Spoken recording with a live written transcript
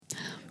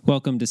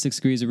Welcome to 6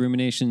 Degrees of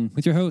Rumination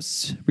with your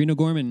hosts, Reno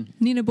Gorman,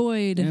 Nina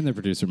Boyd, and the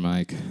producer,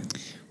 Mike.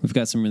 We've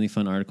got some really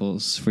fun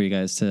articles for you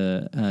guys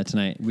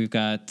tonight. We've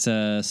got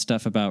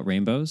stuff about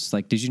rainbows.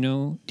 Like, do you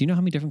know how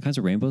many different kinds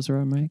of rainbows there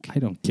are, Mike? I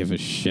don't give a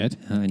shit.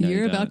 I know You're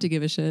you about don't. to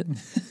give a shit.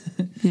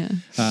 Yeah.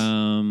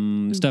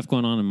 Stuff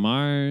going on in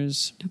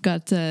Mars. We've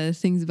got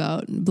things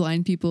about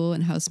blind people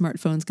and how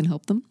smartphones can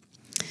help them.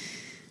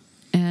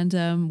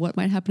 And what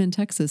might happen in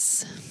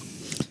Texas.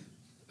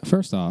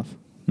 First off,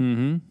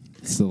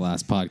 it's the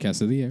last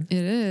podcast of the year. It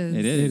is.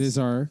 It is. It is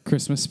our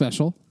Christmas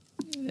special.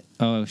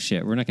 Oh,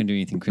 shit. We're not going to do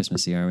anything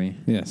Christmassy, are we?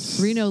 Yes.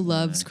 Reno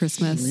loves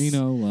Christmas.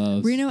 Reno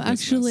loves Reno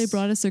Christmas. actually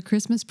brought us a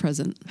Christmas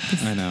present.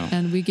 I know.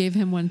 And we gave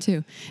him one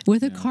too.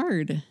 With a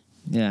card.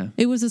 Yeah.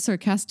 It was a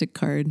sarcastic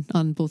card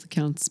on both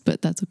accounts,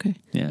 but that's okay.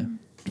 Yeah.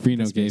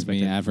 Reno gave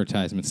me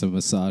advertisements of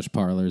massage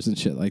parlors and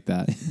shit like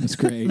that. It's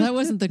great. That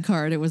wasn't the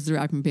card, it was the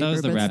wrapping paper. That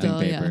was the but wrapping still,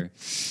 paper.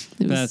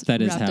 Yeah. It was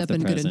That is wrapped half up the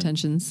in good present.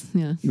 intentions.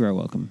 Yeah. You are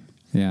welcome.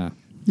 Yeah.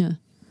 Yeah.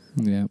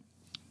 Yeah.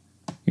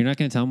 You're not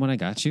going to tell them what I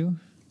got you?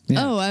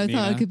 Yeah. Oh, I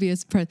thought it could be a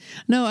surprise.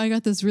 No, I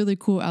got this really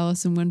cool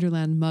Alice in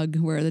Wonderland mug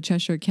where the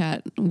Cheshire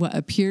Cat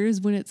appears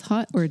when it's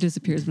hot or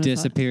disappears when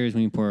Disappears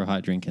when you pour a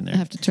hot drink in it's there. hot. I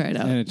have to try it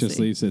out. And it just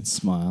see. leaves its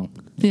smile.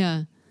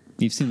 Yeah.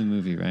 You've seen the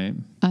movie, right?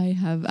 I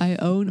have. I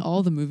own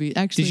all the movies.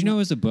 Actually, Did you know it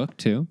was a book,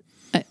 too?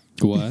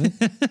 What?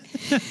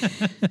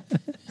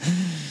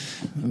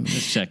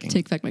 Just checking.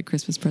 Take back my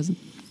Christmas present.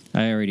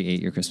 I already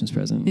ate your Christmas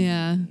present.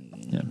 Yeah.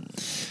 Yeah.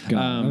 God,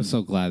 I'm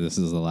so glad this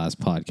is the last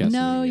podcast.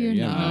 No, of the year. you're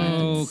You not. know,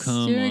 Oh,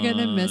 come You're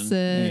gonna miss on.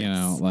 it. You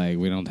know, like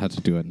we don't have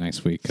to do it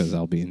next week because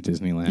I'll be in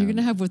Disneyland. You're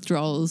gonna have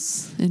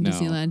withdrawals in No,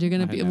 Disneyland. You're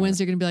gonna I be know.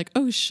 Wednesday. You're gonna be like,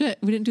 oh shit,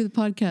 we didn't do the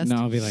podcast. No,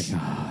 I'll be like,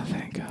 oh,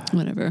 thank God.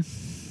 Whatever.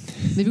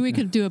 Maybe we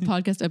could do a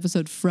podcast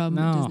episode from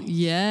No. Disney.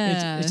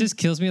 Yeah. It just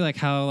kills me how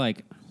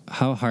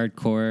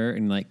hardcore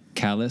and like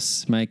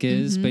callous Mike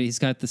is, but he's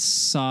got the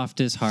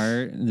softest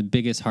heart and the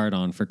biggest heart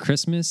on for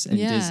Christmas and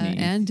Disney.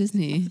 And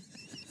Disney.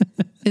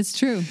 It's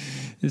true.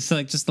 It's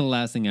like just the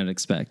last thing I'd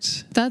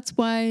expect. That's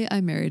why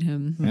I married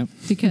him. Yep.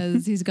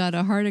 Because he's got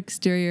a hard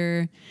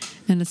exterior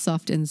and a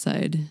soft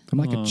inside. I'm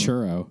like a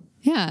churro.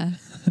 Yeah.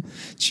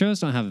 Churros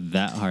don't have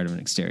that hard of an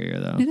exterior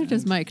though. Neither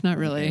does Mike, not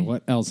really.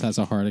 What else has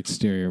a hard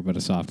exterior but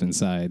a soft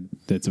inside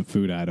that's a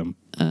food item?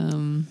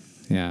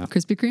 Yeah.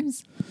 Krispy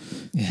Kremes?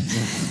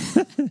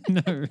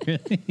 Not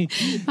really.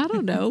 I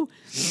don't know.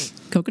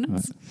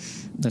 Coconuts?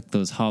 Like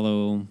those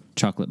hollow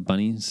chocolate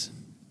bunnies.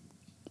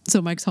 So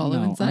Mike's hollow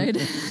No, inside.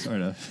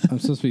 Sort of. I'm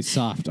supposed to be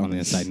soft on the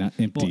inside, not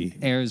Well, empty.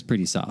 air is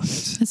pretty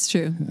soft. That's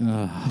true.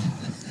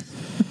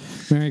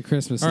 Merry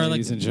Christmas, Or like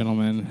ladies and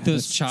gentlemen. those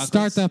Let's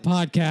chocolates. Start the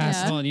podcast.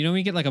 Yeah. Well, you know when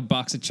you get like a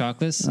box of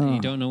chocolates and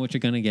you don't know what you're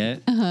gonna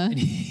get, and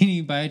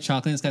you buy a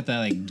chocolate and it's got that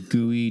like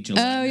gooey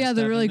gelatinous Oh, yeah,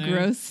 the stuff really in there?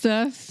 gross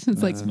stuff.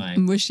 It's like Mike.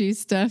 mushy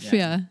stuff.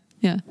 Yeah.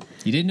 Yeah.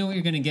 You didn't know what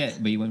you're gonna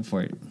get, but you went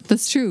for it.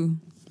 That's true.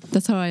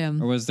 That's how I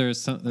am. Or was there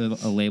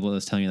a label that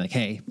was telling you like,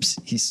 "Hey,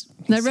 he's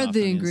I read soft on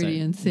the inside."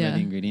 ingredients. You Yeah. read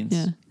the ingredients.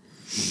 Yeah.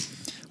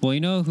 Well,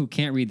 you know who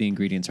can't read the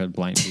ingredients are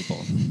blind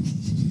people.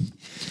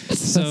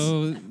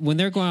 So when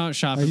they're going out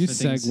shopping Are you for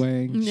things,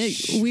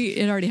 segueing?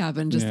 It already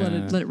happened. Just let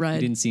it you ride.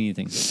 didn't see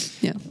anything.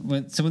 Yeah.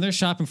 When they're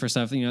shopping for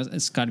stuff, you know,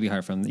 it's got to be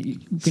hard for them. You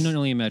can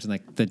only imagine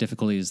like the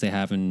difficulties they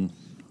have in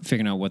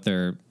figuring out what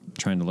they're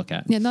trying to look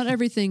at. Yeah, not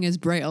everything is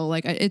braille.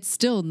 Like it's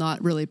still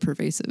not really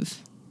pervasive,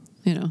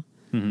 you know.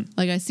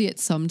 Like I see it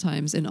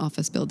sometimes in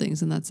office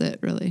buildings, and that's it,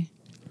 really.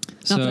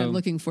 Not that I'm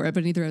looking for it,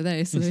 but neither are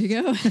they. So there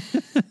you go.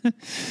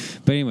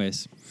 But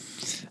anyways,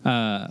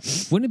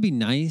 wouldn't it be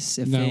nice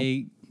if No.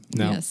 they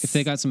No. Yes. if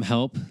they got some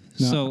help?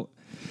 No. So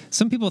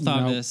some people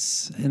thought of No.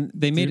 this, and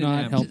they made Do an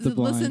not app. help the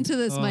blind. Listen to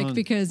this, Hold Mike, on.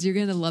 because you're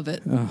gonna love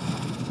it.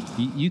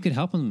 You could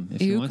help them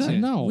if you You want could. to.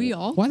 No. We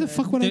all Why the could.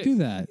 fuck would I There- do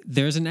that?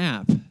 There's an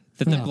app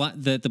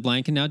that the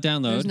blind can now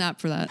download. There's an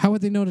app for that How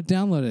would they know to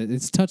download it?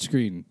 It's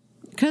touchscreen.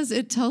 because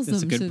it tells That's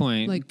them a good to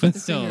point, like but put the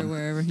still. finger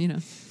wherever, you know.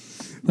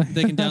 They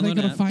can How are they download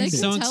gonna an app. find They can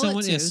it? tell it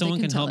Someone too. They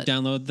can can help tell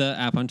it. download the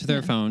app onto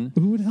their phone.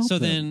 Who would help So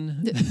them?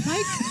 then,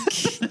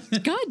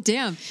 Mike, God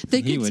damn,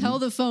 they He could tell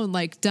wouldn't. the phone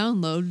like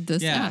download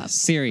this yeah, app.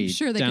 Siri, I'm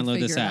sure they download could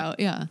figure this it app. out.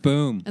 Yeah,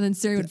 Boom. and then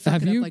Siri would fuck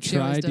Have it up you like she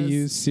always tried to does.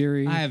 use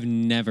Siri? I have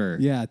never,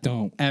 Yeah,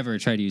 don't. ever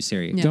tried to use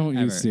Siri. Yeah. Don't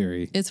Ever. use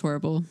Siri. It's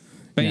horrible.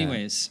 But Yeah.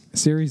 anyways,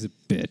 Siri's a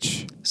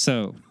bitch.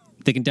 so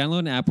they can download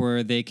an app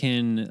where they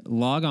can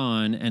log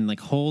on and like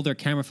hold their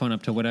camera phone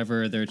up to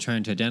whatever they're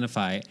trying to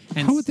identify.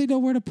 And How would they know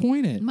where to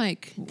point it?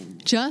 Mike,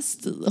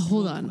 just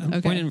hold on.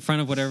 Okay. point in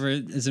front of whatever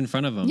is in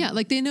front of them? Yeah,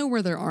 like they know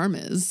where their arm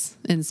is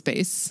in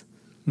space.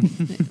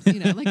 You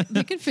know, like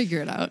they can figure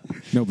it out.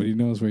 Nobody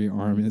knows where your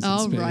arm is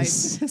All in right.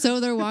 space. So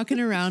they're walking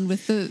around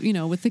with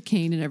the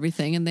cane and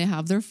everything, and they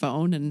have their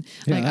phone, and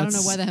Yeah, like I don't know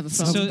that's- why they have a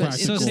phone. sounds So, but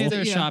practical. it's so say just-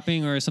 they're yeah.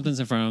 shopping or something's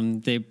in front of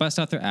them, they bust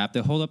out their app, they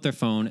hold up their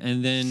phone,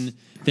 and then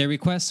they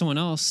request someone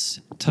else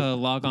to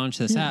log on to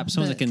this Yeah, app,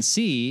 someone that but- can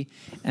see,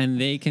 and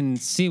they can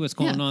see what's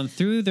going Yeah. on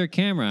through their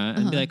camera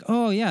and be like,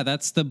 oh yeah,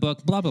 that's the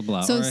book, blah blah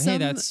blah, So or hey, some-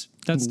 that's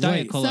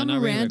Diet Cola, Some not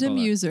regular random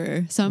cola.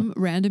 user, some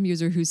random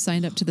user who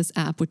signed up to this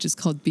app, which is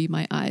called Be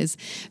My Eyes,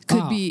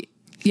 could be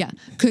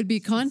could be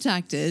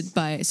contacted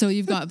by. So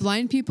you've got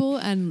blind people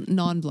and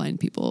non-blind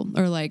people,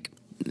 or like.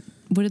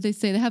 What did they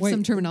say? They have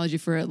some terminology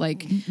for it,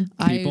 like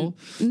people.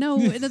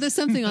 There's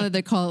something on it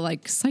they call it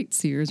like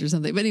sightseers or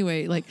something. But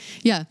anyway, like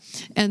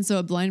and so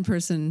a blind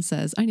person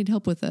says, "I need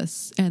help with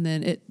this," and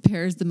then it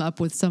pairs them up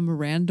with some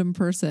random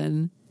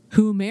person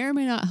who may or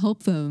may not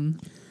help them.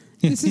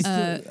 This is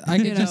I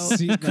can just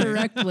see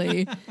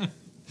correctly.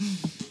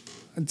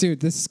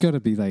 Dude, this is gonna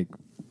be like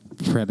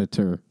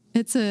Predator.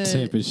 It's a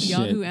type of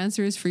Yahoo shit.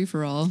 Answers free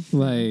for all.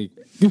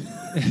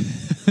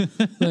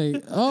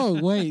 Like, oh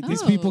wait,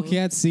 these people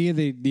can't see and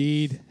they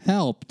need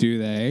help, do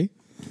they?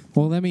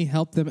 Well, let me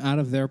help them out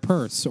of their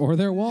purse or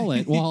their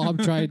wallet while I'm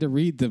trying to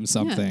read them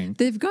something. Yeah,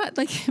 they've got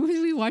like when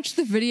we watched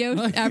the video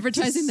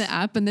advertising the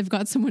app, and they've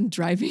got someone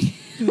driving.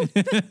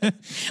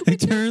 They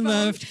turn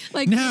left.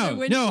 Like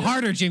no,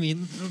 harder, Jimmy.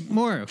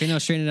 More. Okay, no,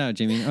 straighten it out,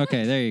 Jimmy.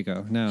 Okay, there you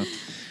go. Now,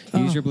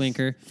 use your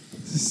blinker.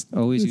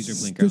 Always use your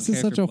blinker. This is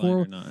such a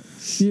horrible.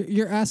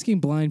 You're asking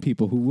blind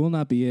people who will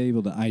not be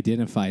able to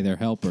identify their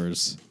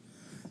helpers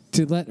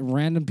to let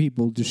random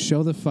people just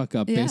show the fuck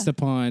up based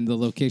upon the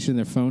location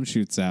their phone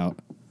shoots out.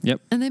 Yep.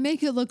 And they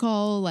make it look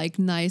all like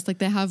nice, like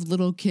they have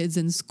little kids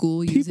in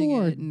school using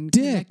it and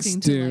dicks, connecting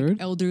dude. to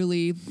like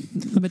elderly,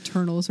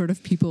 maternal sort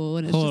of people.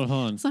 And it's Hold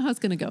on. It's not how it's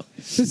gonna go.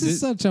 This is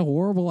such a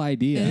horrible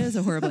idea. It is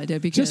a horrible idea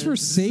because just for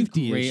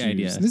safety great issues.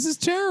 idea. This is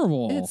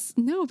terrible. it's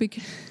no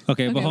because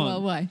Okay, but hold on.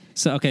 well, why?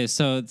 So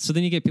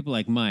then you get people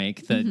like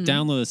Mike that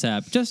download this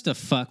app just to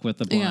fuck with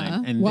the blind.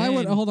 Yeah. And Why then,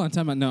 would hold on?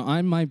 Time out. No,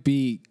 I might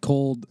be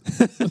cold,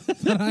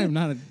 but I am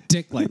not a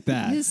dick like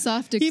that. His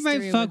soft He might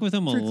exterior fuck would with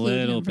him a preclude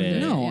little him from bit.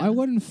 doing it, No, yeah. I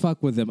wouldn't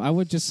fuck with him. I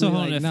would just So be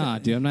hold on, like, if- nah,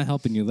 dude, I'm not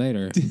helping you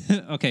later.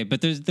 Okay,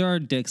 but there are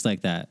dicks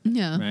like that.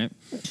 Yeah. Right?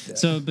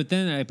 So, but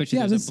then I bet you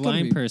Yeah, this there's is a gonna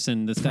blind be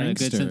person that's got a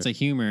good prankster. sense of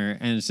humor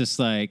and it's just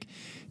like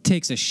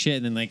takes a shit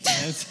and then like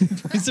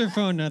puts their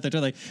phone out there.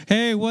 They're like,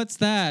 hey, what's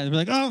that? And we're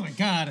like, oh my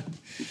God.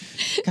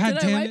 God Did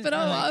damn I it. wipe it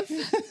all off?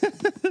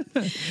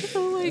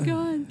 Oh my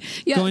god!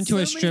 Yeah, Go into so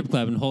a strip many-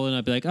 club and hold it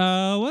up, be like,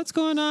 what's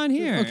going on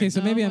here? Okay,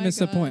 so maybe Oh I my missed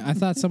the God. point. I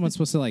thought someone's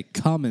supposed to like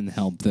come and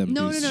help them.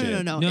 No, do no, no, shit.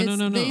 no, no, No, It's-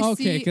 no, no. they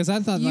Okay, see- 'cause I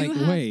thought, you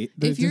like, wait,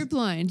 If you're just-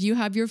 blind, you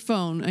have your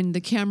phone and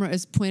the camera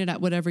is pointed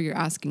at whatever you're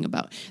asking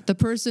about. The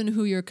person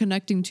who you're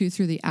connecting to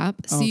through the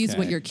app sees Okay.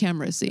 what your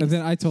camera sees. And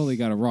then I totally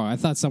got it wrong. I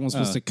thought someone was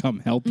supposed to come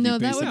help you. No,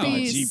 that based would upon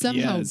be GPS.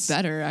 somehow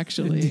better,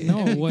 actually.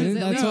 No, it wouldn't.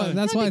 That's why.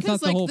 That's why I because,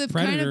 thought the whole the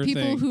Predator kind of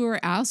people thing. who are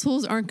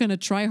assholes aren't going to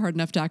try hard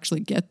enough to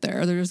actually get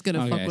there. They're just going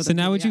to Okay. fuck with So it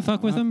now through would the you app.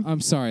 fuck with them?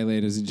 I'm sorry,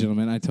 ladies and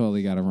gentlemen. I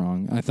totally got it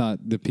wrong. I thought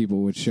the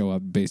people would show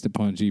up based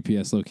upon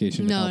GPS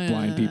location to help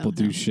blind people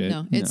do shit.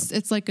 No,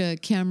 it's like a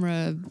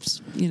camera,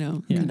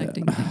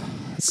 connecting.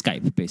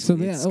 Skype, So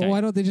basically. they, It's Skype.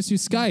 why don't they just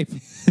use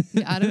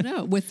Skype? I don't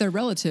know. With their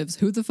relatives,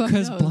 who the fuck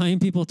Because knows?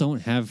 blind people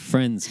don't have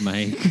friends,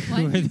 Mike.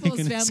 Blind Where they people's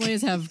can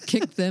families have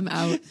kicked them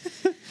out.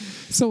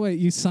 So wait,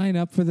 you sign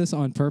up for this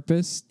on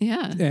purpose?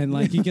 Yeah. And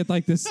like you get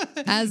like this.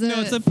 As a,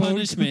 No, it's a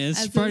punishment.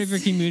 It's as part a of your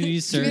community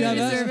service.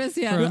 community service,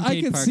 yeah. For I I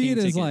unpaid could see it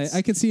parking as like tickets.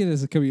 I could see it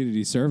as a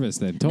community service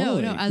then.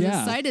 Totally. No, as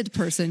yeah. a sighted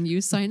person,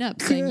 you sign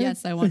up saying,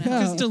 yes, I want to Yeah.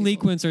 help. Because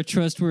delinquents are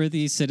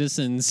trustworthy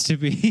citizens to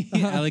be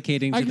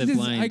allocating to the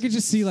blind. I could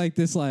just see like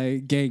this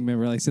like gang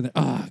member like sitting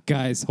there.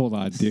 Guys, hold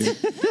on, dude.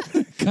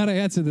 Gotta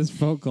answer this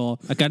phone call.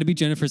 I got to be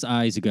Jennifer's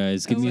eyes, you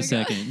guys. Give Oh me my a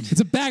second.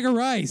 It's a bag of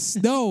rice.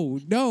 No,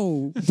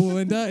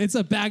 Belinda, it's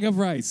a bag of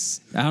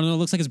rice. I don't know. It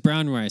looks like it's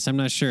brown rice. I'm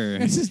not sure.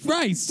 It's just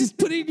rice. Just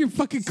put it in your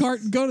fucking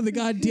cart and go to the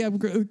goddamn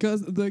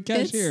the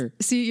cashier.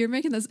 See, you're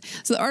making this.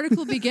 So the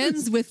article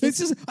begins with It's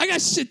just I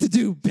got shit to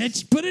do,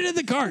 bitch. Put it in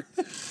the cart.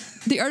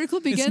 the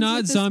article begins. It's not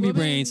with this zombie woman-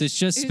 brains. It's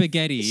just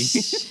spaghetti.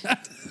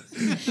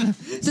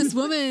 This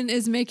woman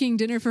is making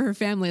dinner for her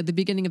family at the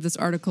beginning of this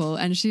article,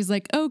 and she's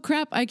like, "Oh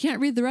crap, I can't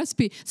read the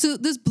recipe." So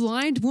this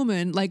blind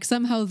woman, like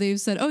somehow they've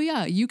said, "Oh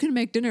yeah, you can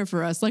make dinner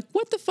for us." Like,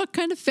 what the fuck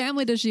kind of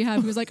family does she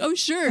have? Who's like, "Oh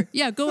sure,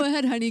 yeah, go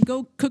ahead, honey,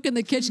 go cook in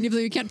the kitchen, even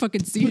though you can't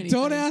fucking see anything."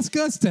 Don't ask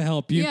us to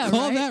help you. Yeah,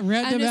 Call right? that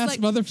random And it's ass like,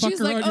 motherfucker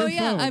she's like, on "Oh your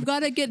yeah, phone. I've got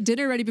to get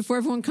dinner ready before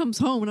everyone comes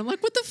home." And I'm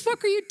like, "What the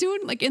fuck are you doing?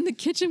 Like in the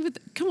kitchen with?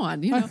 Come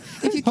on, you know,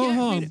 if you Hold can't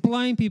on. read-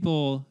 Blind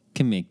people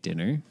can make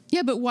dinner.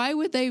 Yeah, but why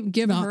would they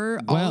give Not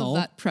her all well.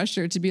 of that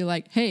pressure to be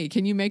like, "Hey,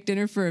 can you make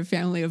dinner for a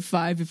family of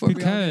 5 before we all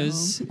get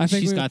Because home?" I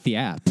think she's we- got the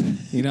app.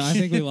 You know, I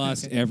think we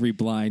lost every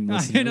blind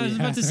listener. I was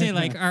about to say,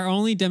 like, our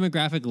only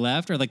demographic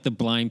left are like the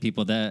blind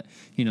people that,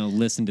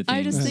 listen to things.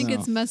 I just think know.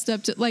 it's messed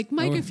up to like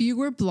Mike. If you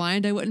were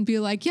blind, I wouldn't be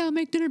like, "Yeah, I'll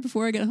make dinner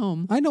before I get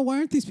home." I know. Why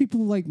aren't these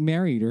people like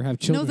married or have No,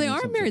 children? they or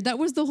are something? married. That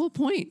was the whole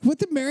point. What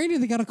the married?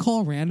 They got to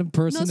call a random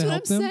person That's to what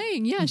help I'm them.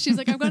 saying. Yeah, she's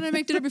like, "I've got to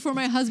make dinner before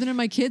my husband and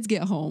my kids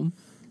get home."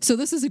 So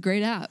this is a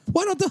great app.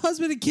 Why don't the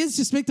husband and kids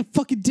just make the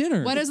fucking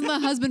dinner? Why doesn't the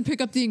husband pick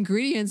up the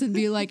ingredients and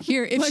be like,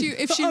 "Here, if she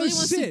oh, really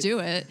wants to shit. do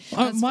it,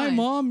 that's My fine."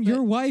 mom, But-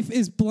 your wife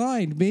is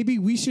blind. Maybe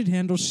we should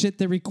handle shit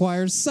that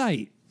requires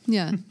sight.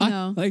 Yeah.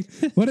 No. Like,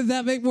 what did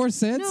that make more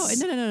sense?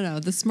 No.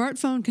 The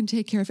smartphone can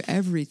take care of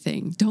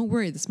everything. Don't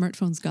worry. The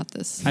smartphone's got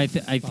this. I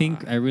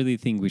really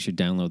think we should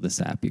download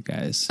this app, you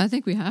guys. I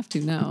think we have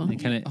to now.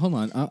 Hold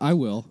on, I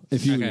will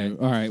if you. Okay. Do.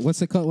 All right,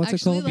 what's it called? What's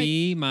Actually, it called? like-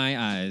 Be my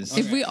eyes.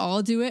 If we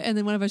all do it and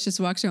then one of us just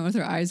walks around with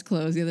our eyes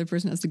closed, the other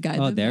person has to guide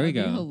them. there we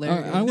that'd be go.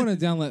 Hilarious. I want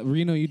to download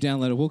Reno. You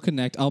download it. We'll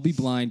connect. I'll be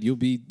blind. You'll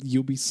be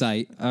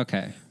sight.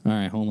 Okay. All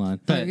right, hold on.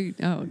 But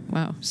Oh,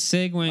 wow.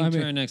 segueing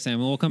to our next time,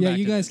 we'll come Yeah, back.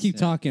 you to guys this. keep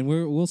Yeah. talking.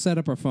 We'll set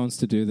up our phones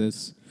to do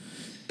this.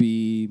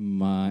 Be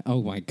my.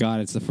 Oh my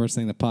God! It's the first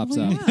thing that pops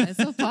Well, up. yeah, it's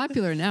so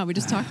popular now. We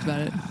just talked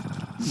about it.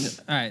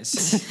 All right.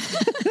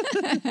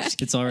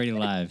 It's already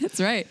live. That's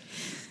right.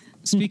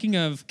 Speaking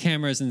of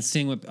cameras and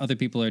seeing what other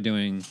people are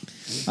doing,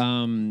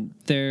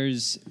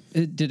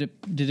 did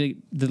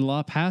the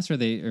law pass or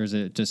is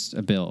it just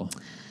a bill?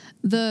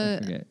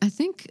 forget. I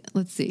think,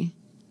 let's see.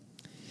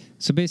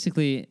 So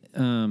basically,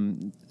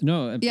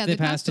 no, Yeah, they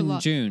passed a in law.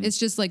 June. It's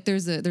just like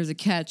there's a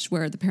catch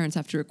where the parents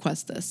have to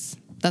request this.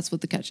 That's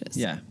what the catch is.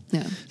 Yeah.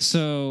 Yeah.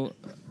 So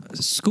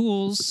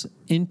schools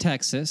in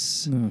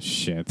Texas Oh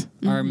shit!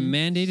 are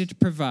mandated to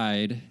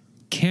provide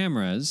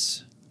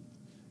cameras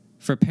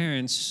for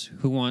parents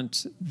who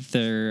want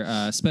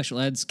their special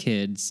eds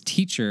kids'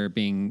 teacher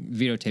being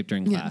videotaped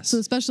during Yeah. class.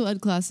 So special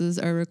ed classes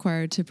are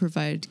required to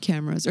provide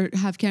cameras or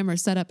have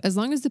cameras set up as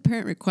long as the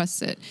parent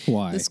requests it.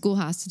 Why? The school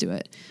has to do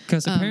it.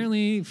 Because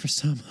apparently, for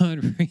some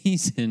odd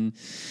reason,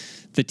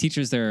 the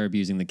teachers there are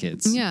abusing the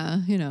kids.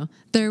 Yeah,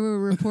 there were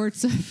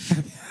reports of.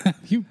 Have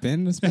you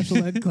been to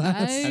special ed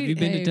class? Have you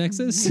been to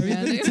Texas?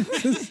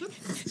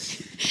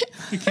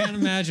 You can't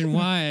imagine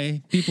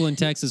why people in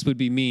Texas would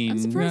be mean. I'm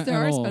surprised there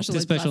Not are at all. special To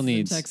ed special classes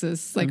needs. in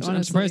Texas. Like, I'm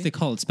honestly, surprised they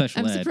call it special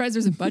I'm ed. surprised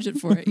there's a budget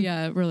for it.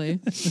 Yeah, really.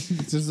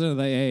 It's just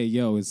like, hey,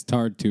 yo, it's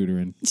tard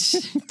tutoring.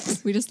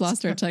 We just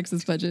lost our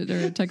Texas budget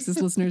or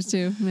Texas listeners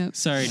too. Yep.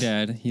 Sorry,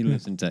 Dad. He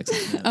lives in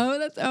Texas. now.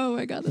 Oh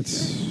my God,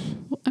 that's right.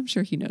 Well, I'm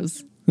sure he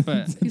knows.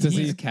 But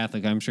he's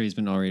Catholic. I'm sure he's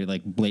been already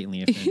like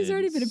blatantly offended. He's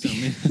already been so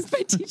many- abused by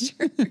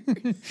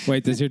teacher.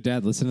 Wait, does your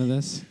dad listen to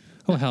this?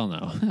 Oh hell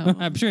no!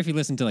 I'm sure if he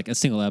listened to like a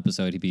single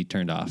episode, he'd be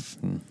turned off.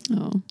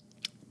 Oh,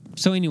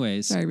 So,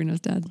 anyways, sorry, Reno's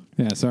dad.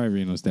 Yeah, sorry,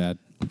 Reno's dad.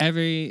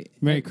 Merry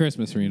Merry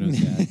Christmas, Reno's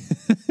dad.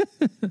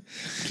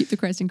 Keep the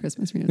Christ in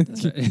Christmas,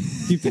 Reno's dad.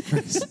 Keep the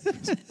Christ.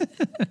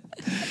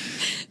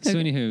 So,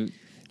 anywho,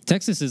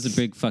 Texas is a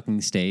big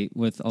fucking state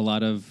with a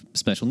lot of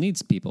special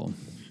needs people.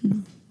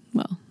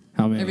 Well,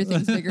 How many?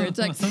 everything's bigger in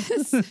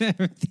Texas.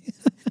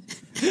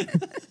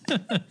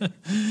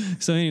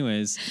 So,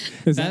 anyways,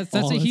 Is that that's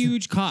all a it's-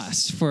 huge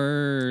cost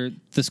for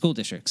the school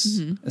districts,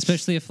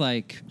 especially if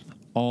like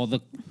all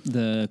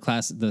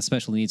the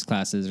special needs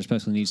classes or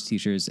special needs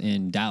teachers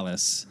in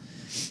Dallas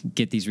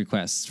get these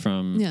requests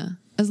from. Yeah,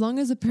 as long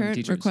as a parent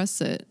teachers.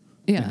 requests it.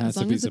 Yeah, has as to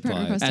long be as the parent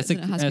supplied. requests it,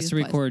 then it Has to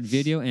supplied. record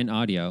video and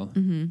audio,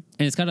 and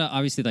it's got to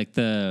obviously like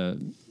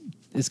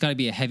it's got to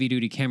be a heavy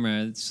duty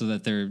camera so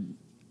that they're.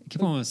 I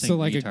keep on saying So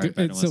like retard,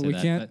 but I don't so wanna we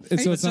say can't. that, but-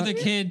 So it's so not. the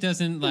kid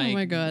doesn't like. Oh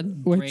my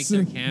God. Wait, break so,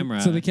 their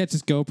camera. So they can't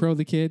just GoPro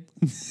the kid.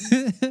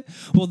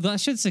 Well, that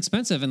shit's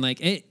expensive, and like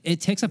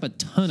it takes up a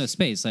ton of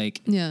space.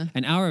 Like Yeah.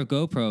 an hour of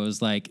GoPro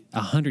is like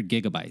 100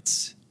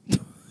 gigabytes.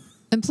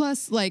 And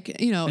plus, like, And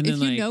if then, you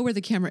like, know where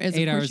the camera is,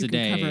 8 of course hours you a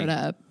can cover day. it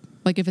up.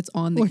 Like if it's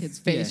on the kid's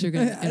face, you're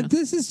gonna.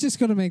 This is just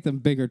going to make them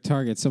bigger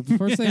targets. So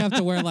first they have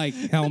to wear like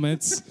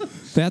helmets.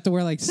 They have to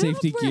wear like They don't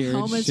have safety to wear gear and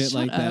helmets, shit shut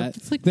like up. that.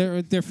 It's like-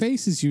 Their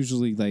face is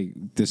usually like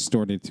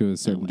distorted to a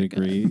certain my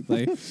degree.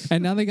 Like,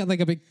 and now they got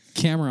like a big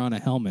camera on a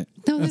helmet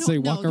No, they as they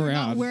don't. walk No, they're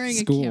around not wearing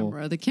school. a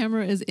camera. The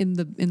camera is in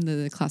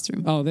the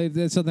classroom. Oh,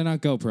 so they're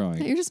not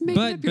GoProing. You're just making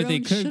But up your they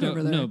own could shit go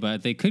over there. no,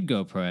 but they could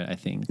GoPro it. I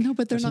think No,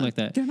 but they're Or something not. like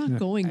that. They're not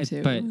going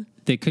to. But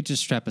they could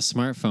just strap a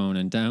smartphone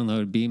and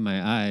download "Be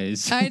My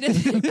Eyes." I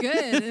did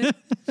good.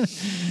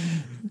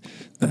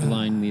 The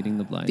blind leading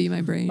the blind. Be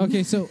my brain.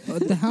 Okay, so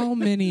how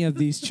many of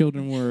these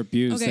children were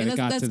abused Okay, that it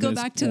got let's to go this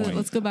back to point?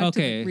 let's go back to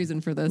Okay. the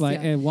reason for this. Like,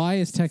 yeah. and why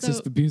is Texas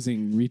So-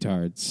 abusing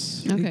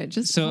retards? Okay,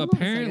 just So hold on a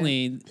second.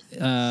 apparently,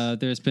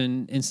 there's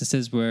been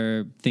instances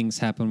where things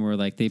happen where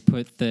like they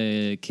put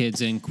the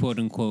kids in quote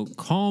unquote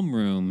calm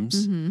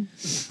rooms,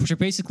 Mm-hmm. which are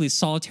basically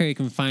solitary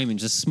confinement,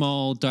 just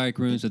small dark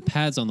rooms with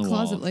pads on the wall.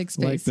 closet-like Like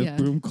space. the yeah.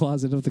 broom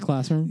closet of the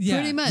classroom? Yeah.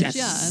 Pretty much, Yes.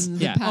 yeah. And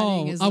the Yeah.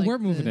 padding is like we're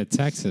moving the, to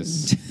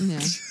Texas. Yeah.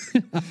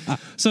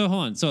 So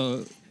hold on.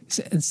 So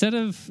instead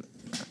of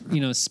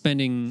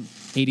spending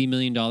 $80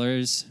 million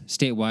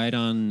statewide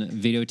on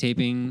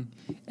videotaping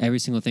every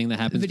single thing that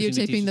happens, between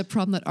Videotaping the teachers,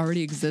 problem that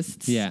already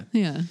exists. Yeah.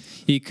 Yeah.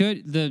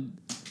 the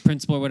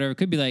principal or whatever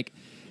could be like,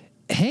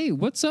 hey,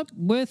 what's up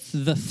with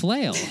the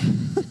flail?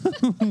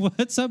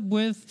 What's up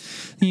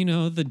with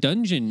the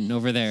dungeon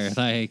over there?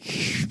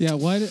 Like, Yeah,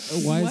 why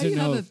is Why there do you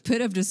no... have a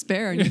pit of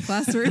despair in your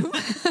classroom?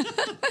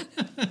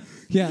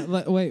 Yeah,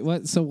 wait,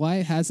 what? So why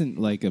hasn't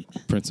like a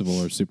principal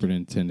or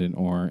superintendent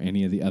or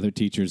any of the other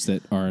teachers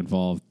that are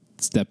involved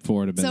stepped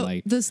forward and been so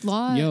like, this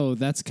law. yo,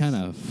 that's kind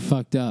of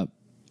fucked up.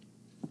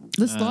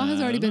 This law has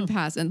already been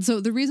passed. And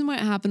so the reason why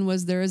it happened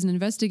was there was an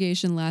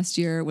investigation last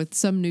year with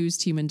some news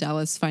team in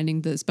Dallas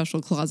finding the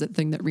special closet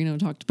thing that Reno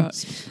talked about.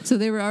 So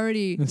they were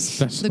already,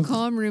 the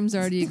calm rooms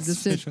already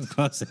existed. Special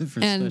closet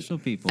for special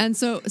people. And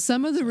so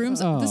some of the rooms,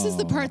 this is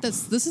the part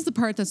that's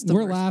the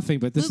We're worst. laughing,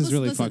 but this is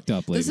really fucked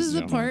up, ladies This is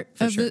and the gentlemen.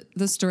 part of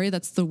the story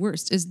that's the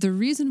worst, is the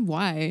reason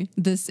why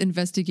this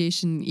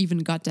investigation even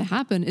got to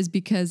happen is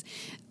because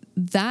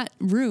that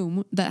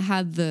room that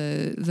had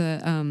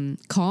the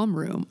calm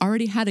room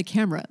already had a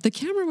camera. The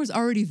camera was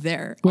already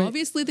there. Wait.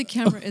 Obviously, the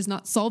camera is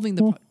not solving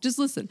the. Just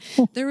listen.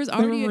 There was They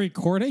already were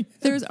recording?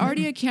 there was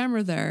already a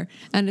camera there,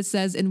 and it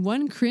says in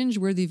one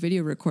cringe-worthy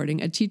video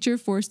recording, a teacher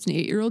forced an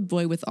 8-year-old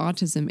boy with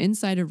autism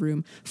inside a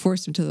room,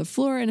 forced him to the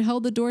floor, and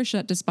held the door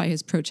shut despite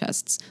his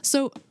protests.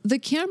 So the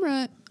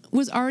camera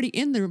was already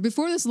in there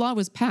before this law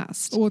was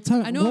passed. Well,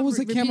 I know what I'm was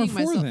the camera repeating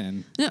for myself.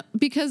 then? No,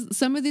 because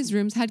some of these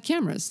rooms had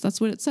cameras. That's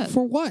what it said.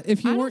 For what? If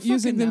I you don't weren't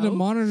using fucking them to know.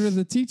 monitor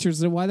the teachers,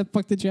 then why the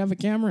fuck did you have a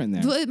camera in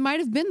there? Well, it might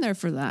have been there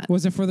for that.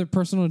 Was it for their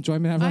personal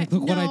enjoyment?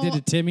 Look what I did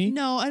to Timmy.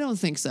 No, I don't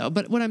think so.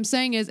 But what I'm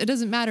saying is, it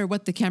doesn't matter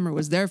what the camera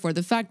was there for.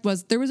 The fact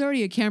was, there was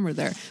already a camera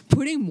there.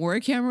 Putting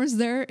more cameras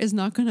there is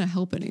not going to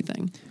help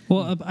anything.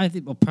 Well, I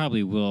think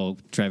probably will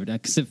drive it down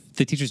because if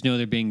the teachers know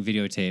they're being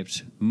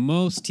videotaped,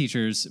 most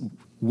teachers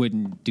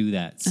wouldn't do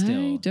that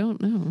still. I don't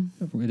know.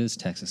 It is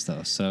Texas,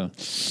 though, so...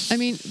 I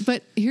mean,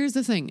 but here's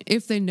the thing.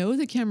 If they know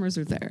the cameras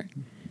are there,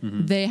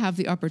 they have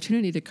the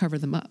opportunity to cover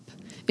them up.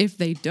 If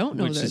they don't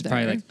know Which they're is there...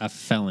 probably like a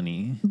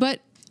felony.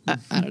 But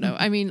I don't know.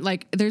 I mean,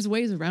 like, there's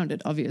ways around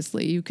it,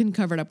 obviously. You can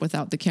cover it up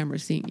without the camera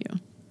seeing you.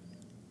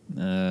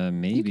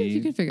 Maybe.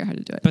 You can figure out how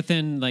to do it. But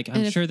then, like, I'm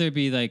And if- sure there'd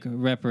be, like,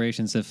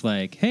 reparations if,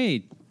 like,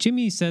 hey,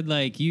 Jimmy said,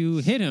 like, you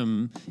hit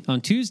him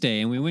on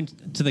Tuesday, and we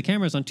went to the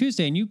cameras on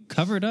Tuesday, and you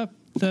covered up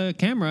the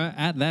camera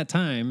at that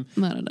time.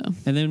 I don't know.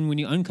 And then when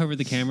you uncovered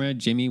the camera,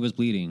 Jimmy was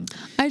bleeding.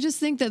 I just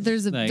think that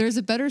there's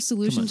a better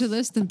solution to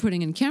this than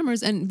putting in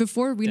cameras. And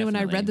before when I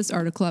Definitely. read this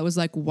article, I was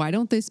like, why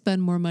don't they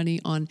spend more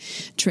money on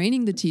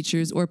training the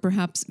teachers, or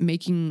perhaps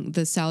making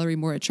the salary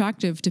more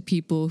attractive to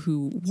people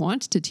who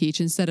want to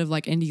teach instead of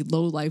like any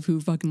lowlife who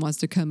fucking wants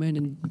to come in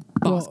and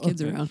boss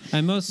kids around.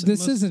 And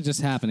This isn't just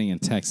happening in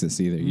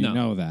Texas either. You No.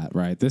 know that,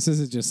 right? This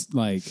isn't just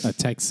like a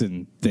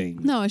Texan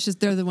thing. No, it's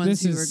just they're the ones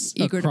This who is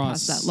are eager to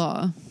across pass that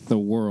law. the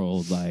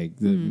world, like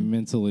the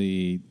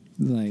mentally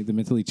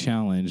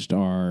challenged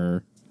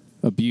are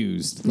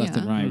abused left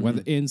and Yeah. right,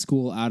 whether in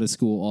school, out of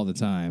school, all the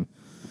time.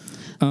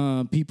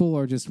 People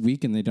are just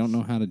weak and they don't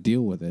know how to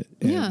deal with it.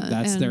 And Yeah,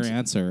 that's their and-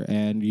 answer.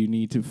 And you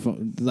need to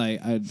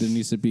there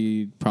needs to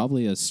be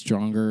probably a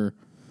stronger,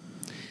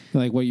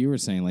 like what you were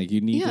saying. Like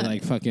you need Yeah. to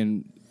like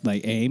fucking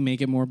like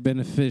make it more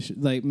beneficial.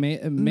 Like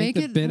make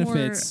the it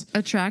benefits more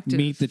attractive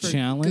meet the for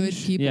challenge. good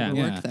people Yeah. to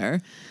Yeah. work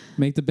there.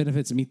 Make the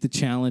benefits meet the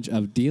challenge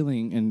of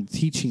dealing and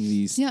teaching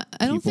these. Yeah,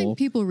 I don't think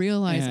people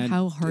realize and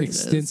how hard it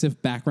is.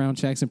 extensive background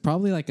checks and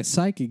probably like a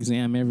psych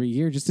exam every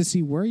year just to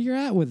see where you're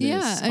at with this.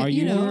 Yeah, Are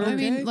you know, okay? I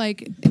mean,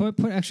 like, put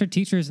extra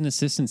teachers and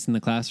assistants in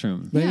the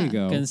classroom. There Yeah. you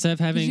go. Instead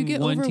of you having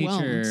get one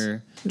overwhelmed.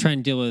 teacher try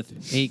and deal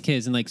with 8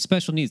 kids and like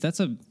special needs,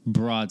 that's a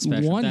broad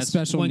spectrum. One that's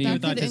special one need- kid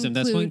with That could autism.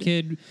 That's one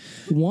include-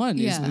 kid. One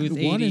Yeah. is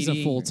With one is a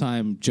ADD.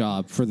 full-time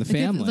job for the it could-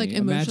 family. like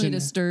emotionally Imagine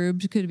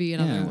disturbed could be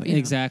another Yeah. one. you know.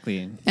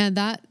 Exactly. And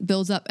that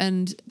builds up.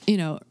 And, you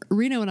know,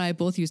 Reno and I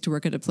both used to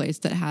work at a place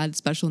that had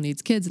special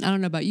needs kids. And I don't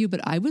know about you,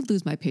 but I would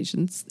lose my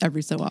patience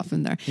every so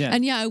often there. Yeah.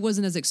 And yeah, it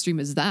wasn't as extreme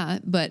as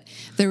that, but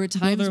there were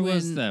Well, times there when.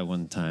 was that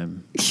one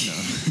time.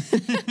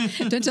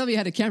 No. Don't tell me you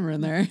had a camera in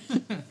there.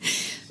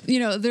 You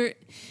know,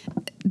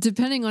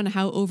 depending on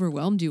how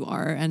overwhelmed you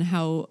are and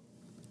how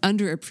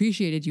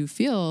underappreciated you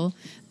feel,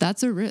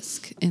 that's a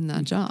risk in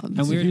that job.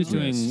 And we were huge just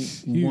doing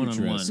risk. Huge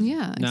one-on-one. risk.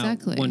 Yeah, Not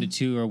exactly. 1 to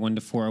 2 or 1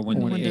 to 4 or 1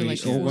 to 1 to, 8.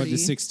 like, or 1 40. to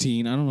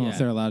 16. I don't know Yeah. if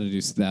they're allowed to do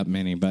that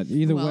many, but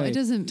either Well, way, it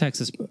doesn't.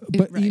 Texas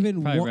But right.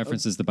 even probably one,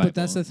 references the Bible. But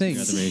that's the thing. You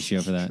know, the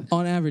ratio for that.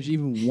 On average,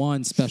 even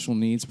one special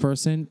needs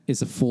person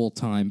is a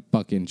full-time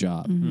fucking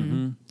job.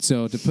 Mm-hmm.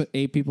 So to put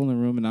 8 people in the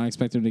room and not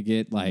expect them to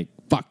get like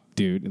fuck,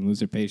 dude, and lose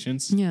their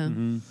patience, Yeah.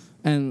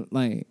 and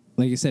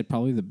like you said,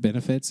 probably the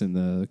benefits and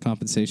the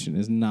compensation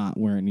is not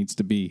where it needs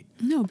to be.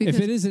 No, because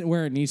If it isn't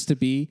where it needs to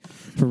be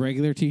for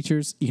regular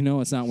teachers, you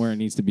know it's not where it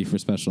needs to be for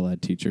special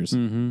ed teachers.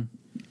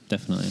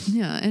 Definitely.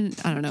 yeah, and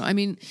I don't know. I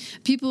mean,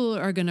 people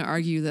are going to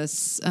argue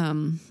this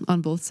on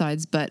both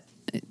sides, but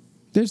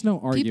There's no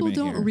people argument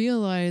don't here.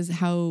 realize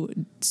how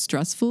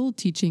stressful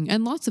teaching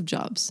and lots of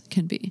jobs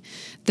can be.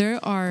 There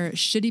are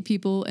shitty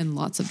people in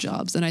lots of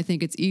jobs, and I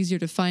think it's easier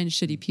to find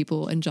shitty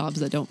people in jobs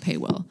that don't pay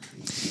well.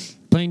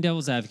 Playing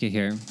devil's advocate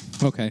here.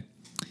 Okay.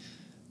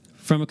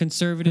 From a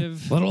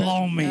conservative Little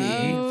on me.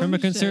 from a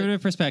shit.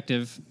 conservative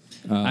perspective,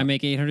 I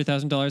make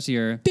 $800,000 a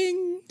year.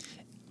 Ding.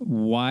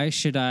 Why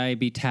should I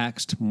be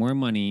taxed more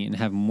money and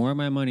have more of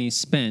my money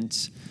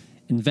spent,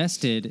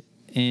 invested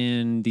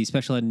in the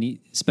special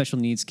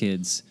needs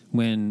kids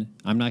when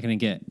I'm not going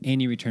to get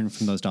any return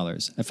from those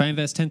dollars? If I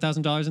invest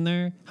 $10,000 in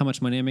there, how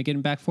much money am I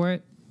getting back for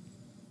it?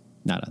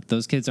 Nada.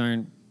 Those kids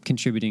aren't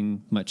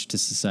contributing much to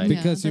society.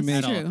 Yeah, Because you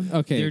make that's true.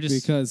 okay. They're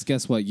just- Because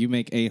guess what? You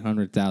make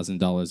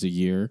 $800,000 a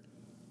year.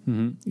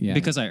 Yeah.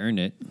 Because I earned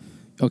it.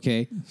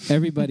 Okay,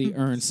 everybody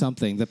earns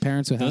something. The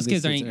parents who have Those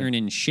these kids ain't earn-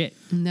 earning shit.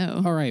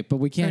 No. All right, but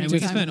we can't. And we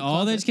just, can spend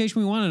all the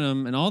education we want on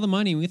them and all the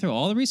money. We throw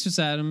all the resources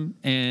at them,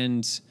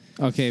 and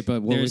okay,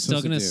 but what they're we're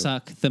still going going to to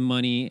suck the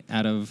money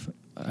out of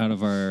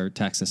our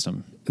tax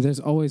system. There's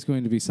always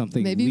going to be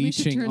something Maybe we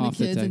should leeching turn the off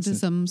the kids tax into system.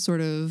 some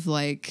sort of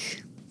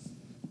like,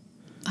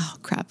 oh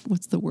crap,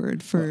 what's the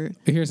word for?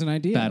 Here's an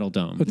idea. Battle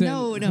Dome. But then-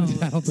 No, no,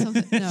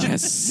 something, no.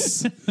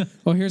 Yes.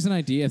 Well, here's an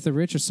idea. If the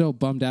rich are so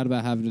bummed out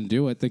about having to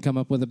do it, then come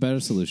up with a better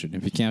solution.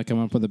 If you can't come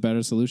up with a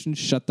better solution,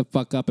 shut the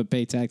fuck up and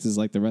pay taxes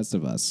like the rest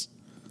of us.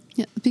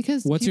 Yeah,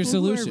 because What's your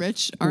people who solution? are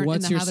rich aren't What's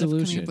in the your habit of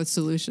coming solution? up with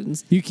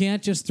solutions. You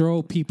can't just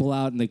throw people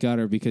out in the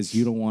gutter because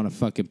you don't want to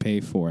fucking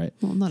pay for it.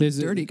 Well, not There's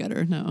a dirty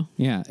gutter, no.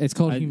 Yeah, it's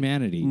called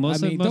humanity.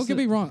 most I of- mean, most don't get of-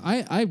 me wrong.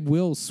 I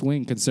will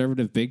swing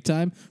conservative big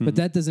time, but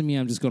that doesn't mean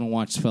I'm just going to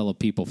watch fellow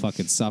people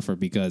fucking suffer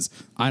because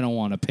I don't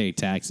want to pay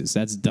taxes.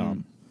 That's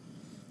dumb.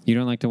 You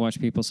don't like to watch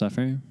people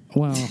suffer?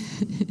 Well,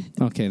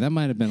 okay, that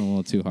might have been a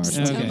little too harsh.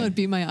 Okay. Download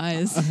Be My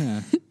Eyes.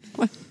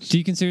 Do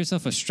you consider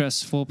yourself a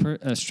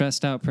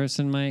stressed out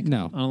person, Mike?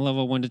 No. On a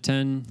level 1 to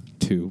 10?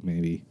 2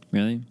 maybe.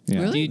 Really?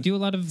 Yeah. Really? Do you do a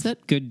lot of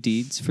that- good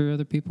deeds for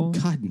other people?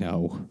 God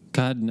no.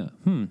 God, no.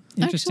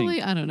 Interesting.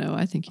 Actually, I don't know.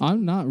 I think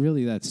I'm not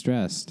really that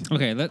stressed.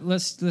 Okay,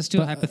 let's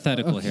do a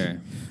hypothetical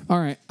here. All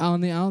right,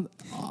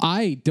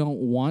 I don't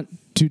want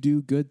to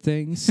do good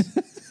things.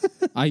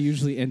 I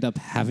usually end up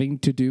having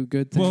to do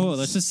good things. Whoa,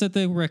 let's just set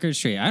the record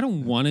straight. I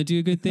don't want to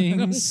do good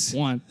things.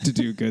 want to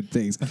do good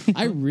things.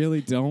 I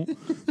really don't.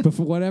 But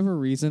for whatever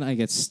reason, I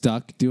get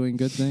stuck doing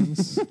good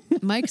things.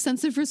 Mike's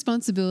sense of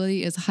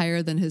responsibility is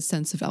higher than his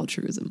sense of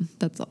altruism.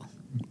 That's all.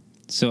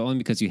 So only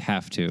because you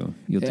have to,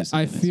 you'll do I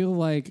something. nice. feel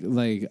like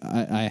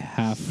I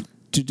have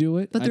to do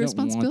it. But I the don't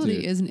want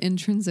responsibility to. is an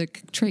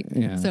intrinsic trait.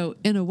 Yeah. So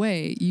in a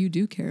way, you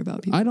do care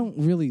about people. I don't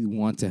really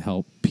want to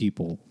help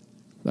people.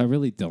 I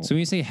really don't. So when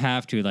you say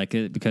have to, like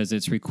it because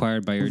it's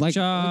required by your Like,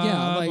 job,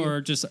 yeah, like,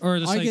 or just I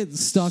like get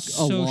stuck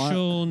a lot.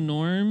 social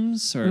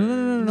norms, or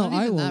No. Not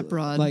I even will that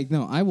broad.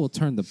 I will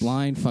turn the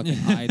blind fucking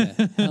eye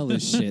to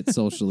hellish shit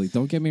socially.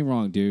 Don't get me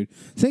wrong, dude.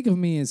 Think of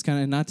me as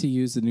kind of, not to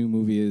use the new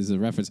movie as a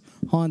reference,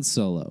 Han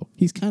Solo.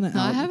 He's kind of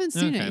No, out. I haven't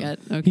seen it Okay. yet.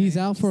 Okay. He's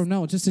out for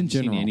no, just in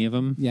seen general. any of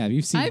them? Yeah,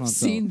 you've seen. Han I've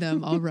Solo. seen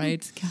them. All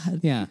right.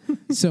 God. Yeah,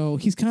 so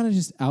he's kind of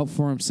just out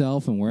for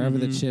himself, and wherever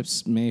Mm-hmm. the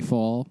chips may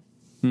fall.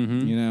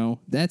 You know,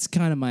 that's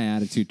kind of my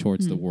attitude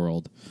towards the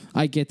world.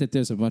 I get that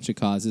there's a bunch of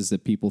causes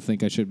that people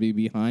think I should be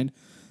behind.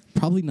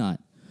 Probably not.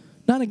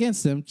 Not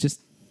against them,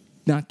 just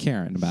not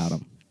caring about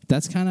them.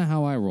 That's kind of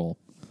how I roll.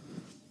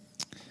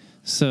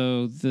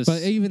 So this,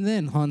 But even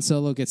then, Han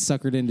Solo gets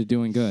suckered into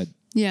doing good.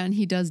 Yeah, and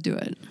he does do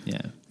it.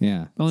 yeah,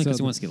 Yeah. only So because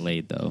he wants to get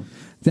laid, though.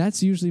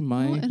 that's usually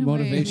my Well, in a way, I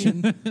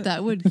motivation. mean,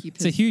 that would keep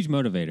It's a his, huge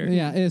motivator.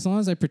 Yeah, as long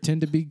as I pretend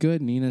to be good,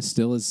 Nina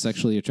still is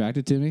sexually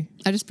attracted to me.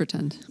 I just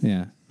pretend.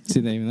 Yeah. See,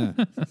 that even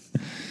that.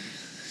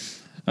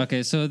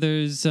 Okay, so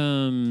there's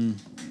some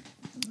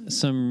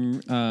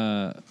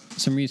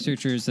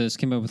researchers that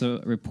came up with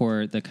a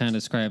report that kind of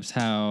describes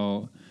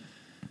how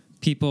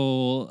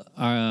people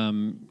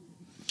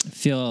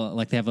feel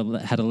like they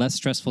had a less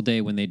stressful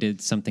day when they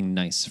did something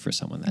nice for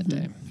someone that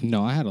day,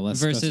 No, I had a less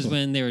versus stressful-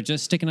 when they were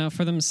just sticking out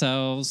for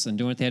themselves and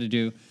doing what they had to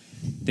do.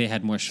 They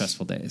had more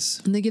stressful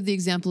days. And they give the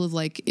example of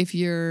like if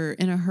you're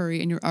in a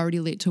hurry and you're already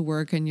late to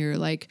work and you're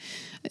like,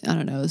 I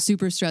don't know,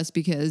 super stressed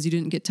because you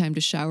didn't get time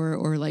to shower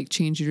or like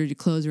change your dirty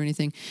clothes or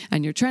anything,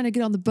 and you're trying to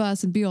get on the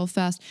bus and be all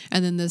fast,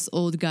 and then this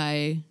old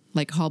guy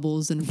like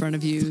hobbles in front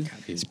of you,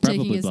 He's taking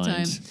probably his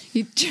blind. time.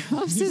 He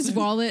drops his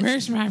wallet.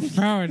 Where's my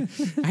phone?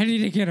 I need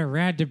to get a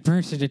random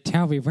person to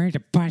tell me where the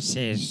bus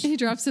is. He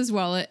drops his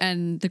wallet,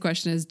 and the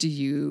question is: do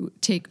you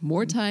take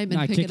more time and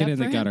Nah, pick kick it it up in for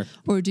the him, gutter.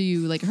 or do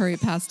you like hurry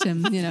past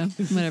him? You know,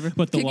 whatever.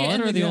 What, the Kick it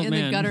wallet in or the old in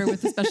man? the gutter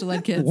with the special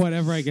ed kids.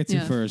 Whatever I get to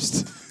Yeah.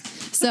 first.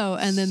 So,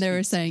 and then they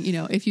were saying, you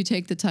know, if you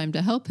take the time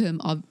to help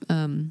him,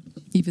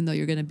 even though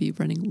you're going to be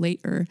running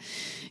later,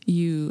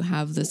 you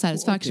have the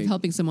satisfaction of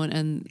helping someone.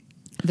 And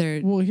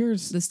Well,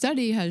 here's the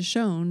study has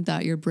shown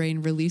that your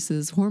brain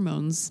releases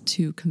hormones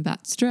to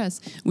combat stress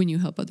when you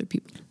help other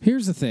people.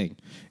 Here's the thing.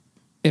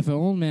 If an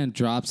old man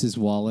drops his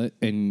wallet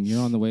and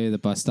you're on the way to the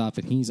bus stop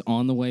and he's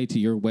on the way to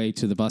your way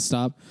to the bus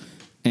stop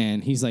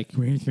and he's like,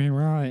 where's my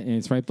wallet? And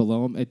it's right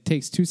below him, it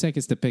takes 2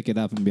 seconds to pick it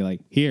up and be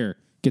like, here,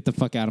 get the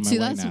fuck out of my See,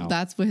 way now.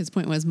 that's what his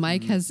point was.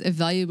 Mike has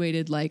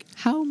evaluated like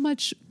how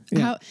much. Yeah,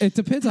 How, it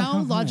depends on how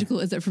how- logical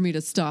is it for me to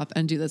stop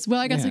and do this?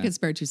 Well, I guess I Yeah. could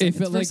spare 2 If seconds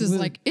it, like, versus lit-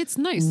 like it's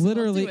nice. I'll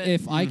Literally, do it.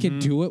 if I could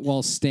do it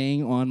while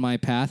staying on my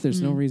path,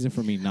 there's no reason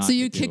for me not so to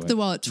you do kick it. the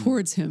wallet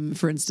towards him,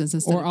 for instance,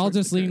 instead Or of I'll towards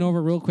just the lean gutter.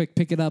 over real quick,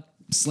 pick it up,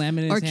 slam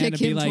it in Or his hand, kick and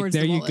be him like, towards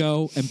there the you wallet.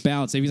 go, and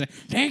bounce. And he's like,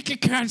 thank you,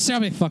 can't sell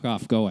me. Fuck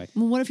off, go away.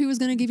 Well, what if he was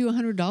going to give you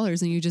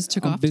 $100 and you just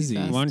took I'm off busy.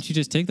 too fast? Why don't you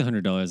just take the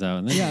 $100 out?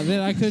 And then Yeah,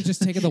 then I could have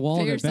just taken the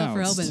wallet Pay and yourself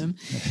for bounced. helping him.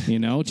 You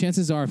know,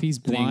 chances are if he's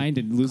blind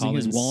and losing call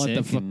his in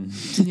wallet, sick and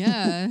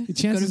Yeah. Go to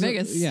Chances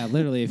Vegas. yeah,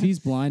 literally. If he's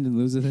blind and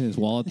loses his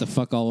wallet the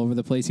fuck all over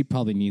the place, he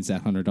probably needs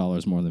that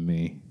 $100 more than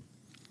me.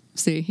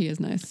 See, he is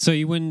nice. So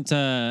you wouldn't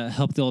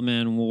help the old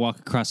man walk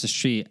across the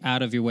street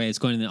out of your way. It's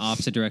going in the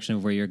opposite direction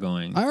of where you're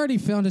going. I already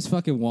found his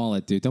fucking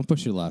wallet, dude. Don't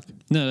push your luck.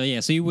 No,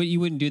 yeah. So you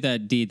wouldn't do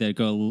that deed that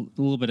go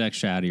a little bit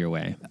extra out of your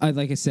way.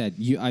 Like I said,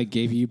 I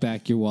gave you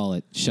back your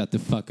wallet. Shut the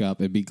fuck up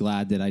and be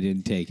glad that I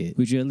didn't take it.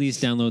 Would you at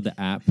least download the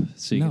app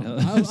so you No, can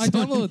help I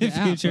someone downloaded in the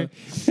app. future?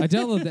 I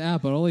downloaded the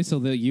app, but only so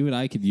that you and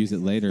I could use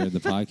it later in the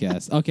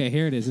podcast. Okay,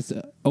 here it is. It's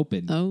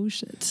open. Oh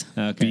shit.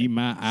 Okay. Be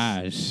my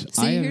eyes.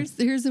 See,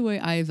 here's the way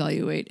I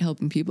evaluate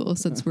helping people.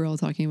 Since we're all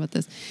talking about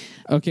this.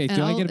 Okay, do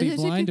And I get to be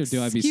blind or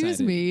do I be Excuse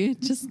sighted? me.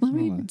 Just let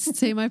me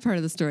say my part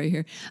of the story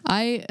here.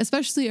 I,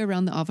 especially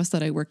around the office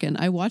that I work in,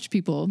 I watch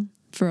people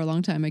for a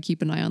long time. I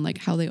keep an eye on like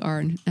how they are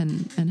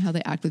and how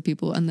they act with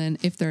people. And then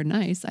if they're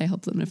nice, I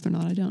help them. And if they're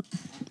not, I don't.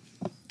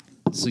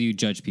 So you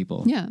judge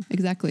people. Yeah,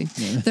 exactly.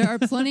 There are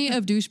plenty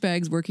of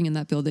douchebags working in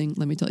that building,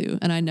 let me tell you.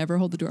 And I never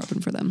hold the door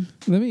open for them.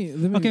 Let me.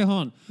 Okay,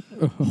 hold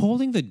on.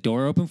 Holding the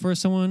door open for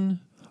someone.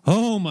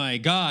 Oh my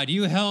God,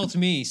 you helped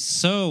me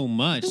so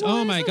much. Well,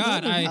 oh my there's a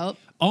God, little I help.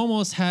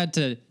 almost had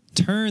to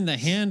turn the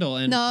handle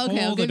and No, okay,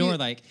 I'll hold the give door. you-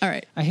 Like, all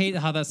right. I hate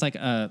how that's like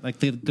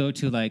they go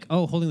to like,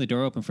 oh, holding the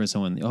door open for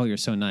someone. Oh, you're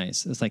so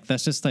nice. It's like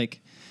that's just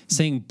like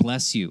saying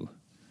bless you.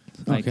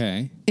 Like,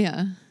 Okay,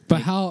 Yeah.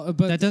 but how?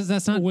 But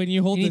that's not when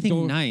you hold the anything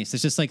door. nice.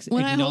 It's just like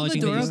When I hold the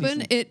acknowledging door that you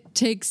open, it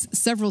takes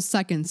several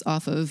seconds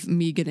off of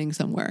me getting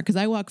somewhere because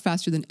I walk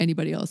faster than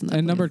anybody else in that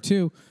And number place.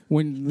 two,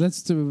 when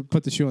let's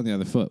put the shoe on the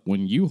other foot.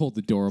 When you hold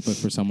the door open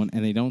for someone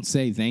and they don't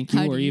say thank you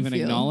How do or you even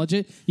feel? acknowledge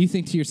it, you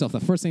think to yourself, the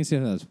first thing you say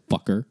is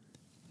 "fucker."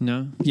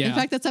 No. Yeah. In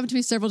fact, that's happened to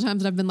me several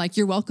times and I've been like,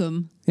 you're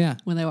welcome yeah.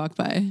 when they walk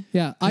by.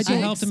 Yeah. I I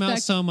helped him out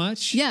expect- so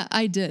much. Yeah,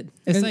 I did.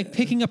 It's And- like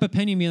picking up a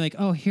penny and being like,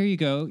 oh, here you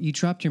go. You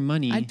dropped your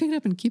money. I'd pick it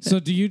up and keep it.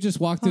 So do you just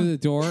walk through the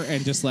door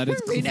and just let it?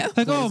 Reno.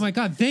 Like, oh my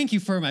God, thank you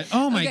for my.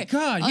 Oh my Okay,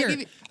 God, I'll here, give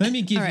you- let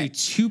me give all you right.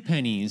 2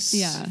 pennies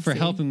Yeah, for see.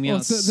 helping me Well,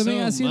 out. so, let me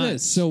ask you much.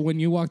 this: so when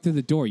you walk through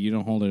the door, you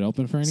don't hold it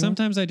open for anyone.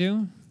 Sometimes I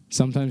do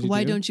Sometimes you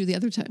Why do. don't you the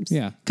other times?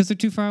 Yeah. because they're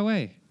too far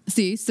away.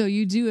 See, so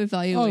you do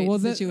evaluate the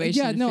that,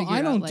 situation. yeah, and no, figure I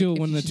out, don't like, do it if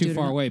when you they're should do too it or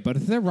far not. away. But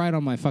if they're right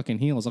on my fucking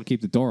heels, I'll keep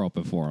the door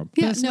open for them.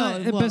 Yeah, But it's no,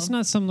 not, but well, it's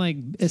not some like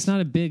it's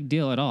not a big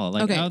deal at all.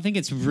 Like Okay. I don't think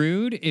it's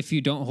rude if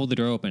you don't hold the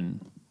door open.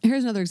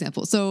 Here's another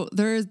example. So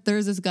there's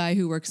this guy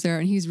who works there,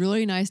 and he's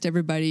really nice to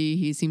everybody.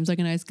 He seems like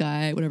a nice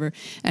guy, whatever.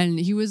 And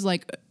he was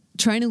like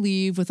trying to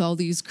leave with all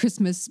these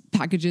Christmas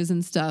packages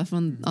and stuff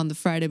on the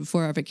Friday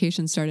before our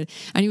vacation started.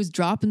 And he was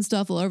dropping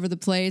stuff all over the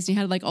place. And he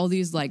had like all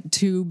these like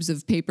tubes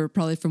of paper,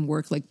 probably from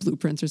work, like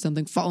blueprints or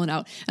something, falling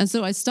out. And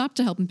so I stopped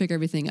to help him pick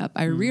everything up.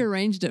 I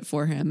rearranged it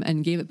for him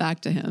and gave it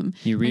back to him.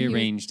 You And he was-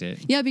 rearranged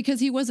it. Yeah, because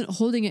he wasn't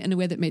holding it in a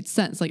way that made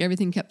sense. Like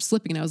everything kept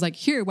slipping. And I was like,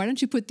 here, why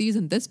don't you put these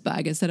in this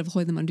bag instead of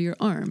holding them under your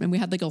arm? And we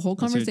had like a whole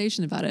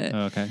conversation about it.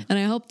 Oh, okay. And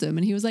I helped him.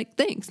 And he was like,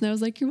 thanks. And I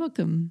was like, you're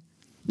welcome.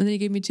 And then he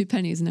gave me 2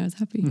 pennies and I was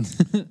happy.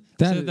 So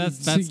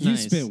that's you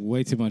nice. spent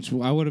way too much.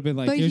 I would have been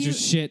like, But here's he- your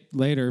shit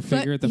later.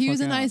 Figure it the But he fuck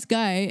was a out. nice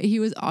guy. He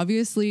was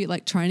obviously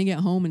like trying to get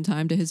home in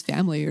time to his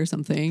family or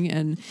something.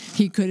 And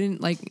he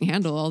couldn't like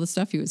handle all the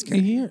stuff he was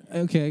carrying. Here,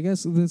 okay, I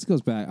guess this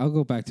goes back. I'll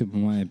go back to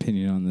my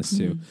opinion on this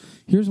too. Mm-hmm.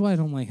 Here's why I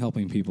don't like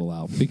helping people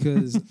out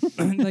because,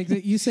 like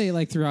you say,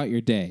 like throughout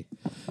your day,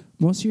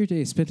 most of your day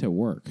is spent at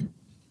work,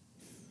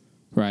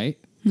 right?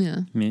 Yeah.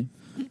 Me.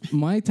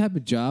 My type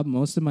of job,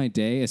 most of my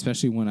day,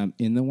 especially when I'm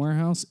in the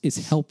warehouse,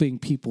 is helping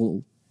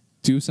people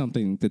do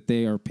something that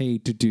they are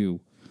paid to do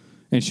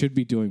and should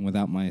be doing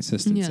without my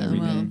assistance Yeah. every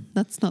day. Well,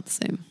 that's not the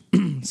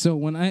same. So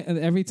when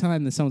every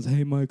time that someone's,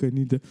 hey Mike, I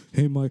need to,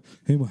 hey Mike,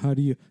 how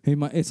do you, hey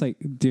Mike, it's like,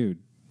 dude,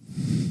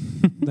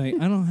 like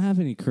I don't have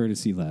any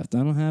courtesy left. I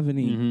don't have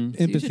any So you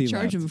empathy should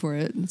charge left. him for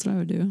it. That's what I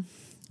would do.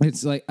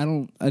 It's like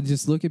I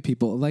just look at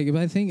people like if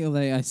I think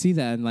like I see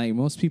that and like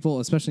most people,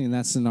 especially in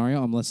that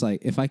scenario, I'm less like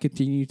if I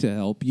continue to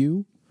help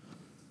you,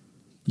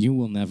 you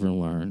will never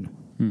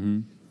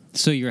learn.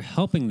 So you're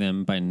helping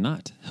them by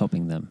not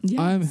helping them.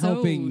 Yeah. I'm so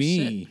helping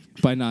me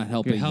by not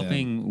helping You're them.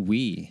 helping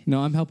we. No,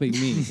 I'm helping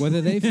me.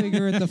 Whether they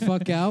figure it the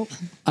fuck out,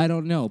 I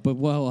don't know. But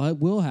what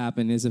will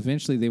happen is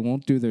eventually they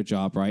won't do their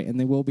job right and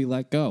they will be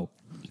let go.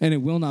 And it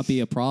will not be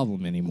a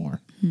problem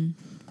anymore.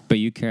 But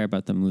you care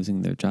about them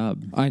losing their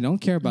job. I don't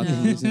care about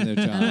them No. losing their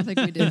I don't job. think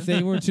we do. If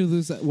they were to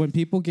lose, when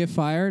people get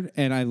fired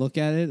and I look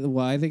at it,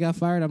 why they got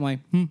fired, I'm like,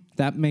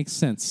 that makes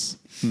sense.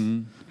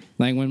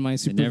 Like when my They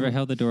supervisor. never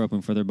held the door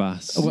open for their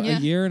boss. Well, Yeah. a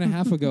year and a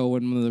half ago,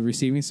 when the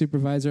receiving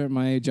supervisor at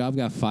my job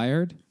got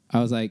fired, I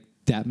was like,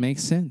 that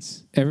makes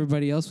sense.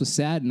 Everybody else was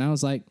sad, and I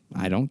was like,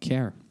 I don't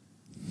care.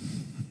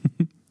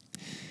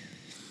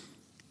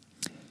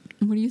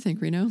 What do you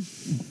think, Reno?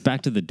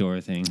 Back to the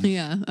door thing.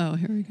 Yeah. Oh,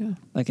 here we go.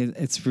 Like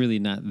it's really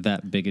not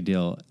that big a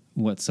deal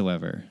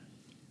whatsoever.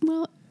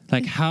 Well,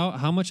 Like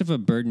how much of a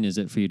burden is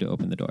it for you to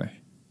open the door?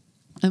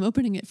 I'm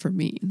opening it for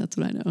me. That's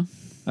what I know.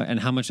 And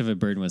how much of a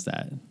burden was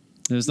that?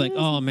 It was like, Yeah,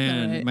 oh it's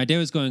man, alright. my day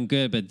was going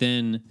good, but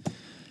then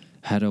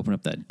how to open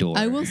up that door.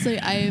 I will say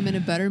I am in a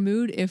better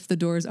mood if the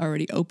door is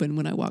already open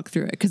when I walk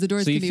through it, because the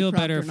doors So can you be feel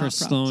propped better or for not propped.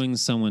 slowing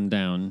someone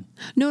down.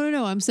 No.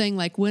 I'm saying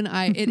like when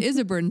it is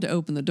a burden to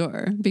open the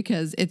door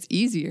because it's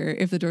easier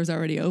if the door's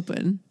already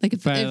open. Like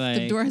if But, the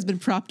like- door has been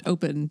propped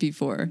open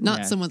before, not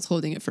Yeah. someone's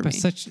holding it for But me.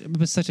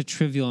 such a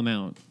trivial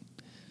amount.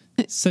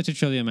 Such a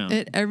trivial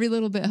amount, Every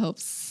little bit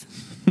helps.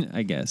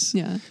 I guess.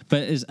 Yeah.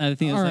 But I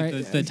think it's All like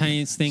right. the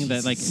tiniest thing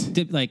that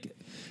like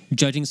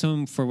judging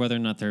someone for whether or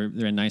not they're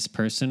a nice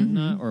person or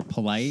not or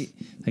polite.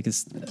 Like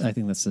I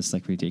think that's just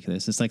like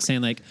ridiculous. It's like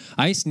saying like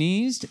I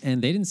sneezed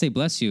and they didn't say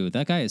bless you.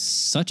 That guy is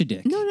such a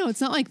dick. No, it's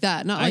not like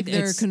that. Not like they're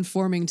it's-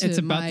 conforming to it's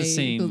about my the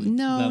same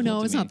No, level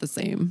to it's me. not the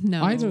same.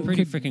 No. I don't-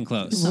 Pretty freaking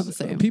close. Not the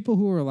same. People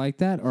who are like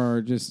that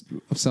are just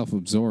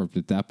self-absorbed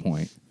at that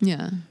point.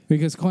 Yeah.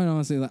 Because quite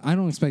honestly, like, I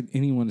don't expect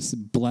anyone to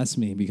bless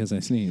me because I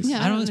sneeze.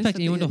 Yeah. I don't expect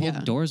anyone to hold yeah.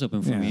 doors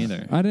open for me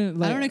either. I didn't.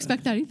 Like, I don't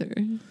expect that either.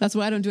 That's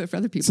why I don't do it for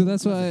other people. So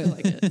that's why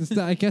like it.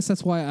 I guess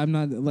that's why I'm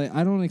not like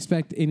I don't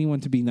expect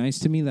anyone to be nice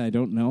to me that I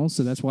don't know.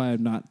 So that's why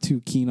I'm not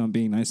too keen on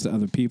being nice to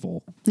other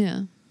people.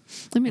 Yeah.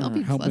 I mean, I'll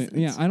be Helping, pleasant.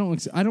 yeah, I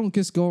don't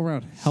just go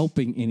around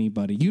helping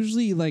anybody.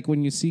 Usually, like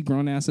when you see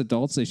grown ass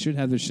adults, they should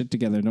have their shit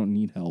together. Don't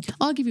need help.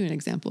 I'll give you an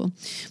example.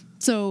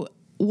 So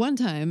one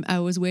time I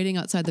was waiting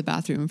outside the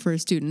bathroom for a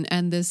student,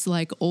 and this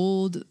like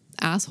old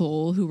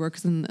asshole who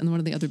works in one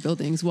of the other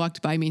buildings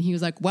walked by me, and he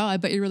was like, "Wow, I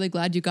bet you're really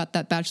glad you got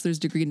that bachelor's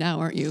degree now,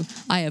 aren't you?"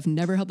 I have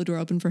never held the door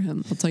open for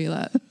him. I'll tell you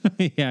that.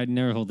 Yeah, I'd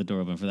never hold the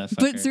door open for that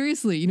fucker. But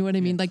seriously, you know what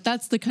I mean? Like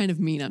that's the kind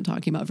of mean I'm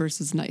talking about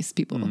versus nice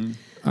people.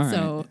 All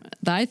So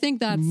I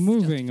think that's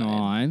Moving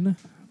justified. on.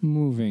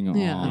 Moving on.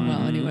 Yeah.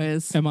 Well,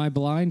 anyways. Am I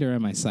blind or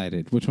am I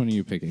sighted? Which one are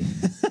you picking?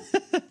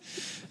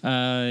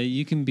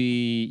 You can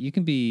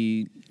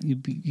be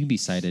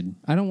sighted.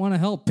 I don't want to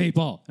help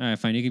people. All right,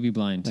 fine. You can be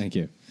blind. Thank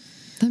you.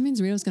 That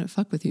means Rio's gonna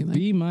fuck with you, man.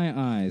 Be my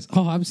eyes.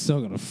 Oh, I'm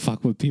so gonna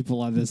fuck with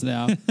people on this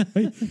now.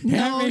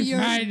 No, you're.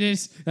 I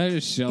just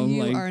show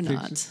You like are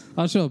pictures.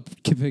 not. I'll show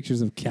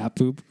pictures of cat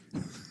poop.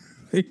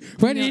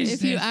 What You know, is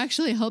if you this?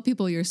 actually help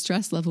people, your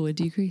stress level would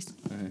decrease.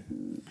 You have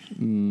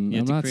I'm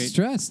to not create-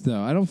 stressed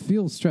though. I don't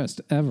feel stressed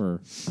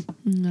ever.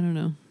 I don't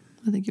know.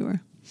 I think you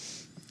are.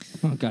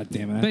 Oh god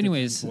damn it! I have But to do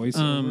anyways,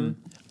 voiceover.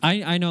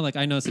 I know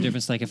it's the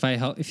difference. Like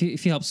if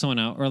you help someone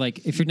out, or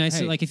like if you're nice,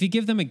 Hey. like if you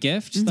give them a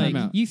gift, Time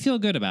like out. you feel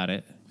good about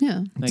it.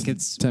 Yeah. Like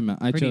it's Time out.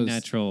 I pretty chose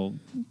natural.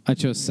 I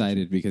chose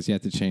sighted because you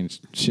have to change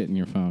shit in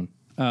your phone.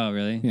 Oh,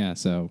 really? Yeah.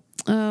 So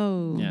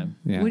Oh. Yeah.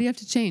 Yeah. What do you have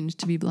to change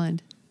to be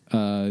blind?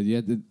 you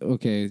had to,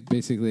 okay.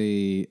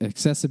 Basically,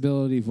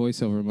 accessibility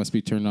voiceover must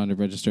be turned on to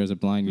register as a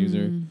blind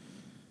user.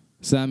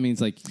 So that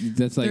means like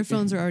that's like Their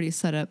phones are already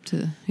set up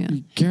to. Yeah.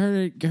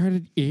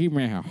 guarded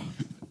email.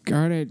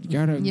 Guarded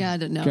Yeah, I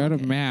don't know. guarded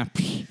Okay.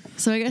 maps.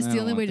 So I guess I the don't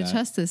only want way to that.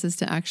 test this is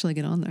to actually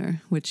get on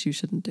there, which you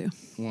shouldn't do.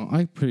 Well,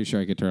 I'm pretty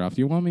sure I could turn it off.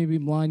 You want me to be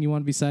blind? You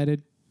want to be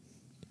sighted?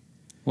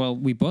 Well,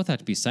 we both have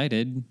to be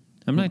sighted.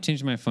 I'm not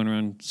changing my phone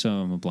around so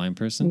I'm a blind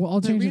person. Well, I'll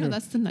But change Rio, it.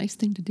 that's the nice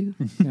thing to do.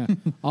 Yeah,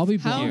 I'll be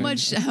How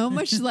blind.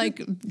 much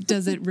like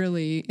does it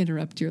really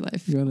interrupt your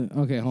life? You wanna,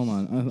 okay, hold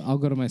on. I'll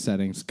go to my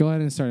settings. Go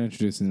ahead and start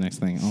introducing the next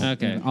thing.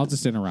 Okay. I'll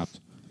just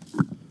interrupt.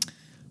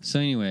 So,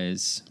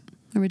 anyways,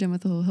 Are we done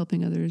with the whole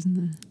helping others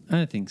and the?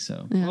 I think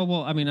so. Yeah.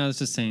 Well, I mean, I was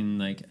just saying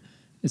like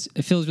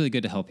it feels really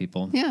good to help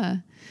people. Yeah.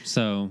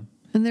 So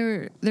And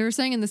they were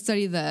saying in the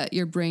study that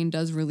your brain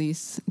does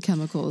release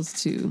chemicals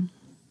to,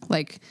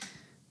 like,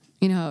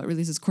 you know how it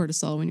releases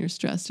cortisol when you're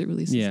stressed. It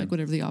releases like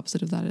whatever the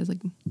opposite of that is, like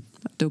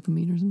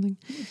dopamine or something.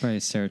 probably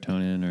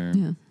serotonin or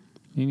Yeah.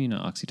 maybe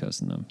not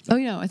oxytocin though. Oh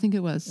yeah, I think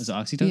it was. Is it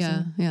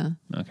oxytocin? Yeah.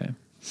 Okay.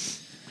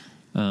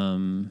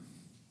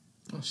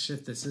 Oh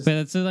shit! This is. But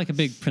that's like a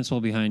big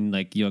principle behind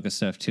like yoga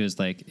stuff too. Is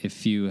like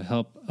if you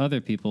help other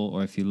people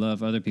or if you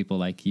love other people,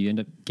 like you end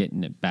up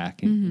getting it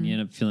back and you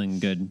end up feeling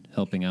good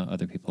helping out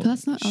other people. But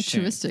that's not Sharing.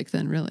 altruistic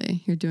then,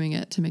 really. You're doing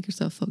it to make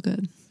yourself feel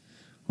good.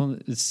 Well,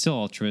 it's still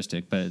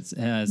altruistic, but it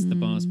has the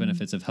bonus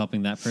benefits of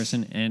helping that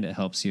person and it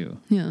helps you.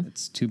 Yeah.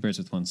 It's two birds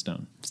with one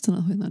stone. Still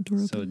not holding that door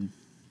open. So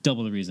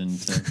double the reason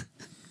to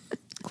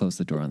close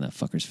the door on that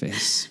fucker's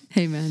face.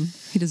 Hey man,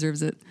 he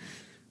deserves it.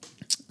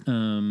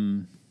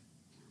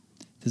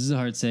 This is a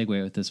hard segue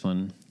with this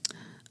one.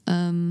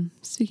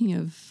 Speaking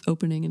of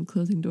opening and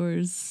closing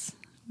doors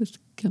with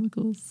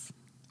chemicals.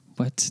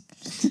 What?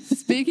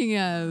 Speaking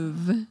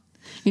of,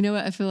 you know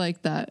what? I feel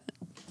like that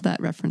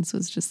reference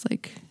was just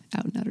like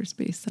out in outer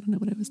space. I don't know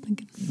what I was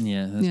thinking.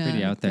 Yeah, that's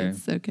pretty out there.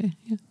 It's okay.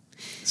 Yeah.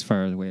 As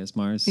far away as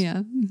Mars.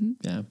 Yeah. hmm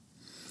Yeah.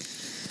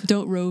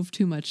 Don't rove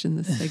too much in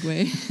this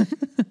segue.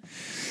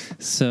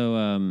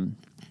 So,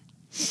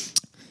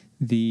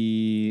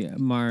 the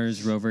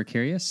Mars rover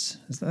Curious,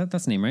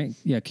 that's the name, right?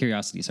 Yeah,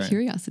 Curiosity, sorry.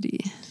 Curiosity.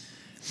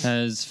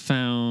 Has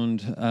found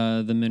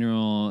the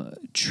mineral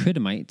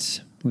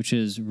tridymite, which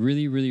is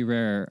really, really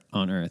rare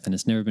on Earth, and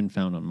it's never been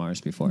found on Mars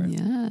before.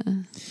 Yeah.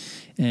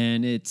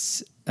 And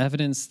it's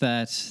evidence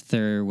that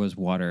there was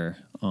water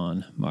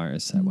on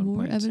Mars at one More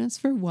point. evidence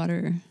for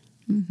water.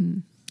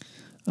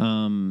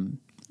 And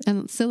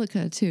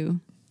silica too.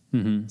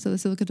 So the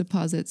silica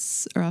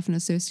deposits are often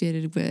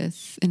associated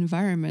with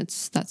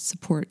environments that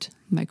support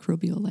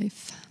microbial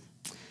life.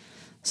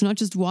 So not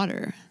just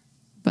water,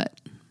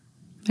 but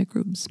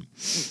microbes.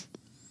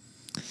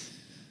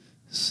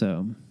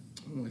 So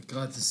Oh my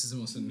God, this is the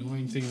most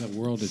annoying thing in the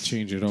world to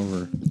change it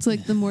over. It's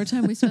like the more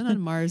time we spend on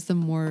Mars, the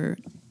more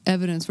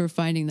evidence we're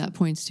finding that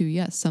points to,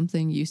 yes,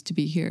 something used to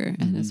be here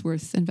and it's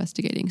worth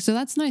investigating. So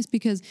that's nice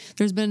because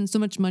there's been so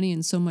much money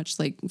and so much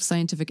like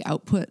scientific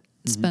output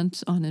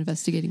spent on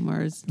investigating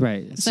Mars.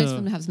 right. It's So nice for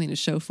them to have something to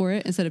show for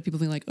it instead of people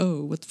being like,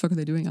 oh, what the fuck are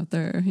they doing out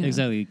there? You know?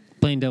 exactly,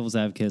 playing devil's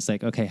advocate, it's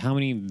like, okay, how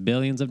many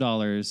billions of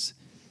dollars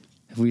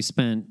have we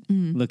spent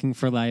looking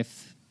for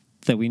life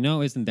that we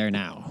know isn't there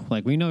now?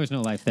 Like, we know there's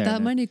no life there.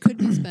 That money could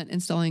be spent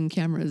installing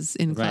cameras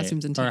in Right.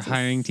 classrooms in Or Texas.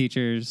 hiring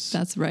teachers.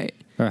 That's right.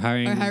 Or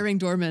hiring, Or hiring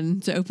doormen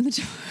to open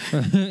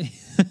the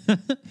door.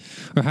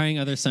 or hiring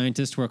other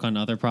scientists to work on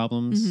other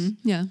problems,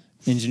 Yeah,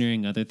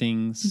 engineering other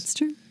things. it's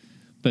true.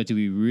 But do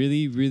we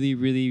really, really,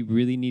 really,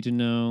 really need to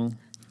know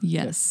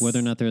Yes. whether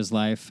or not there's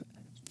life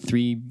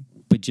 3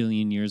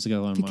 bajillion years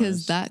ago on because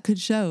Mars? that could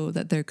show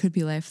that there could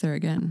be life there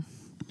again.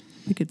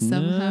 We could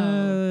somehow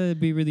No, it'd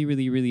be really,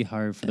 really, really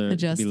hard for there to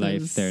adjust be life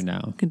those there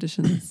now.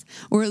 conditions.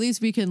 Or at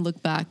least we can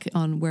look back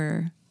on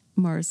where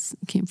Mars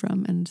came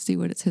from and see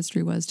what its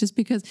history was. Just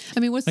because, I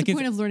mean, what's Like the if-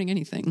 point of learning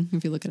anything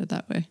if you look at it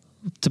that way?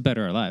 To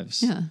better our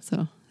lives. Yeah,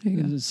 so there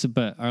you go. So,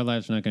 but our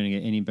lives are not going to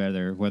get any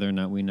better whether or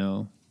not we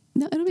know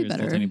No, it'll be there's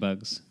better. still any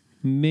bugs.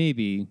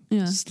 Maybe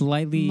Yeah.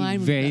 slightly, Mine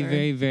would be very, better.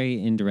 very,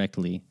 very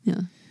indirectly.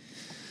 Yeah.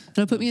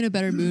 It'll put me in a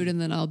better mood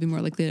and then I'll be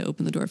more likely to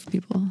open the door for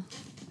people.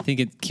 I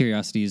think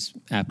curiosity is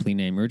aptly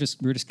named. We're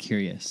just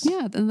curious.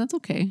 Yeah, then that's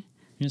okay.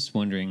 You're just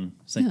wondering.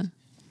 It's like, Yeah.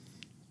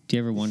 do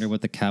you ever wonder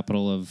what the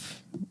capital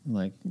of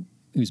like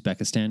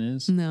Uzbekistan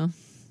is? No.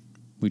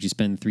 Would you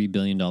spend $3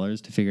 billion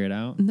to figure it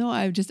out? No,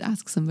 I would just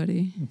ask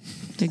somebody.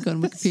 They go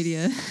on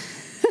Wikipedia.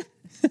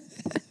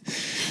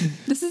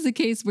 This is a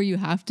case where you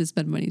have to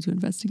spend money to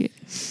investigate.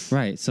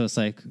 Right. So it's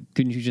like,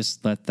 couldn't you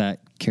just let that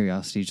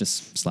curiosity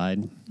just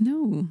slide?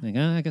 No, Like,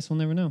 I guess we'll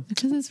never know.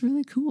 because it's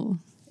really cool.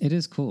 It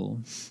is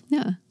cool,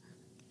 Yeah.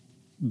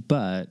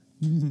 but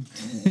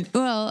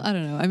Well, I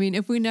don't know. I mean,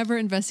 if we never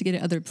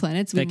investigated other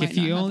planets, we like might if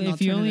you not only have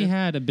if an you only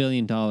alternative. had $1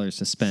 billion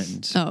to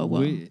spend, Oh,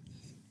 well.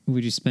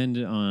 would you spend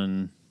it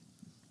on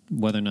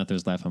whether or not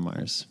there's life on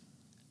Mars?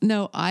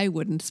 No, I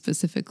wouldn't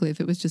specifically if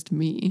it was just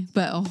me,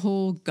 but a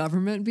whole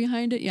government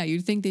behind it. Yeah,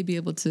 you'd think they'd be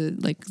able to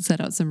like set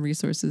out some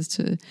resources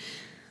to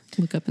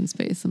look up in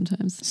space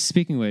sometimes.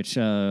 Speaking of which,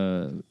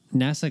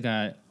 NASA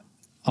got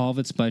all of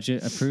its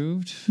budget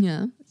approved,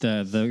 Yeah.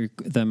 the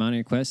amount it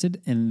requested,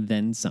 and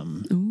then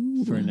some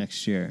for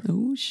next year.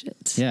 Oh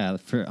shit. Yeah,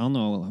 I don't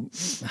know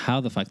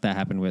how the fuck that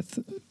happened with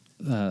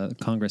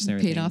Congress and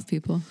everything. Paid off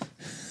people.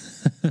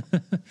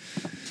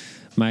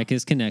 Mike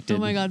is connected. Oh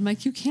my god,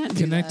 Mike, you can't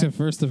do Connect that. to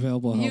first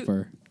available You-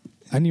 helper.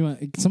 I knew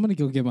somebody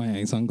go get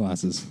my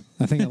sunglasses.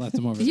 I think I left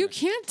them over You there.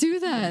 can't do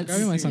that. Grab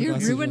me my You're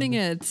sunglasses ruining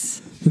real it.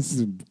 This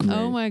is great.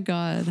 Oh my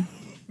god.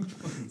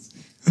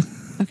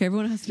 Okay,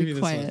 everyone has to Give be me this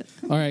quiet.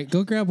 one. All right,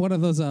 go grab one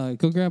of those.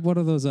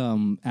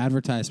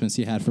 advertisements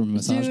you had from a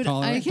massage Dude,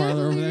 parlor, I can't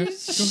parlor over there.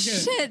 believe Go get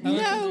it. shit. I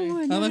left No,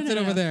 it, no, I left no, it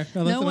no. over there. I left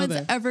No it over one's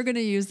there. ever going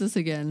to use this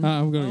again.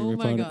 I'm gonna oh re-record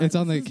my it. god, It's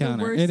on the this is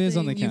counter. worst It is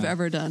on the thing you've counter.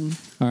 ever done.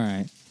 All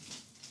right.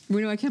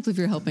 Reno, I can't believe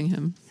you're helping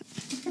him.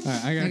 All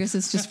right. I got. I guess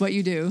it's just what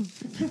you do.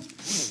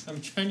 I'm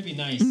trying to be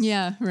nice.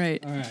 Yeah,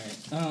 right. All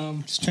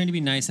right. Just trying to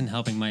be nice and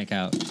helping Mike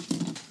out.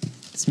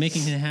 It's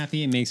making him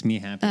happy. It makes me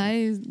happy.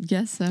 I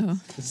guess so.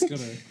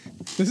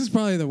 This is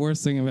probably the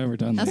worst thing I've ever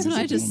done. That's what ladies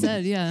I and just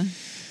gentlemen. said. Yeah.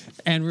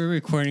 And we're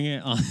recording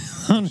it on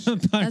the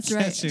podcast.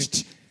 That's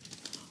right.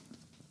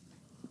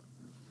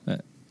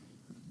 But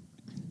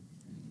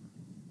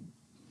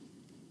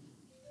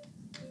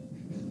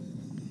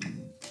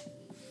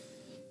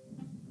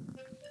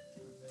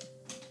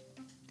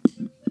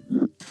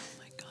Oh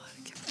my god.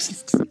 I can't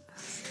believe this.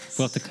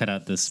 we'll have to cut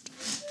out this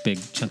big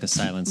chunk of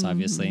silence,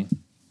 obviously.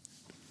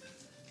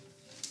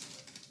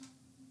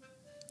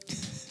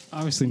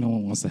 Obviously, no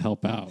one wants to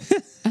help out.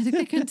 I think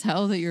they can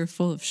tell that you're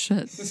full of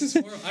shit. This is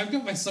horrible. I've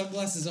got my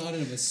sunglasses on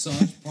in a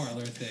massage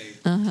parlor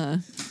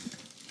thing.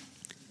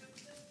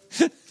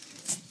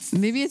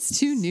 Maybe it's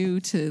too new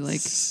to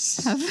like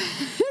have.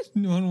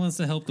 No one wants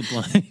to help the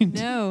blind.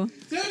 No.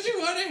 Don't you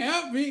want to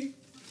help me?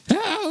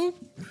 Help!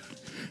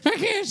 I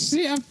can't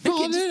see. I'm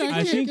falling just in. because I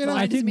you're think blind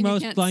I doesn't think mean you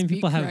most can't blind speak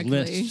people have correctly.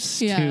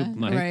 lisps Yeah, too,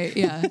 Mike. right.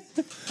 Yeah.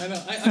 I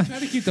know. I'm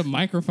trying to keep the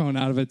microphone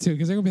out of it too,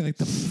 because they're gonna be like,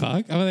 "The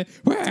fuck?" I'm like,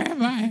 "Where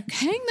am I?"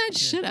 Hang that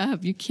shit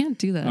up. You can't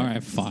do that. All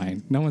right,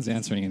 fine. No one's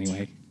answering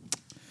anyway.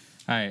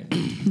 All right. I'm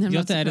You'll not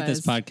have to edit this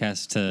surprised.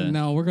 podcast to.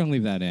 No, we're gonna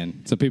leave that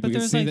in so people But can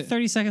there's see like that.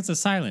 30 seconds of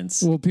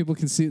silence. Well, people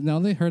can see. No,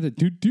 they heard it.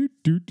 Do do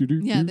do do do.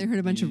 Yeah, they heard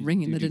a bunch of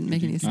ringing that didn't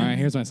make any sense. All right,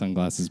 here's my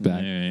sunglasses All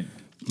back. right.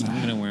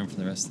 I'm gonna wear them for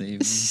the rest of the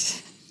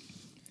evening.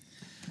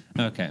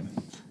 Okay.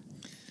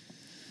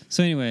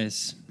 So,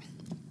 anyways,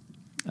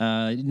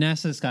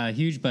 NASA's got a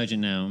huge budget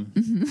now,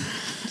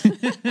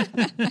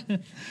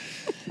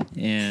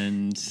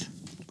 and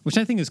which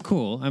I think is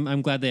cool.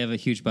 I'm glad they have a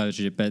huge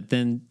budget, but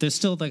then there's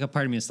still like a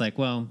part of me that's like,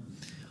 well,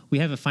 we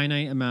have a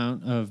finite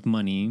amount of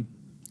money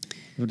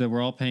that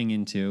we're all paying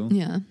into.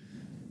 Yeah.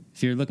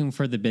 If you're looking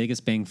for the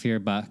biggest bang for your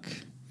buck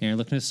and you're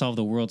looking to solve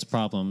the world's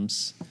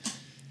problems,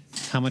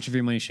 how much of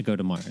your money should go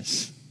to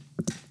Mars?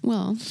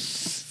 Well,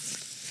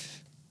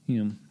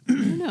 You know, I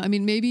don't know. I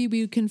mean, maybe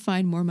we can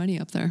find more money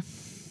up there.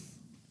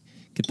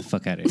 get the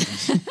fuck out of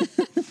here.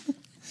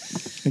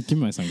 Hey, give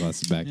me my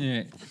sunglasses back. All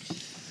right.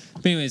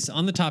 But anyways,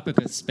 on the topic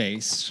of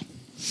space,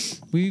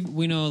 we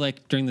know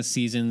like during the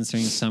seasons,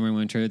 during the summer and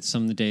winter,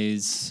 some of the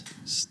days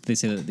they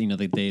say that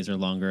the days are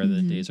longer,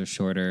 the days are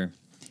shorter.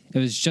 It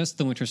was just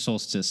the winter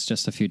solstice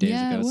just a few days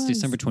Yeah, ago. it It's was.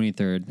 December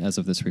 23rd as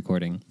of this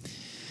recording.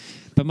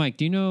 But Mike,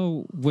 do you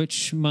know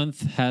which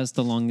month has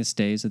the longest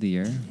days of the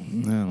year?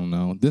 I don't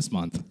know. This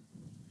month.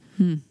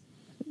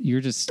 You're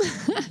just,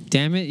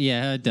 damn it,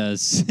 yeah, it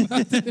does.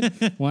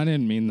 Well, I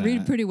didn't mean that.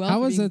 Read pretty well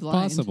How for is being it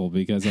blind. possible?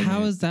 Because I How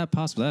mean, is that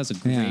possible? That was a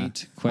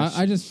great question.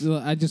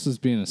 I just was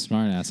being a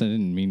smartass. I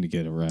didn't mean to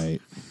get it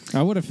right.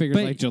 I would have figured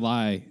But- like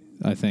July.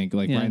 I think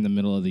like Yeah. right in the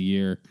middle of the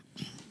year.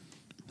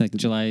 like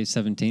July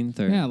 17th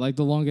or Yeah, like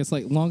the longest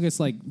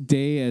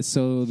day, as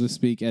so to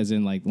speak, as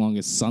in like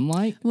longest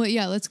sunlight. Well,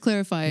 yeah, let's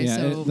clarify. Yeah,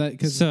 So,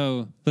 because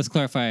So let's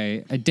clarify.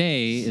 A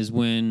day is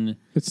when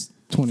it's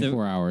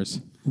 24 hours.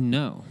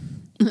 no,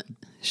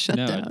 shut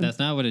no, down. that's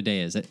not what a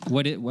day is.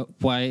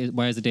 Why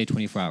is a day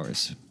 24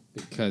 hours?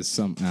 Because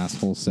some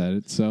asshole said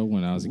it so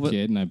when I was a What-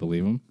 kid, and I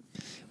believe him.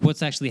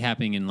 What's actually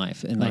happening in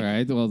life? And like All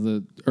right. Well,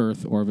 the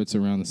Earth orbits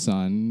around the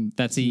sun.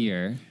 that's a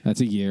year.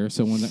 That's a year.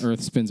 So when the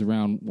Earth spins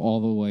around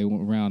all the way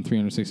around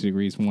 360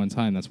 degrees one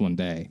time, that's one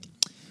day.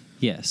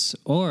 Yes.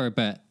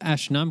 But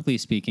astronomically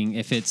speaking,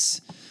 if it's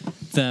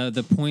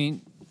the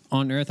point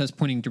on Earth that's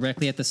pointing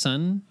directly at the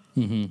sun,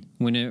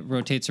 when it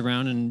rotates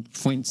around and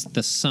points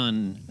the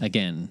sun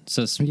again.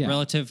 So it's Yeah.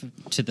 relative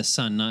to the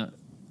sun, not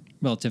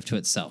relative to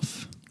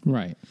itself.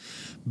 Right.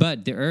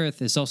 But the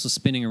Earth is also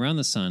spinning around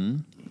the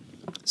sun.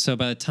 So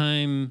by the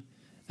time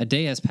a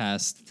day has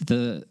passed,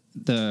 the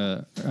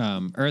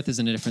Earth is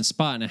in a different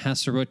spot, and it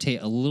has to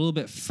rotate a little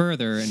bit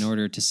further in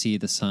order to see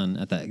the sun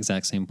at that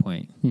exact same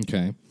point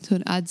Okay. So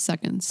it adds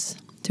seconds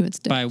to its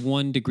day. by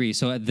 1 degree.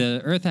 So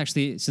the Earth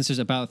actually, since there's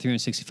about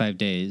 365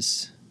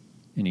 days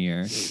in a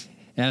year, it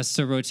has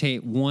to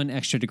rotate 1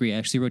 extra degree. It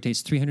actually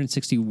rotates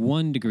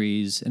 361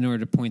 degrees in order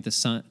to point the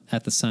sun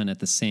at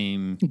the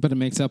same. But it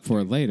makes up for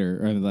it later,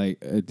 or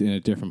like in a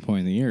different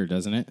point in the year,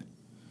 doesn't it?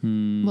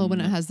 Well,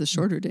 when it has the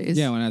shorter days.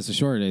 Yeah, when it has the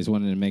shorter days,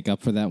 wouldn't it make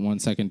up for that 1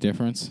 second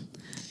difference?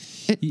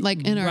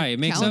 Like in our Right, it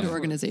makes calendar up-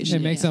 organization.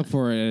 It makes yeah. up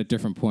for it at a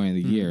different point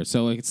of the year.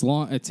 So it's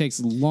long. It takes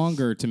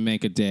longer to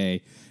make a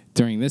day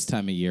during this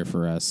time of year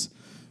for us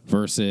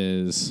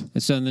versus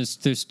And so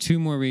there's 2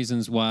 more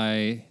reasons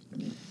why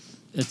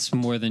it's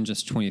more than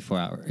just 24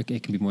 hours.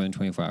 It can be more than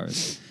 24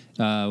 hours.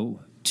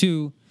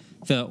 2,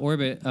 the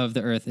orbit of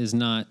the Earth is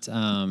not a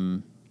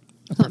Not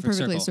perfect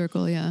perfectly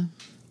circle. yeah.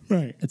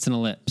 right. It's an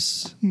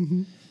ellipse.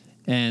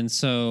 And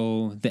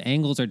so the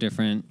angles are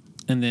different.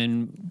 And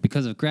then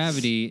because of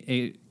gravity,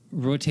 it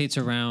rotates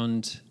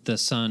around the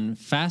sun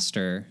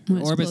faster, When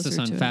it's orbits the closer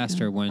sun to it,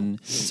 faster yeah. when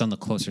it's on the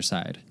closer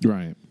side.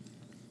 Right.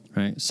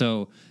 Right.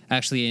 So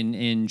actually,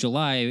 in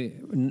July,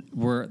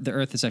 where the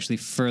Earth is actually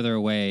further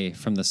away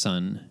from the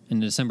sun. In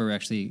December, we're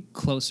actually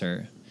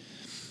closer.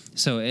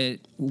 So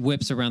it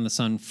whips around the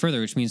sun further,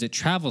 which means it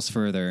travels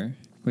further,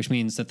 which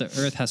means that the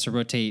Earth has to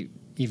rotate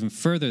even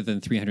further than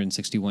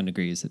 361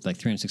 degrees, like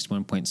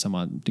 361 point some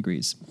odd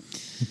degrees.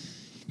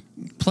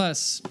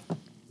 Plus,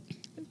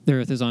 the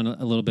Earth is on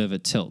a little bit of a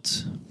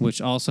tilt,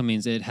 which also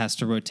means it has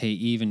to rotate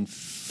even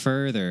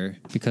further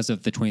because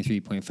of the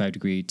 23.5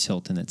 degree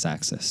tilt in its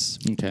axis.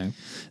 Okay.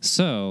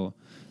 So,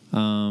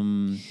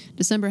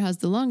 December has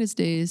the longest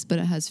days, but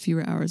it has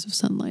fewer hours of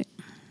sunlight.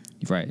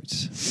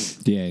 right.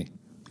 Yay.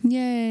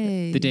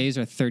 Yay. The days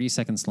are 30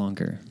 seconds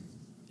longer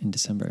in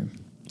December.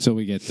 So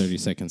we get 30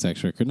 seconds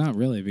extra. Not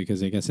really,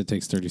 because I guess it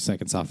takes 30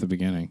 seconds off the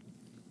beginning.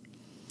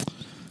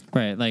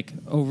 Right. Like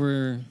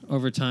over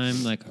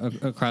time, like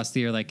across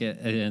the year, like it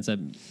ends up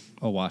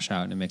a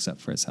washout and it makes up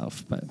for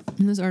itself. But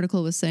And this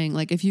article was saying,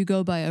 like, if you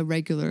go by a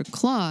regular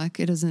clock,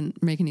 it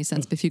doesn't make any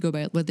sense. But if you go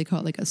by what they call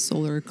it, like a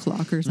solar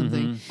clock or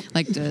something,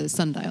 like the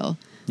sundial,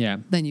 yeah.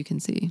 then you can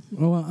see.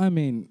 Well, I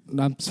mean,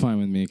 that's fine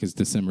with me because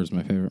December's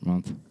my favorite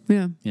month.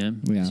 Yeah. Yeah.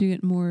 Yeah. So you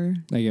get more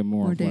I get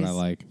more More of what I days.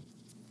 like.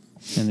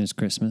 And there's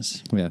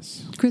Christmas.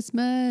 Yes.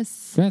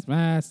 Christmas.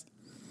 Christmas.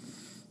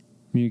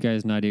 You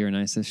guys naughty or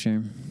nice this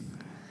year?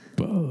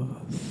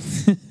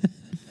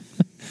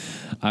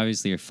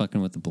 Obviously, you're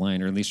fucking with the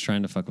blind, or at least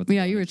trying to fuck with the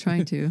Yeah, blind. you were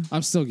trying to.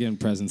 I'm still getting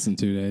presents in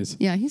 2 days.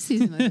 Yeah, he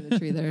sees him under the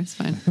tree there. It's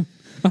fine.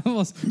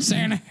 Almost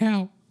Santa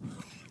help.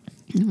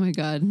 Oh my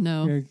God,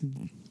 no.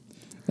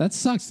 That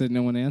sucks that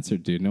no one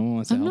answered, dude. No one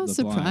wants to I'm help not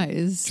the blind.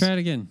 surprised. Try it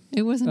again.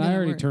 It wasn't. I gonna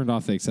already work. turned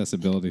off the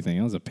accessibility thing.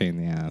 It was a pain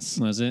in the ass.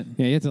 Was it?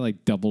 Yeah, you have to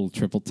like double,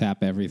 triple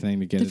tap everything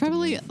to get They it. to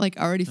probably move. like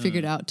already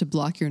figured out to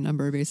block your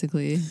number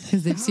basically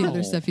because they've seen other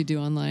How? stuff you do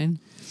online.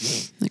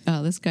 Like,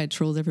 oh, this guy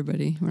trolls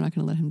everybody. We're not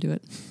going to let him do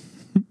it.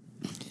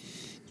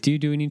 Do you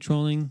do any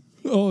trolling?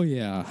 Oh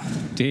yeah,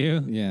 Do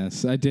you?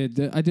 yes, I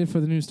did. I did for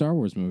the new Star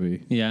Wars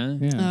movie. Yeah.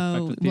 Yeah. Fuck Oh,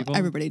 with well, people?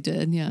 everybody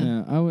did. Yeah.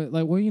 Yeah, I would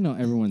like. Well,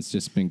 everyone's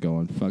just been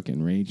going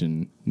fucking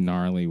raging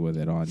gnarly with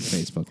it on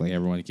Facebook. Like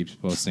everyone keeps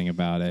posting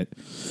about it.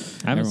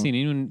 I haven't seen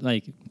anyone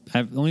like.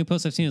 The only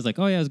post I've seen is like,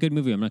 "Oh yeah, it was a good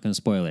movie. I'm not going to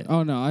spoil it."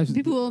 Oh no,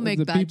 People will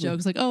make bad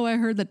jokes like, "Oh, I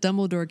heard that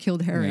Dumbledore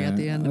killed Harry at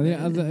the end of it,"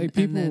 Yeah, the- and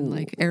people- then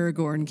like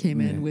Aragorn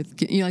came in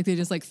with like they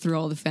just like throw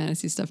all the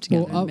fantasy stuff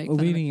together Well, and make fun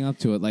of it. leading up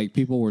to it, like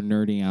people were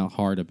nerding out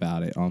hard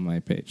about it on my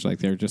page. Like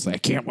they're just like, I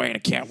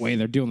can't wait.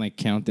 They're doing like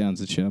countdowns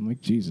and shit. I'm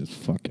like, Jesus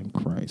fucking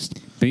Christ.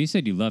 But you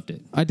said you loved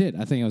it. I did.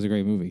 I think it was a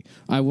great movie.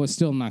 I was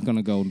still not going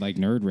to go like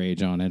nerd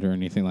rage on it or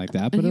anything like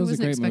that, but And he it was a wasn't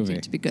great expecting movie.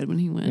 it to be good when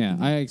he went. Yeah,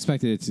 I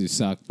expected it to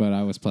suck, but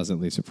I was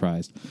pleasantly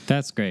surprised.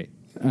 That's great.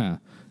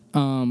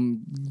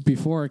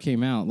 Before it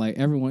came out, like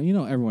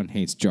everyone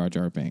hates Jar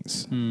Jar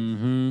Binks.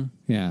 Mm-hmm.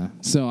 Yeah,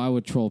 so I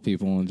would troll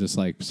people and just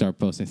like start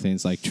posting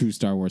things like true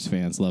Star Wars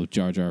fans love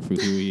Jar Jar for who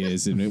he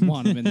is and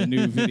want him in the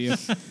new video.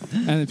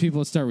 And then people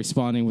would start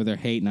responding with their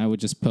hate, and I would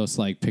just post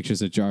like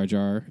pictures of Jar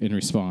Jar in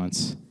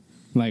response,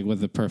 like with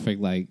the perfect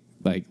like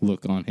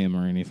look on him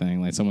or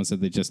anything. Like someone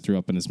said they just threw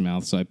up in his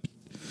mouth, so I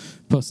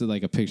posted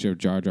like a picture of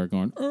Jar Jar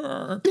going.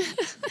 "Arr."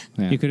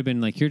 Yeah. You could have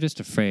been like, "You're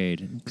just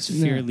afraid because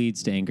fear Yeah.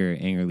 leads to anger,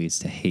 anger leads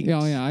to hate." Yeah,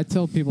 oh, yeah. I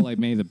tell people like,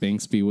 "May the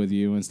Binks be with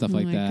you" and stuff Oh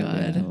like my that.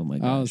 God. Yeah. Oh my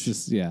I was gosh.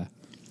 just yeah.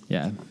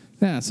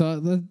 Yeah. So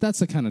that's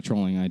the kind of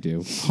trolling I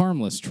do.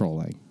 Harmless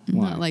trolling.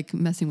 Why? Not like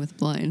messing with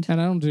blind. And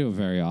I don't do it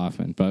very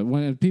often. But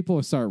when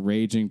people start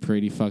raging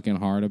pretty fucking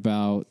hard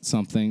about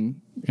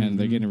something and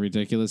they're getting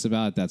ridiculous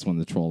about it, that's when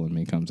the troll in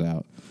me comes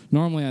out.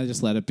 Normally, I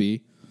just let it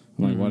be.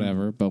 I'm like,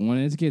 whatever. But when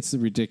it gets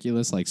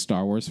ridiculous, like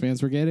Star Wars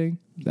fans were getting,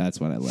 that's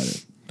when I let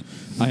it.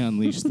 I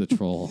unleash the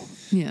troll.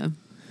 Yeah.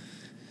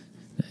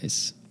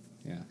 Nice.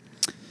 Yeah.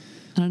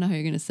 I don't know how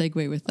you're going to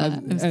segue with that.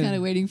 I was kind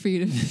of waiting for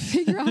you to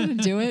figure out how to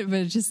do it, but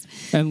it just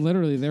And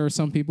literally, there were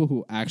some people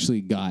who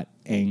actually got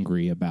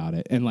angry about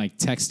it and like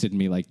texted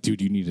me like,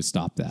 "Dude, you need to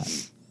stop that."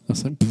 I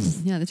was like,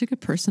 "Pfft." yeah, they took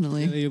it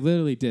personally. They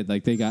literally did.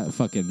 Like they got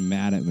fucking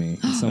mad at me.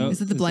 Someone-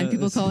 Is it the blind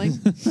people calling?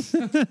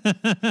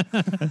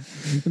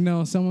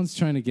 no, someone's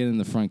trying to get in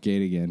the front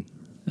gate again.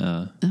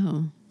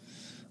 Oh.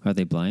 Are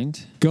they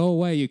blind? Go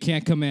away! You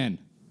can't come in.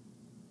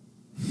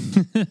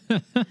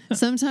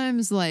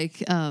 Sometimes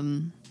like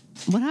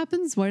what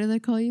happens? Why do they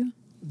call you?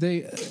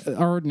 They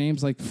our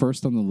names like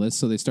first on the list,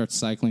 so they start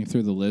cycling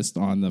through the list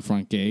on the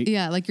front gate.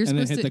 Yeah, like you're And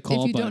then supposed hit to the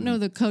call if you button. don't know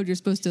the code, you're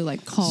supposed to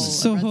like call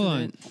So a hold on.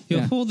 resident. You'll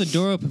Yeah. hold the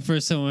door open for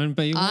someone,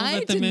 but you won't I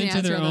let them didn't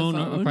into their answer the own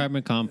phone.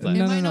 apartment complex. It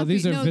No, might no, not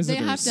these be, are They have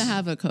visitors. to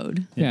have a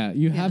code. Yeah,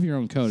 you have your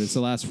own code. It's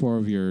the last four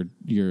of your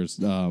But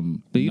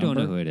you don't know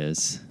number. who it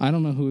is. I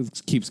don't know who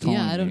keeps calling.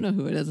 Yeah, I don't me. know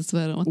who it is. That's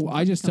why I don't want them Well,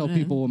 I just tell coming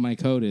in. people what my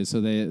code is, so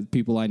they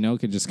people I know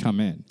can just come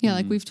in. Yeah,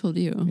 like we've told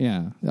you.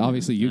 Yeah,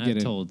 obviously you I've get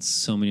it. told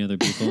so many other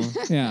people.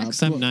 Yeah,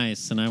 Because I'm well-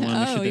 nice and I want to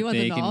make Oh, sure you that want they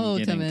them to can all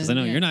get come in. Because in,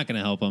 I know yeah. you're not going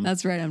to help them.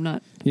 That's right. I'm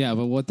not. Yeah,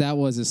 but what that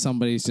was is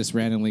somebody's just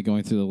randomly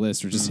going through the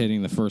list or just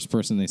hitting the first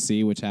person they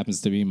see, which happens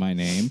to be my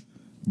name,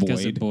 Because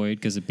of Boyd. Boyd,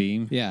 because of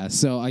Beam. Yeah,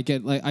 so I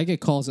get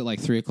calls at like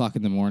 3:00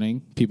 in the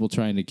morning, people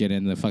trying to get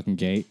in the fucking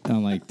gate.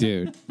 I'm like,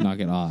 dude, knock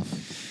it off.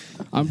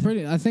 I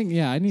think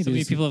I need So to.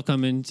 many people have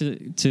come in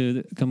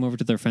to come over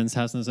to their friend's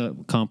house in this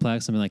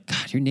complex and be like,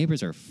 God, your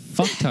neighbors are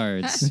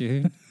fucktards,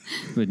 dude.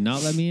 Would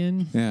not let me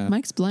in. Yeah,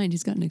 Mike's blind.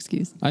 He's got an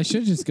excuse. I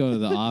should just go to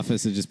the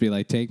office and just be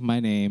like, take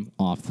my name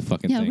off the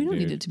fucking Yeah, thing. we don't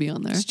dude. need it to be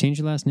on there. Just change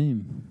your last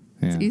name.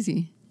 Yeah. It's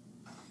easy.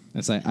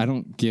 It's like I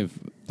don't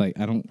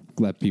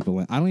let people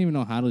in. I don't even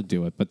know how to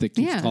do it, but they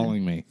keep Yeah.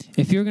 calling me.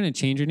 If you were going to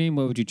change your name,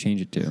 what would you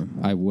change it to?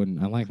 I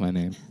wouldn't. I like my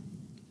name.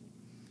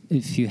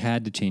 If you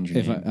had to change your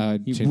If name. I,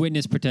 You- change-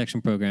 Witness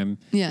protection program.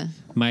 Yeah.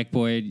 Mike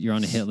Boyd, you're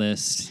on a hit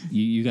list.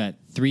 You got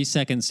 3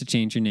 seconds to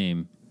change your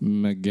name.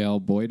 Miguel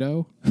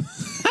Boydo.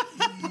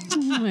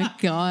 Oh my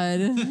God.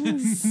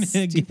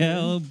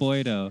 Miguel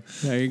Boydo.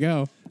 There you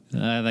go.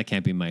 That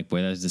can't be Mike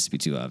Boyd. That would just be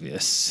too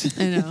obvious.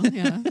 I know.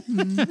 Yeah.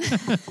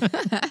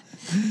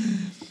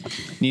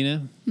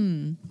 Nina, I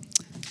don't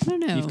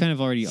know. you've kind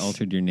of already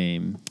altered your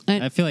name.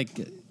 I- I feel like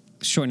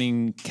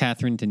shortening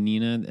Catherine to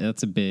Nina,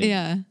 that's a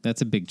big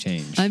that's a big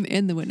change. I'm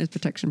in the witness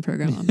protection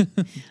program.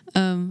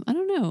 I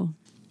don't know.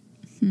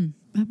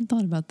 I haven't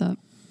thought about that.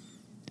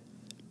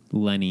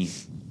 Lenny.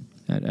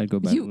 I'd go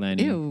by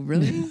Lenny. Ew,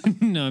 really?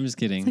 No, I'm just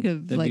kidding. Like a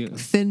That'd be-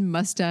 thin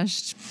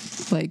mustached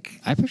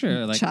I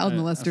picture like child a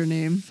molester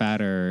name.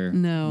 fatter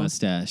No.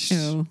 mustache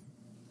Ew.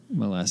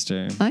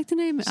 molester. I like the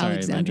name Sorry,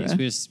 Alexandra. Lenny.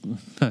 We just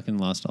fucking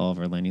lost all of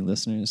our Lenny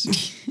listeners.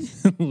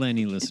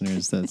 Lenny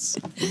listeners, that's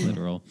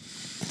literal.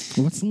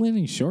 What's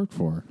Lenny short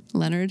for?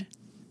 Leonard.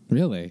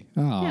 Really?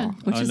 Oh, Yeah,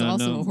 which is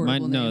also a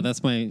horrible name. No,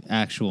 that's my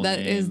actual That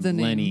name. is the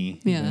name. Lenny.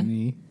 Yeah.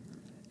 Lenny.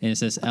 And it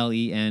says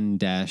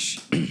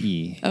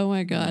LEN-E. Oh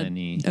my God.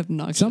 Lenny.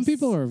 Obnoxious. Some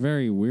people are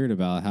very weird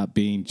about how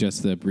being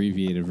just the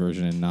abbreviated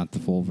version and not the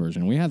full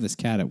version. We have this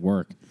cat at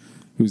work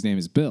whose name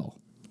is Bill.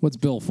 What's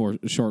Bill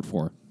short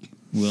for?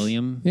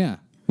 William. Yeah.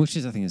 Which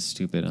is, I think, is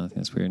stupid. I don't think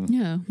that's weird.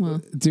 Yeah. Well.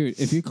 Dude,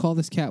 if you call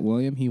this cat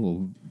William, he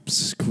will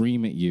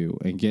scream at you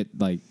and get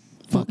like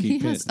fucking he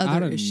has pissed. other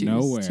Out of issues,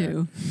 nowhere.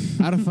 too.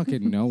 Out of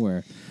fucking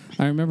nowhere.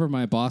 I remember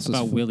my boss was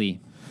About Willie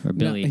or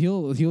Billy.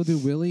 No, he'll do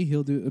Willie. He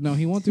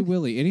won't do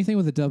Willie. Anything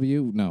with a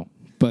W, no.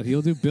 But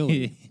he'll do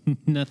Billy.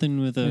 Nothing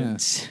with a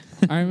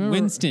Yeah. I remember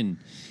Winston,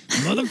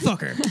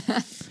 motherfucker.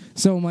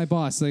 So my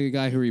boss, the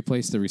guy who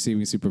replaced the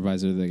receiving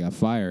supervisor that got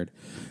fired,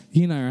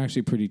 he and I are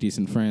actually pretty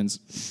decent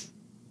friends.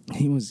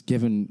 He was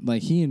given,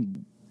 like, he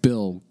and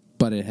Bill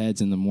butted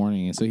heads in the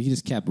morning, and so he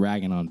just kept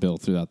ragging on Bill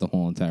throughout the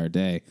whole entire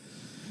day.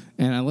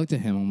 And I looked at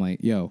him, I'm like,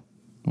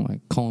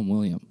 call him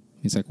William.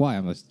 He's like, why?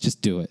 I'm like,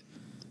 just do it.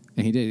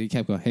 And he did. He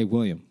kept going, hey,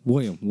 William.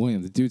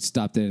 The dude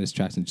stopped dead in his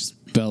tracks and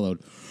just bellowed,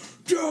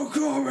 don't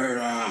call me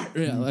that!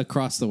 Yeah,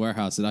 across the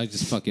warehouse. And I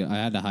just I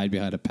had to hide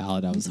behind a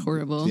pallet. I was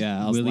horrible.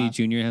 Yeah, I was Willie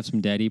laughing. Jr. have some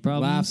daddy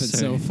problems.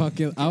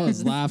 I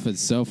was laughing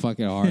so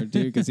fucking hard,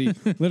 dude, because he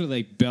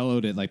literally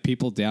bellowed it. Like,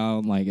 people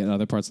down, like, in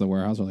other parts of the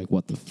warehouse were like,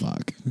 what the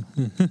fuck?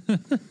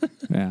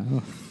 Yeah.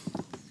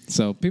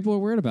 So people were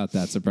weird about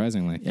that,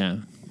 surprisingly. Yeah.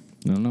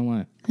 I don't know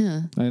why.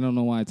 Yeah. I don't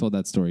know why I told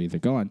that story either.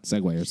 Go on,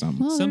 segue or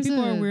something. Well, Some there's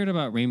people are a- weird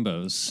about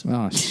rainbows.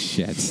 Oh,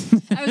 shit.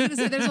 I was going to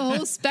say there's a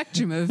whole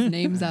spectrum of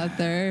names out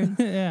there.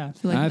 Yeah.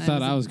 feel like I mine thought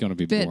was I a was going to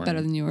be bit boring.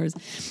 better than yours.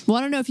 Well,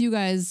 I don't know if you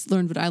guys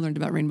learned what I learned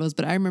about rainbows,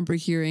 but I remember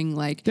hearing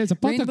like There's a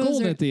pot of rainbows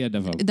gold are- at the end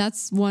of them.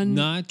 That's one.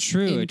 Not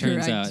true, it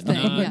turns Incorrect out.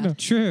 thing, Not yeah.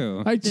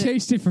 true. I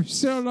chased it for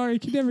so long, I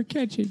could never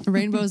catch it.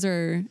 Rainbows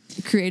are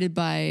created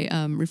by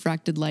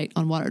refracted light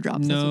on water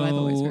drops. That's what I've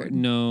always heard.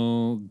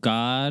 No,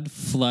 God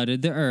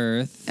flooded the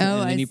earth,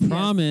 Oh, and then He yes.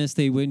 promised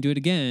they wouldn't do it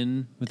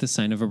again with the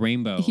sign of a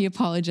rainbow. He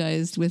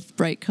apologized with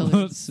bright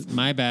colors. Oops,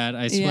 my bad.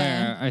 I swear.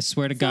 Yeah. I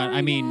swear to God. Sorry,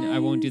 I mean, I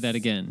won't do guys. that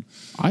again.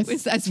 I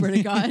I swear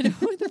to God.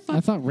 What the fuck? I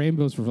thought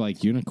rainbows were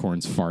like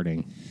unicorns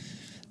farting.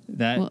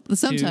 That Well, too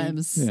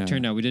sometimes. Yeah.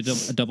 turned out we did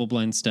a double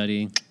blind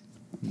study.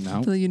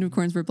 No. The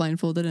unicorns were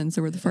blindfolded and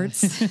so were the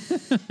farts.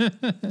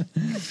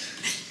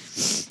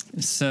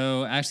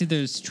 So actually,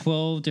 there's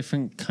 12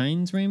 different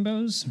kinds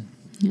rainbows,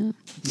 Yeah.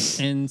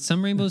 and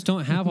some rainbows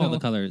don't have all the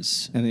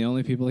colors. And the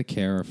only people that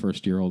care are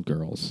first-year-old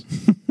girls.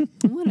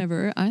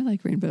 Whatever. I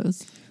like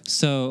rainbows.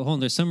 So hold on,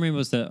 there's some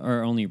rainbows that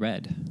are only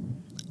red.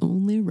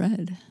 Only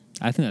red.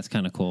 I think that's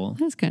kind of cool.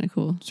 That's kind of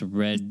cool. It's a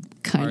red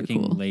Kinda arcing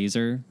cool.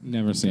 laser.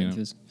 Never seen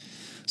them.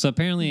 So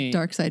apparently,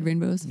 Dark side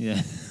rainbows.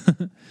 yeah,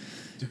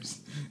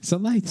 It's a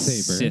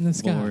lightsaber in the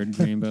Sith sky. Lord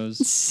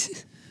rainbows.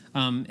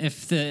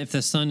 If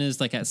the sun is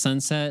like at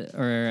sunset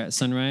or at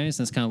sunrise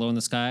and it's kind of low in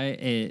the sky,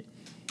 it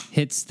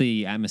hits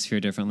the atmosphere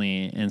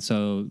differently, and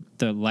so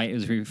the light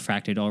is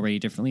refracted already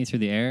differently through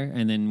the air,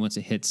 and then once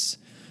it hits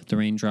the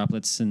rain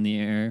droplets in the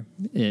air,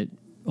 it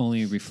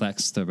only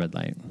reflects the red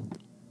light.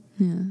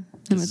 Yeah. And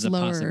This it's is a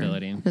lower.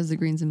 possibility. It does the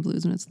greens and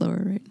blues when it's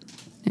lower, right?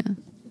 Yeah.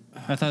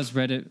 I thought it was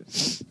red.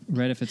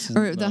 Red if it's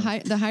Or low.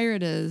 the higher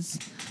it is,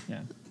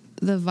 Yeah.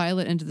 the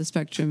violet end of the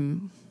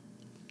spectrum,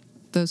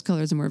 those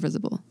colors are more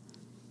visible.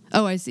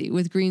 Oh, I see.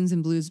 With greens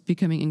and blues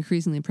becoming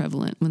increasingly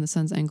prevalent when the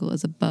sun's angle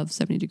is above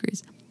 70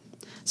 degrees.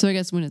 So I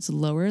guess when it's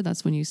lower,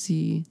 that's when you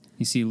see.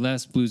 You see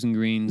less blues and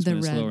greens The when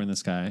it's red. lower in the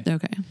sky.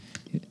 Okay.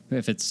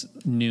 If it's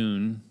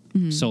noon,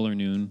 Mm-hmm. solar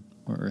noon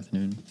or Earth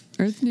noon.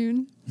 Earth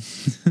noon.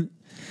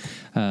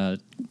 Yeah.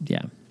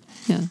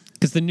 Yeah.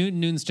 Because the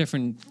noon's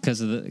different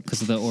because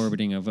of the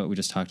orbiting of what we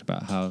just talked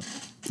about. How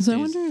So I days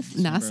wonder if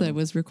super NASA early.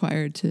 was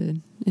required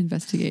to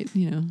investigate,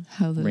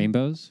 how the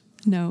rainbows.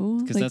 No,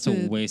 Because like that's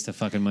the, a waste of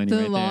fucking money the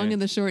right long there.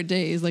 and the short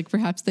days. Like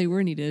perhaps they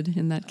were needed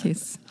in that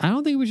case. I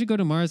don't think we should go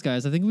to Mars,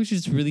 guys. I think we should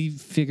just really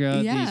figure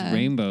out Yeah. these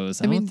rainbows.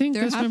 I I mean, don't think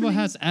they're this rainbow happening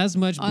has as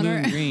much on blue our-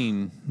 and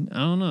green. I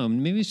don't know.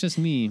 Maybe it's just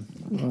me.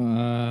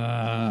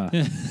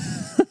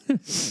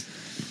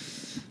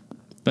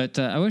 But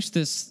I wish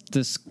this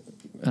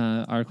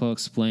article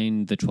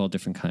explained the 12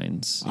 different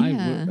kinds.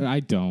 Yeah. I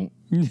don't.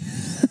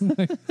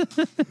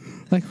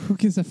 like, who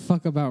gives a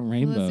fuck about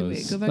rainbows?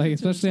 wait, go back Like,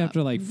 to the especially top.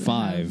 after like Does it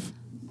 5.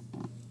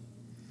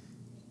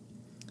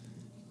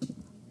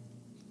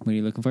 What are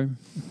you looking for?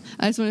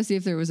 I just want to see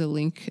if there was a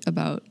link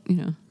about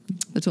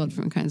the 12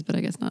 different kinds, but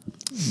I guess not.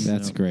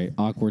 That's No. great.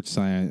 Awkward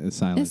silence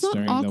It's not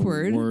during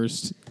awkward. the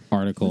worst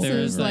article. This There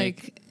is is ever.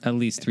 like at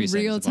least 3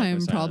 seconds. Real of awkward time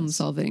problem silence.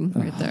 solving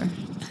right there.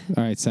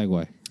 All right,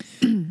 segue.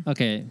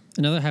 Okay,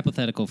 another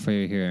hypothetical for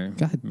you here.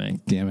 God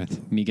Mike. damn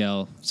it.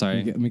 Miguel.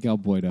 Sorry. Miguel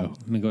Boido.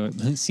 Miguel.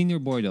 Senior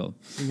Boydo.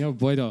 Miguel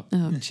Boido.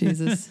 Oh,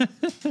 Jesus.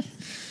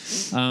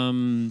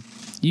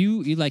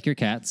 You like your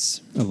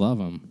cats. I love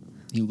him.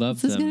 You love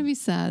This is them. going to be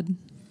sad.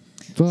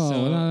 Oh,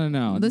 So-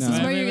 no. This no. is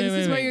where Wait, you're. wait, This is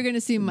wait, where wait. you're going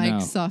to see Mike's No.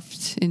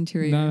 soft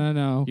interior.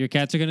 No. Your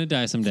cats are going to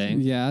die someday,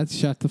 Yeah,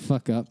 shut the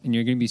fuck up. and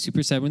you're going to be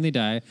super sad when they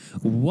die.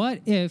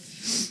 What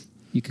if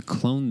you could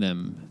clone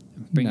them,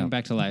 bring No. them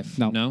back to life?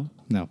 No. No?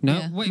 No. No?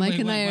 Yeah, Mike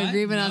and I are what?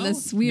 agreeing on No?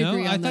 this. We no,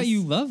 agree I on thought this.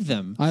 you loved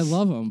them. I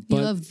love him. You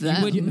But love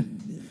them.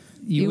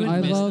 You You wouldn't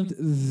I miss loved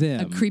them?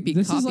 them. A creepy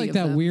This is copy like of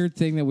that them. weird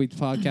thing that we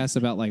podcast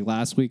about like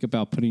last week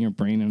about putting your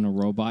brain in a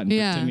robot and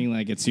Yeah. pretending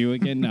like it's you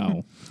again.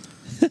 No.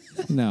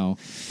 No.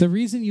 The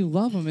reason you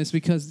love them is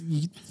because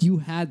you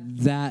had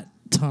that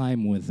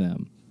time with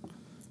them.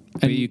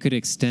 But you could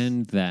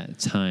extend that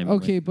time.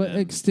 Okay, with but them.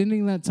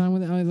 extending that time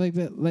with like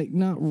that, like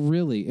not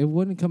really. It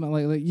wouldn't come out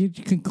like you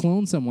can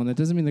clone someone. That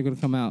doesn't mean they're going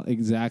to come out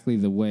exactly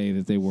the way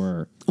that they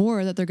were.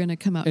 Or that they're going to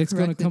come out It's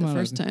going to correctly come the out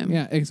first time.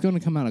 Yeah, it's going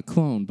to come out a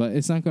clone, but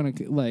it's not going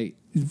to like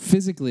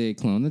physically a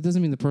clone. That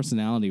doesn't mean the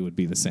personality would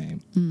be the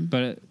same.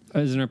 But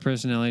isn't our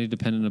personality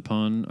dependent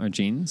upon our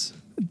genes?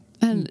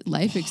 And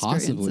life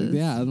experiences. Possibly,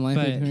 yeah, and life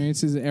But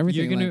experiences,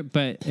 everything. You're gonna,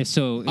 like- but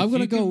so I'm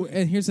gonna go.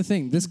 And here's the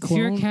thing: this If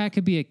your clone. cat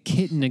could be a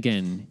kitten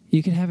again,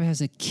 you could have it as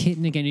a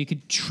kitten again. You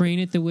could train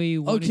it the way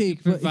you want. Okay, You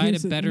could but provide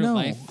here's a better no,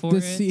 life for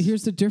this, it. See,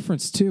 here's the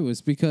difference too: is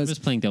I'm because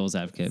just playing devil's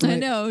advocate. I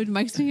know.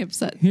 Mike's getting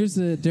upset. here's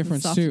the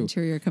difference soft too: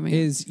 interior coming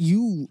is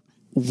you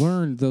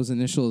learned those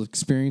initial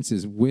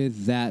experiences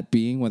with that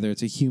being, whether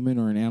it's a human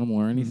or an animal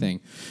or anything.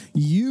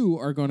 You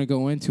are going to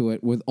go into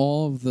it with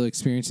all of the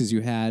experiences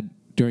you had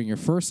during your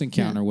first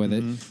encounter with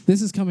it.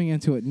 This is coming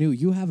into it new.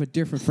 You have a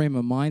different frame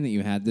of mind that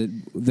you had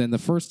than the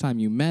first time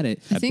you met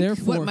it. I think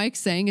Therefore, what Mike's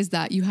saying is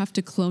that you have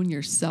to clone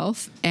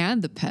yourself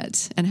and the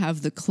pet and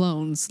have the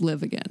clones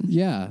live again.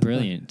 yeah,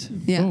 Brilliant.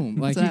 Yeah, Boom.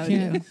 Like that's you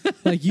what I would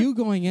can't like you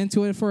going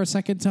into it for a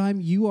second time,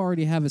 you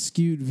already have a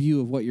skewed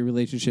view of what your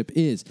relationship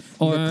is.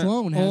 Or- the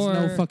clone has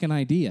no or- fucking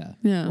idea.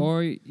 Yeah.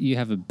 Or you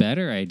have a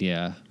better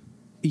idea.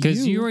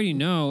 Because you already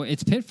know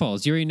it's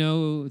pitfalls. You already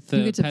know the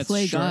You get to pet's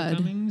play God.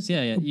 shortcomings.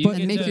 Yeah, yeah. You But- and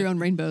get make to- your own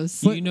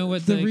rainbows. You know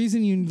what the the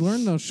reason you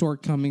learn those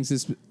shortcomings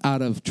is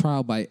out of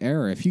trial by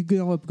error. If you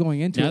go up going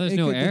into now it, there's it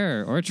no could-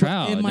 error or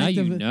trial. it Now might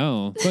you have-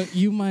 know. But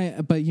you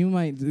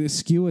might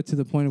skew it to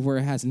the point of where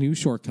it has new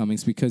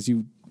shortcomings because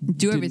you Do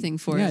didn't- everything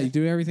for Yeah, it. you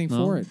do everything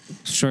Well, for it.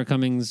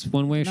 Shortcomings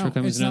one way, No,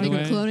 shortcomings it's not another Make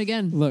a way. clone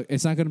again. Look,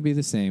 it's not going to be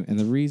the same. And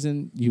the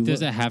reason you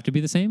Does it have to be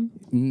the same?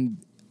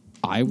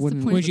 I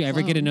wouldn't. point? Would of you a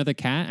ever get clone. another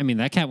cat? I mean,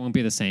 that cat won't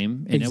be the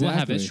same, and it will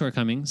have its Exactly.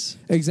 shortcomings.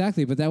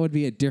 Exactly, but that would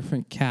be a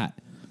different cat.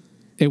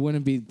 It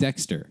wouldn't be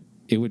Dexter.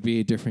 It would be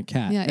a different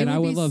cat. Yeah, it and I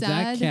would would be love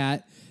that sad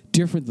cat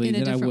differently in a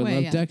than I different would way,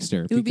 love yeah.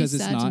 Dexter It would be because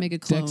it's sad to not make a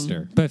clone.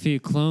 Dexter. But if you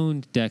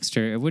cloned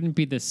Dexter, it wouldn't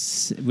be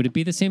this. Would it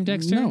be the same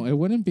Dexter? No, it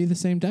wouldn't be the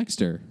same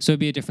Dexter. So it'd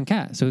be a different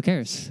cat. So who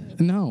cares?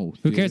 No.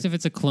 Who dude. cares if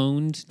it's a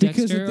cloned Because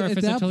Dexter or if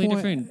it's a totally point,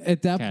 different?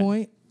 at that cat?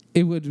 point,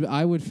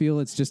 I would feel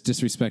it's just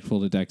disrespectful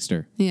to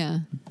Dexter. Yeah.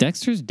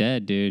 Dexter's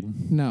dead,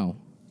 dude. No.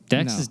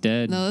 Dex No. is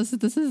dead. No,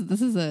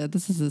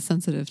 this is a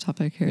sensitive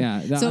topic here.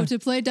 Yeah, no, so I- to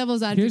play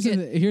devil's Here's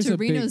advocate, here's to a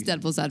Reno's big-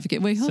 devil's advocate.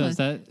 Wait, hold So on. is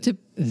that- to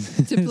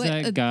is play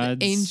that the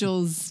God's-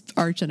 angel's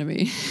arch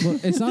enemy. Well,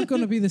 it's not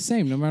going to be the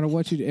same no matter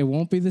what you do. It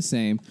won't be the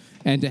same.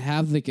 And to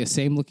have like a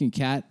same looking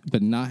cat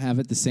but not have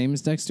it the same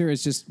as Dexter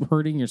is just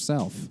hurting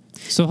yourself.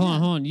 So hold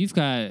on. You've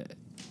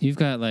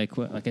got like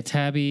what, like a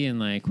tabby and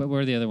like what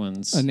were the other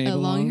ones? A A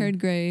Nabelung. long-haired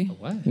gray.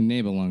 what? A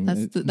Nabelung.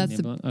 That's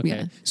the Okay.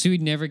 yeah. So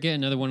you'd never get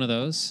another one of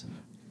those?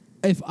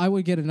 If I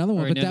would get another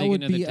one, Or but that another-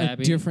 would be another a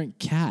tabby? different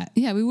cat.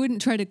 Yeah, we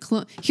wouldn't try to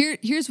clone.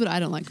 Here's what I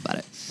don't like about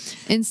it.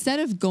 Instead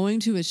of going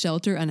to a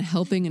shelter and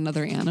helping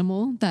another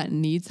animal that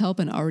needs help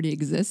and already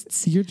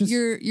exists, You're just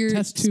you're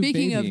test tube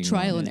speaking of babying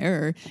trial on and it.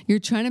 error. You're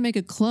trying to make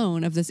a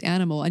clone of this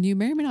animal, and you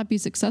may or may not be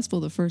successful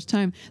the first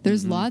time.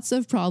 There's lots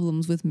of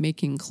problems with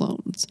making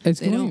clones. It's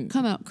they going- don't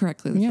come out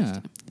correctly the first Yeah.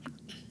 time.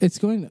 It's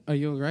going. Are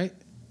you all right?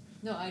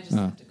 No, I just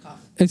have to cough.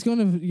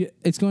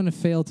 It's going to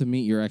fail to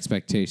meet your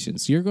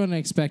expectations. You're going to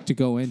expect to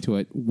go into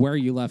it where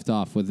you left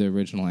off with the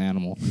original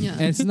animal. Yeah.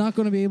 And it's not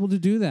going to be able to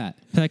do that.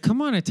 Like,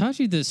 come on, I taught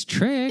you this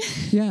trick.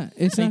 Yeah,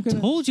 it's I not going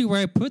to. told you where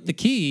I put the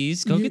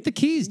keys. Go You- get the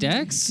keys,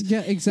 Dex.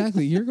 Yeah,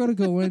 exactly. You're going to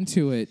go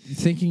into it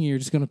thinking you're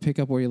just going to pick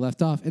up where you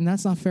left off, and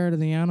that's not fair to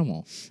the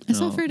animal. It's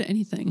No. not fair to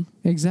anything.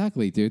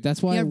 Exactly, dude.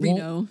 That's why Yeah, it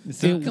Reno. won't,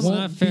 It's not, it it's won't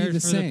not fair be the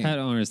for same. the pet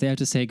owners. They have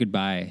to say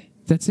goodbye.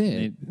 That's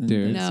it,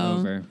 dude. It's No,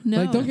 over. no.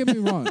 Like, don't get me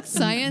wrong.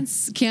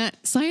 Science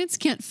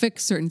can't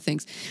fix certain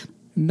things.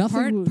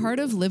 Nothing. Part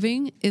of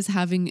living is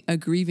having a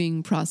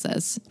grieving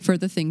process for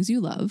the things you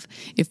love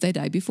if they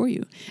die before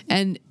you.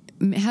 And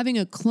having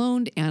a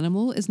cloned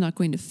animal is not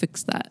going to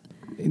fix that.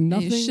 And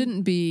Nothing.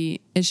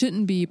 it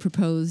shouldn't be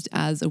proposed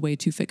as a way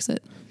to fix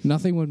it.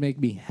 Nothing would make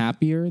me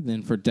happier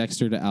than for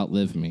Dexter to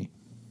outlive me.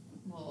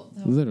 Well,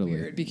 Literally.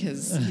 weird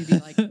because he'd be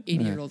like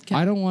 80-year-old cat.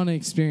 I don't want to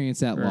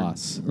experience that Or,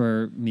 loss.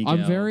 or Miguel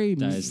very-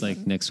 dies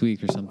like next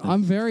week or something.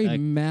 I'm very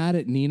Like, mad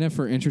at Nina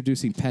for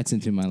introducing pets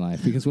into my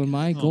life because when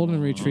my golden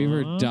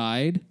retriever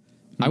died,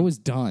 I was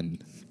done.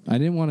 I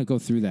didn't want to go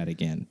through that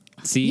again.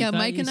 see, Yeah, thought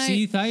Mike you, and I-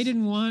 see, thought you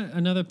didn't want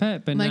another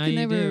pet, but Mike now and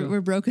I you do.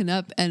 were broken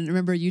up, and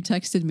remember you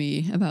texted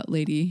me about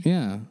Lady,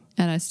 Yeah.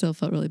 and I still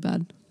felt really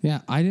bad. Yeah.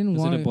 I didn't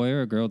Was want it a boy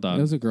or a girl dog?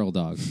 It was a girl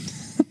dog.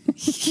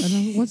 I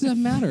don't, what does that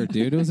matter,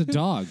 dude? It was a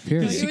dog, She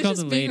period. was called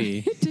just a being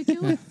lady.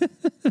 Ridiculous.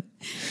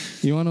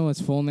 You want to know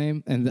its full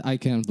name? And I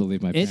can't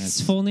believe my parents.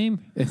 Its full name?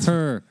 It's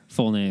her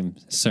full name,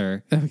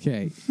 sir.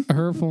 Okay.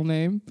 Her full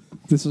name?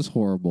 This is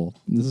horrible.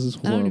 This is I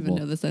horrible. don't even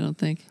know this. I don't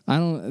think. I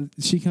don't.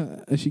 She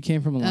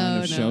came from a line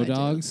Oh, of no, show I do.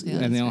 dogs, Yeah,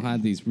 and that's they all right.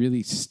 had these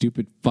really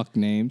stupid fuck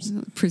names,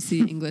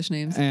 Prissy English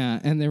names.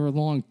 and they were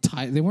long.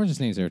 They weren't just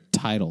names; they were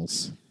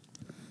titles.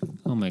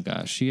 Oh my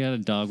gosh, she had a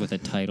dog with a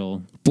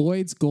title.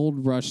 Boyd's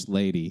Gold Rush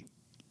Lady.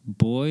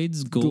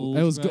 Boyd's Gold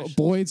It was Rush.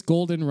 Boyd's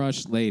Golden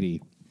Rush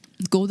Lady.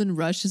 Golden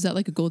Rush, is that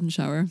like a golden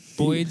shower?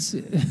 Boyd's.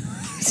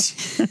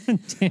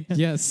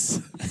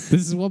 Yes, this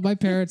is what my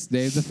parents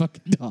named the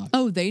fucking dog.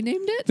 Oh, they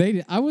named it? They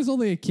did. I was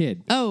only a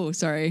kid. Oh,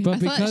 sorry. But I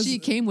thought because- she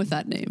came with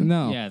that name.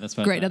 No. Yeah, that's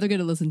what. Great. I Now thought. they're going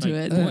to listen to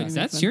it. Boyd's,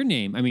 that's your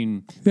name. I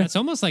mean, that's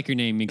almost like your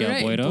name, Miguel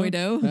right, Boydo.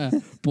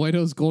 Boydo.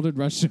 Boydo's Golden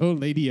Rush Show,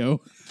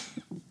 Lady-O.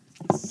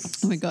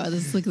 Oh my God,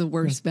 this is like the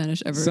worst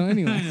Spanish ever. So I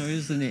anyway, know, we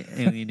just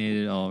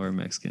alienated all of our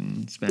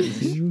Mexican Spanish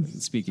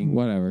speaking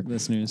whatever.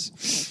 listeners.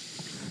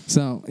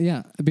 So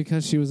yeah,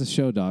 because she was a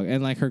show dog,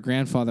 and like her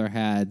grandfather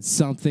had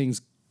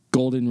something's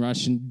Golden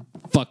Russian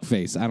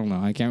fuckface. I don't know.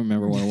 I can't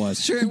remember what it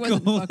was. Sure, it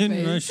wasn't Golden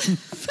fuckface. Russian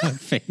fuck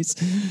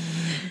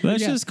face.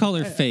 Let's Yeah. just call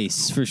her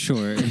face for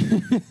short.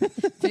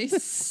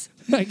 Face.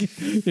 Like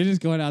you're just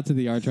going out to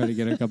the yard trying to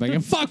get her to come back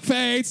and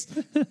fuckface.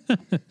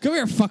 Come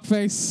here,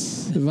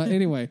 fuckface. But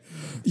anyway,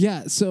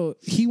 yeah. So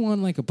he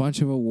won like a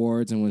bunch of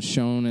awards and was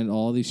shown at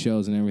all these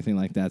shows and everything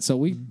like that.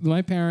 So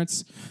my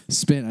parents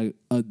spent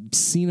a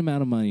obscene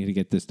amount of money to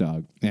get this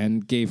dog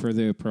and gave her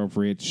the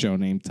appropriate show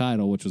name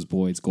title, which was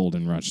Boyd's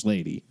Golden Rush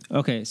Lady.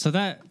 Okay, so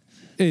that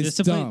It's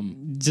to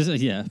dumb.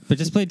 but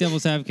just play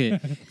devil's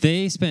advocate.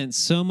 They spent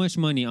so much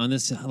money on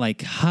this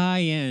like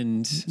high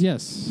end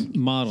Yes.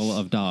 model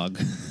of dog.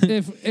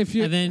 If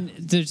you And then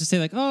to just say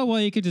like, oh well,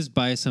 you could just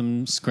buy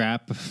some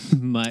scrap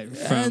from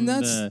and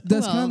that's the.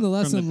 that's Well, kind of the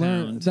lesson the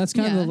learned. pound. That's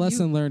kind of Yeah, the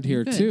lesson learned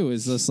here good. too.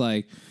 Is just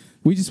like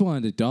we just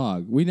wanted a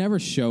dog. We never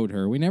showed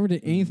her. We never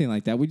did anything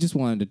like that. We just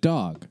wanted a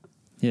dog.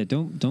 Yeah,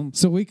 don't.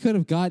 So we could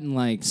have gotten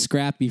like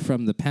Scrappy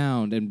from the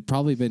pound and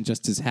probably been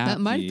just as happy.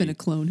 That might have been a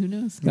clone. Who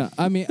knows? Yeah,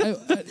 I mean,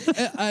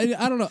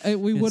 I don't know.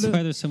 We would That's why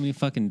have. there's so many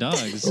fucking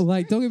dogs.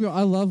 Like, don't get me wrong.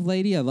 I love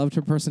Lady. I loved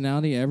her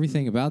personality,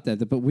 everything about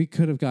that. But we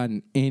could have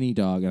gotten any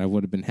dog, and I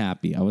would have been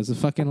happy. I was a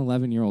fucking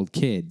 11-year-old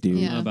kid, dude.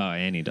 Yeah. About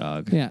any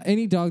dog. Yeah,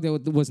 any dog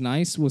that was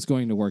nice was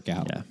going to work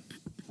out. Yeah.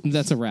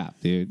 That's a wrap,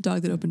 dude.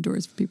 Dog that opened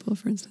doors for people,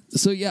 for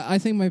instance. So yeah, I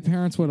think my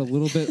parents went a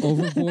little bit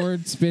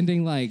overboard,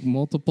 spending like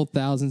multiple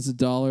thousands of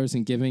dollars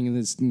and giving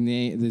this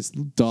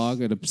dog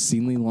an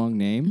obscenely long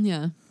name.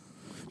 Yeah.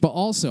 But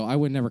also, I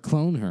would never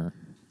clone her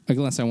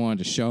unless I wanted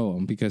to show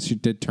them because she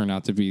did turn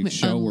out to be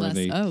show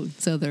worthy.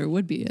 So there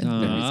would be a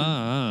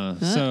reason.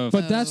 So,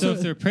 But that's so a-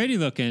 if they're pretty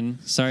looking,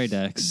 sorry,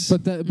 Dex.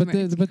 But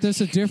Right. but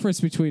there's a difference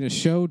between a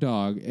show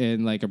dog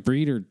and like a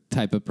breeder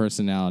type of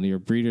personality or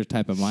breeder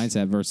type of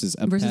mindset versus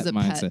a Versus pet a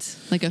mindset.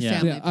 pet, like a Yeah.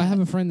 family Yeah, pet. I have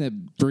a friend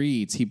that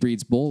breeds. He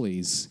breeds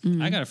bullies.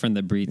 I got a friend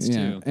that breeds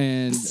Yeah, too.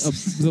 and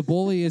the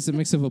bully is a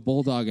mix of a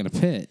bulldog and a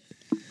pit.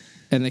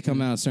 And they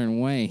come out a certain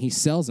way. He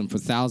sells them for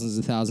thousands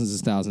and thousands and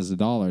thousands of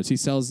dollars. He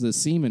sells the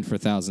semen for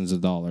thousands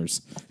of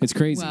dollars. It's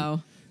crazy.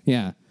 Wow.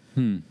 Yeah.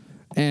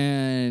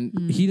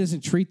 And he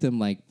doesn't treat them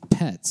like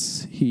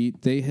pets.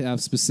 They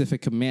have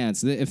specific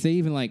commands. If they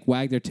even like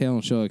wag their tail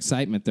and show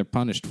excitement, they're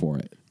punished for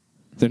it.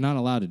 They're not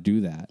allowed to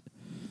do that.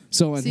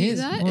 So in See, his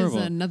that is horrible.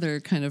 another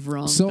kind of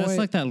wrong. So That's I-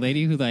 like that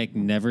lady who like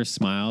never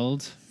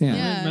smiled. yeah.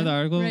 Yeah. Remember the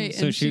article? right,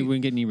 So and she she-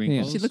 wouldn't get any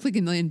wrinkles. she looked like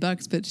 $1 million,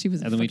 but she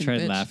was a and then we fucking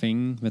tried bitch.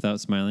 laughing without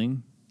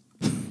smiling.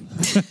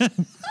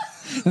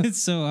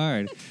 It's so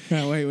hard.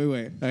 Yeah,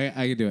 wait. I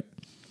can do it.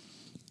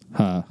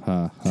 Ha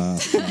ha ha.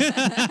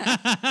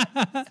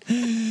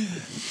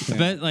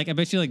 I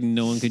bet you like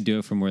no one could do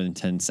it for more than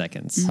 10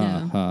 seconds.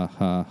 Yeah. Ha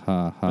ha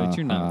ha ha. But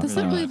you're not. That's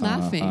not really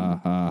laughing.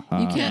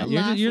 You can't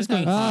You're laugh. just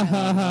going.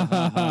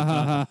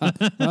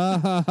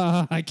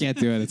 I can't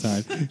do it. It's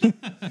hard.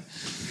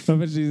 But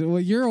well,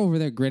 you're over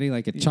there grinning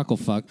like a chuckle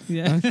fuck.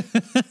 Yeah,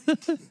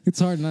 It's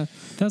hard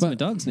enough. that's my But-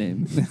 dog's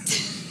name.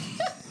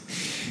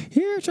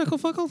 Here, Chuckle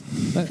Fuckle.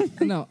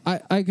 No,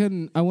 I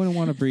couldn't. I wouldn't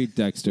want to breed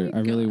Dexter. I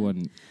really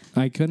wouldn't.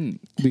 I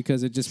couldn't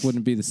because it just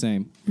wouldn't be the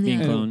same. Being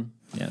Yeah. clone.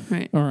 Yeah.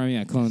 Right. Or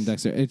yeah, clone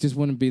Dexter. It just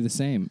wouldn't be the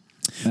same.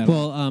 at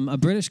all. Well, a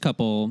British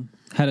couple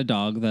had a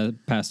dog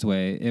that passed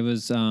away. It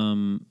was it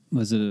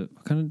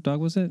what kind of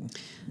dog was it?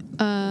 It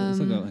was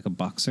like a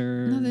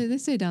boxer, No, they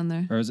stay down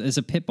there. or it's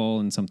a pit bull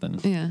and something.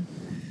 Yeah.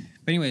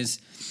 But anyways,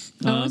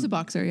 Oh, it was a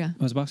boxer. Yeah.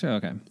 it was a boxer.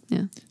 Okay.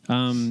 Yeah.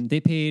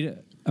 They paid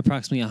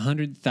approximately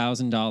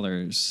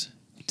 $100,000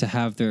 to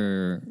have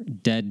their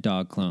dead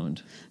dog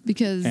cloned.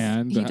 Because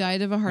And, he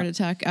died of a heart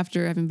attack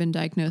after having been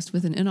diagnosed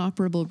with an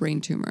inoperable brain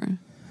tumor.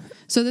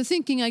 So the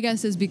thinking, I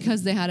guess, is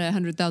because they had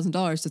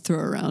 $100,000 to throw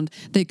around,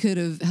 they could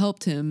have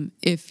helped him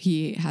if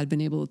he had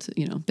been able to,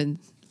 been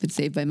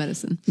saved by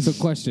medicine. So,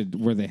 question: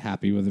 were they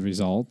happy with the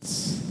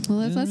results? Well,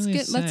 Didn't let's really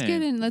get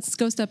say. in. Let's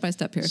go step by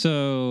step here.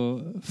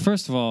 So,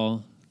 first of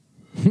all,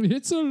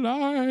 It's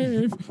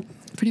alive.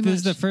 Pretty this much.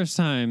 is the first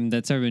time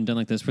that's ever been done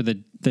like this, where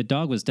the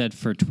dog was dead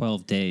for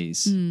 12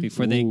 days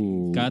before they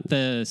Ooh. got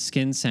the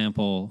skin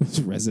sample. It's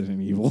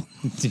Resident Evil.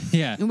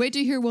 Yeah. and wait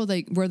to hear where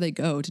they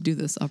go to do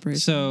this operation.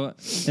 So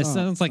it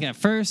sounds like at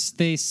first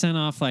they sent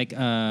off like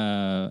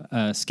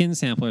a skin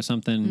sample or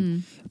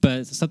something,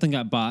 but something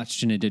got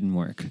botched and it didn't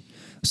work.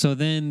 So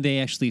then they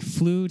actually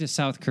flew to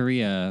South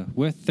Korea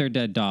with their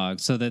dead dog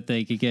so that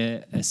they could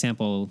get a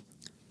sample.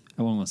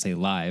 I won't want to say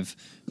live,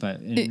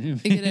 but in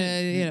get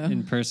a,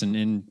 in person,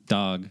 in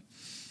dog.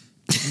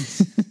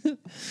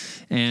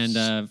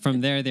 And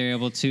from there, they're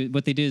able to.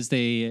 What they do is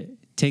they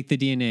take the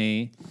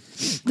DNA.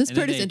 This And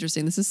part then is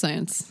interesting. This is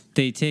science.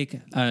 They take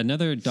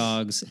another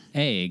dog's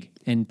egg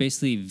and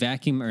basically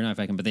vacuum, or not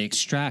vacuum, but they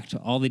extract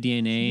all the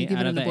They DNA give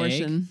out it of an the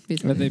abortion, egg.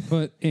 basically. But they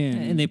put in.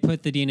 And they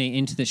put the DNA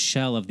into the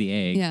shell of the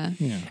egg. Yeah.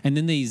 Yeah. And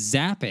then they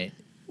zap it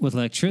with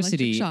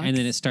electricity, Electric shock. and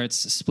then it starts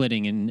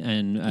splitting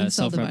and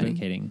cell dividing.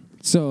 self-replicating.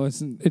 So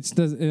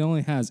it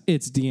only has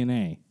its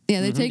DNA.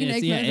 Yeah, they take an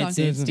egg from a dog.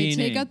 it's They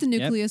take DNA. out the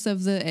Yep. nucleus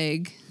of the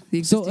egg.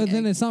 The So existing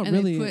then egg, it's not and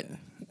they really. put-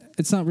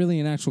 It's not really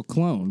an actual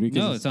clone because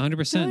No, it's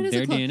 100% No, it is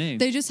their a clone. DNA.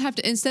 They just have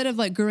to, instead of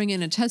like growing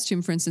in a test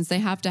tube, for instance, they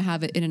have to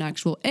have it in an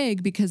actual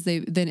egg because they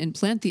then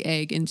implant the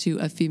egg into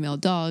a female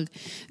dog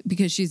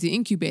because she's the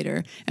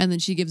incubator, and then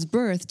she gives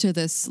birth to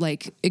this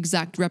like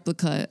exact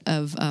replica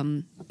of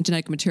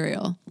genetic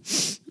material,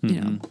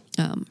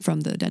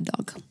 from the dead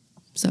dog.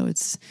 So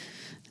it's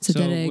a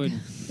dead egg.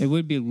 it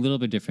would be a little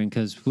bit different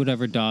because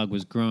whatever dog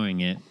was growing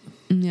it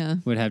Yeah.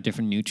 would have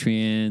different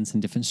nutrients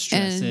and different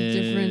stresses,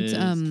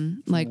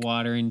 different, like-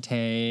 water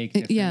intake,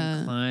 different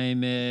yeah.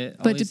 climate.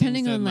 all But these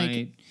depending things that on, like-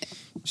 might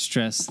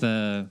stress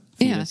the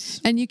Yeah,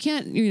 fetus. and you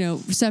can't,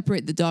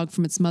 separate the dog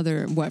from its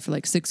mother, for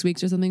like 6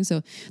 weeks or something.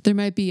 So there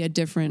might be a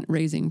different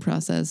raising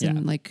process and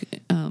Yeah. like,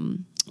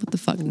 what the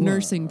fuck,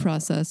 nursing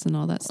process and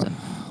all that stuff.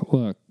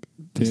 look,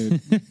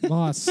 dude,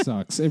 loss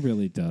sucks. It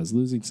really does.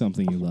 Losing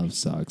something you love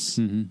sucks.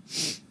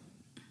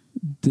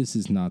 This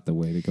is not the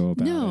way to go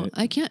about No, it.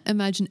 I can't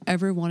imagine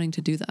ever wanting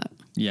to do that.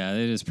 Yeah,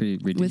 it is pretty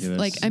ridiculous. With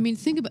like, I mean,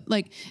 think about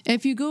like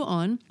if you go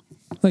on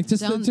Like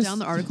just down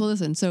the article,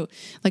 listen. So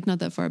like not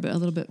that far, but a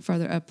little bit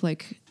farther up,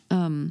 like.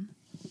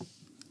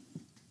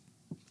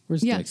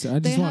 Where's Yeah, Dexter? I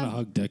they just want to have-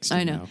 hug Dexter.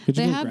 I know now. Could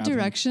you they go have grab him?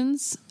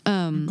 directions.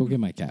 Go get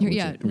my cat. Here, would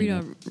yeah, you? read Yeah.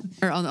 over,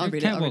 or I'll read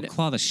it. cat I'll will read it.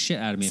 claw the shit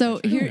out of me. So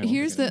if I try.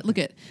 here's the look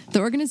at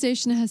the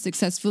organization has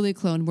successfully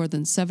cloned more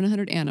than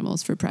 700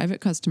 animals for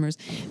private customers,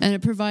 and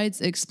it provides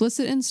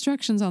explicit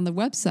instructions on the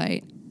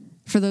website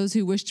for those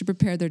who wish to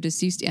prepare their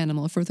deceased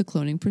animal for the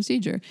cloning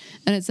procedure.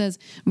 And it says,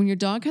 when your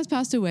dog has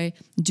passed away,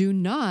 do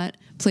not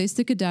place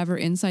the cadaver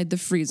inside the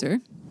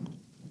freezer.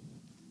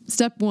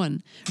 Step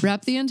 1,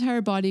 wrap the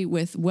entire body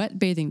with wet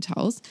bathing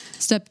towels.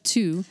 Step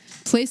 2,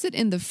 place it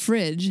in the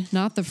fridge,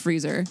 not the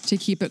freezer, to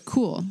keep it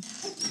cool.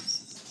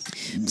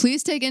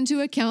 Please take into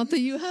account that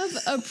you have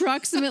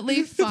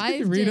approximately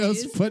 5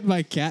 Rito's days put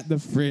my cat in the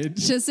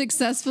fridge. to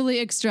successfully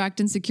extract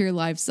and secure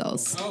live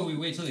cells. Oh, we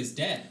wait till he's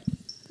dead.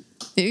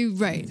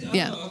 Right,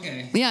 yeah.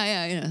 okay.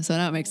 Yeah, so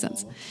that makes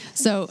sense.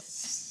 So,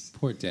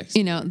 Poor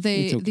Dexter. the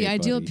It's okay,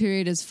 ideal buddy.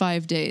 period is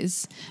 5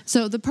 days.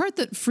 So the part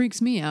that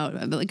freaks me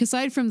out, like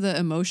aside from the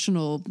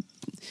emotional,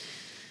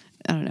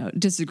 I don't know,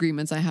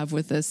 disagreements I have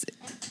with this.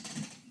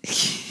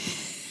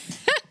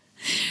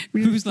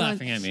 Who's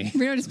laughing at me?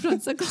 Reno just put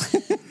on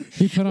sunglasses.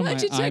 He put on Why'd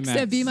my you text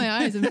that? IMAX. Be my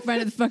eyes and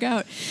find it the fuck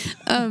out.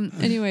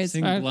 Anyways,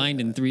 Seeing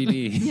blind in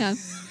 3D. yeah.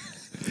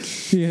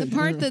 Yeah, The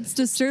part that's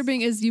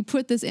disturbing is you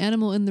put this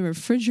animal in the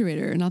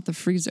refrigerator, not the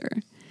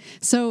freezer.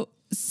 So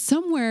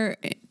somewhere,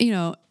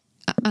 I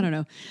don't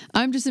know.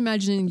 I'm just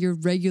imagining your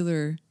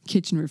regular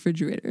kitchen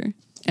refrigerator,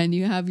 and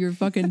you have your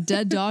fucking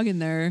dead dog in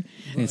there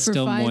It's for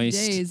still 5 moist.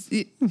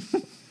 days.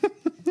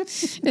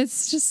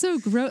 It's just so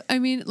gross. I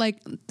mean,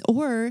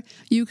 or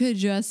you could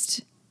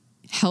just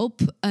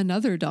help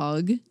another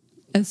dog,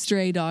 a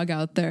stray dog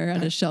out there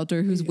at a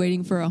shelter who's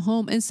waiting for a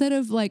home, instead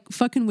of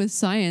fucking with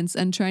science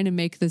and trying to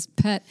make this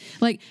pet.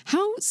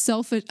 How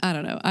selfish. I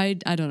don't know. I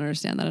don't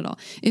understand that at all.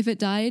 If it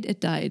died, it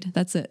died.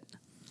 That's it.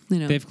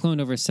 They've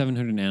cloned over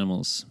 700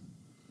 animals.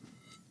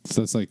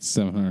 So that's like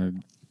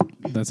 700.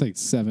 That's like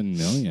 7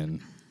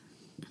 million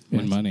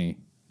in money.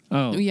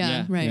 Oh,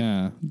 yeah, right.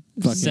 Yeah.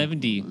 Fucking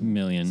 70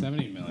 million.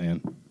 70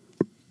 million.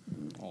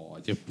 Oh,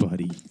 your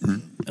buddy.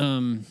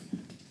 Um,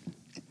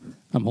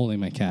 I'm holding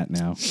my cat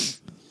now.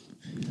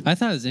 I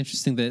thought it was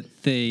interesting that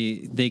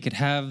they could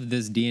have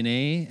this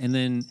DNA, and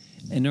then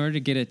in order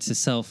to get it to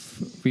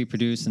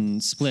self-reproduce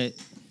and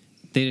split,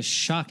 they just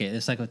shock it.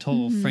 It's like a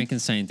total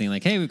Frankenstein thing.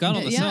 Like, hey, we've got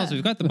all the Yeah. cells,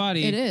 we've got the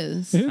body. It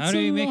is. It's How do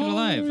we make it alive?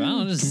 I alive.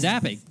 don't know, just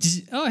zap it.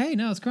 Oh, hey,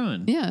 now it's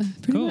growing. Yeah,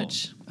 pretty cool.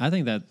 much. I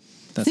think that's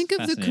Think of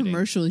the fascinating.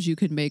 commercials you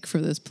could make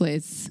for this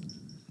place.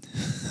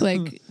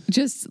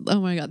 Just oh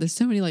my god, there's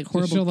so many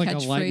horrible Just show like a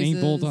lightning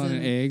bolt catchphrases on an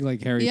and- egg,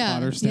 like Harry Yeah,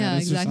 Potter yeah,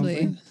 status exactly. or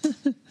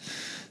something.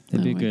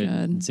 That'd be Oh my good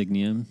God.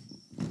 insignium.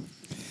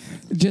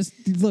 Just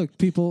look,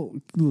 people,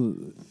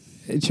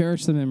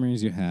 cherish the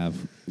memories you have.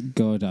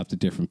 Go adopt a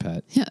different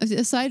pet. Yeah,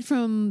 aside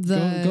from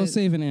the Go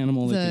save an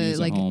animal that could the use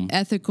a home.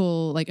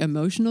 ethical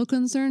emotional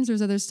concerns,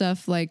 there's other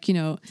stuff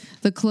the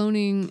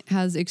cloning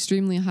has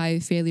extremely high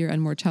failure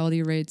and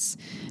mortality rates,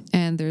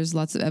 and there's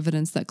lots of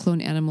evidence that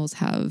cloned animals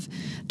have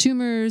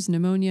tumors,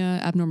 pneumonia,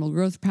 abnormal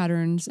growth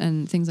patterns,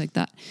 and things like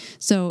that.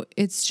 So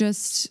it's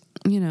just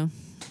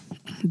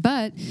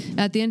but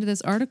at the end of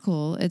this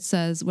article it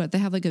says they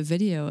have a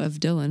video of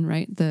Dylan,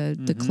 right, the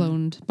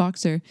cloned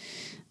boxer.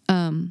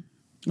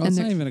 Well, it's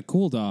and not even a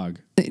cool dog.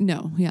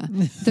 No, yeah.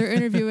 They're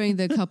interviewing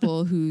the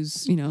couple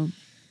who's,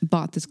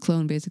 bought this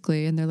clone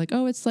basically, and they're like,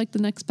 "Oh, it's like the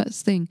next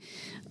best thing."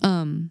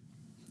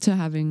 to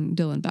having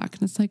Dylan back.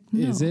 And it's like,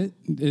 no. Is it?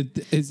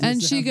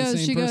 And she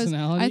goes,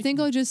 personality? I think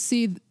I'll just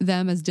see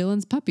them as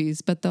Dylan's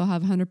puppies, but they'll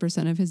have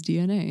 100% of his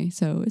DNA.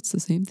 So it's the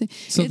same thing.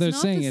 So It's they're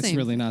not saying the it's same.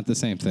 really not the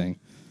same thing.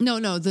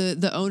 No,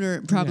 the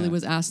owner probably Yeah.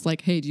 was asked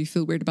like, hey, do you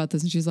feel weird about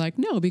this? And she's like,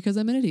 no, because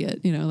I'm an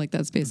idiot. You know, like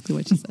that's basically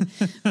what she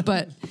said.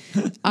 But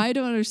I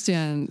don't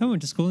understand. I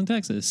went to school in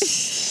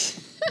Texas.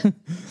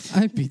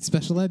 I beat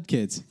special ed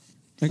kids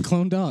and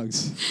clone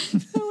dogs.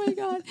 Oh my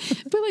God.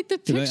 But like the I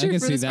picture can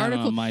for see this that on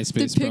article, a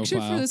MySpace the picture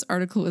profile. for this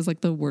article is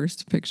like the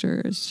worst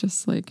picture. It's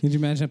just like, Could you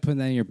imagine putting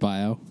that in your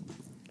bio?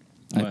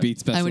 I What? beat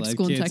special I went to ed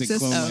school in kids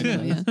Texas. and Oh,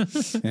 clone no, my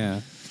yeah.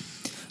 Yeah.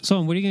 So,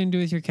 what are you going to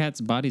do with your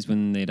cat's bodies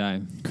when they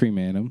die?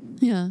 Cremate them.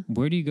 Yeah.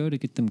 Where do you go to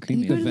get them You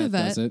cremated? go to the vet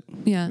vet. does it.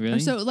 Yeah. Really?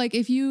 So like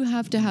if you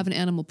have to have an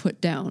animal put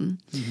down,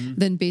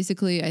 then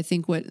basically I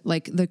think what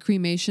like the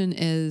cremation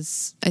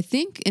is, I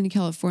think in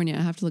California,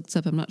 I have to look this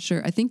up. I'm not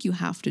sure. I think you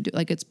have to do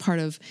like it's part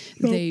of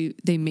they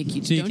make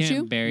you So you don't can't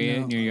you? bury it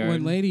in your yard?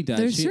 When Lady died,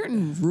 There's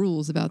certain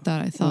rules about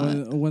that. I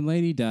thought. when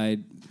Lady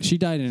died, she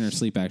died in her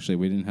sleep. Actually,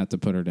 we didn't have to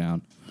put her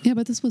down. Yeah,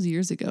 but this was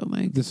years ago,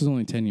 Mike. This was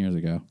only 10 years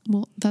ago.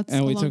 Well, that's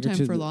And a we long took her time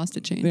to for the- laws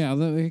to change. Yeah,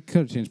 it could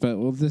have changed, but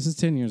this is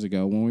 10 years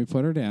ago when we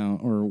put her down,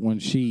 or when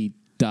she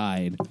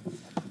died.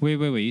 Wait.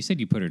 You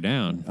said you put her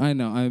down. I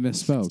know, I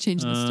misspoke.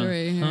 Change the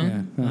story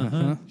here. Yeah,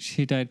 uh-huh.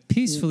 She died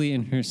peacefully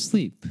in her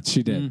sleep.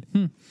 She did,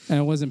 and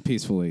it wasn't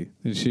peacefully.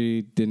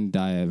 She didn't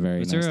die a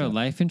very. Was nice there a death.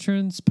 life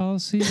insurance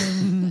policy?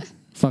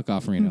 Fuck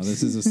off, Reno.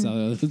 This is this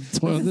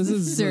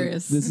is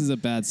Serious. This is a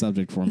bad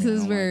subject for me. This I is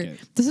don't where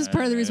like it. this is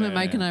part of the reason why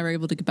Mike and I were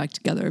able to get back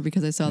together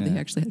because I saw that he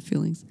Yeah. actually had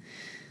feelings.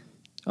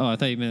 Oh, I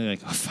thought you meant like,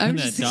 oh, fuck, I'm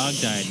that just- dog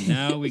died.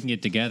 Now we can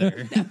get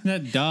together.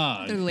 That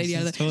dog. The lady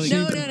out of It's the totally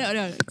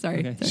no. Sorry.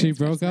 Okay. Sorry. She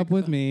broke up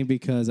with me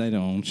because I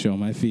don't show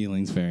my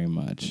feelings very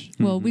much.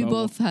 Well, we But-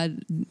 both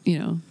had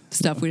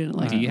stuff we didn't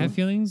like. Do you have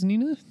feelings,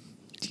 Nina?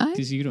 I-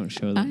 Because you don't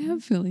show them. I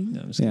have feelings.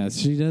 No, I'm just Yeah,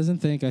 she doesn't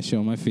think I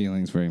show my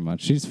feelings very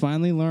much. She's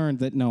finally learned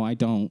that no, I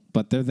don't,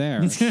 but they're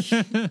there.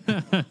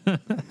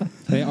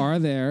 They are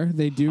there.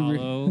 They do.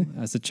 hollow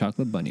as a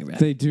chocolate bunny wrap.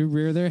 They do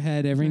rear their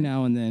head every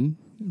now and then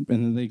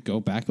they go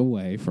back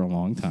away for a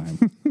long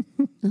time.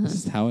 This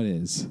is how it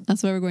is.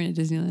 That's why we're going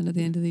to Disneyland at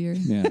the end of the year.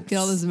 Yeah. Get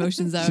all those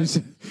emotions out.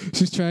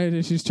 She's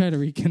trying to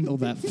rekindle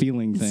that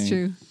feeling thing. It's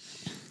true.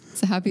 It's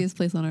the happiest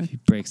place on earth. He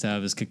breaks out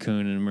of his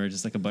cocoon and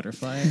emerges like a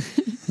butterfly.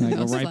 And I go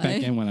I'll right slay.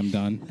 back in when I'm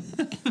done.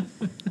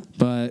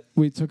 But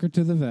we took her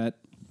to the vet,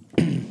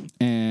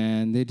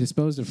 and they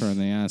disposed of her, and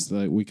they asked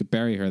that we could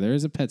bury her. There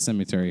is a pet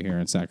cemetery here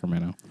in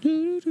Sacramento.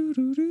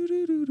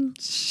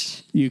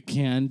 You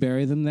can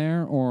bury them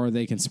there, or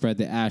they can spread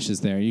the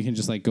ashes there. You can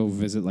just like go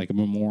visit like a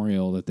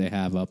memorial that they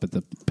have up at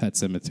the pet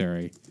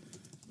cemetery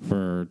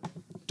for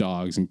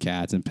dogs and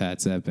cats and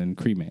pets that have been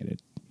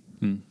cremated.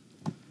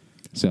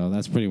 So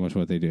that's pretty much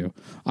what they do.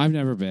 I've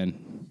never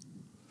been.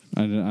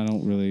 I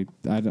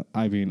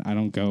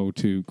don't go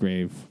to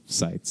grave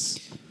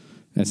sites.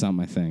 That's not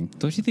my thing.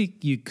 Don't you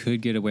think you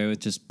could get away with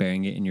just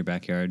burying it in your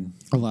backyard?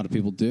 A lot of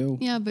people do.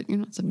 Yeah, but you're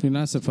not supposed You're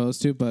not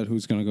supposed to, but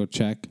who's going to go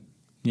check?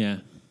 Yeah.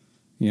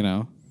 You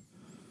know?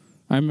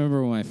 I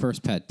remember when my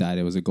first pet died,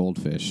 it was a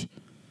goldfish.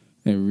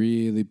 It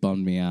really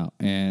bummed me out.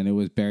 And it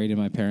was buried in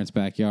my parents'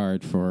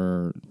 backyard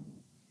for,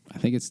 I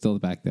think it's still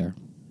back there.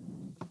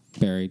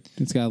 Buried.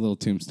 It's got a little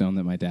tombstone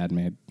that my dad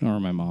made, or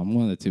my mom,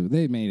 one of the two.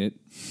 They made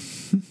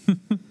it.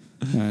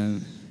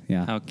 And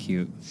yeah. How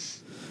cute.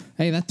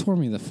 Hey, that tore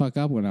me the fuck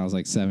up when I was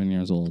like 7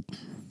 years old.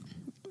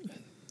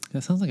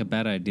 That sounds like a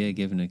bad idea,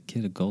 giving a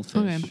kid a goldfish.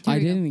 Okay. Here I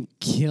we go. didn't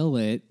kill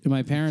it.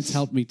 My parents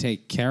helped me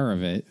take care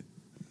of it.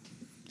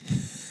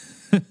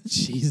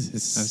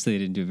 Jesus. Obviously, they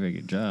didn't do a very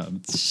good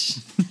job.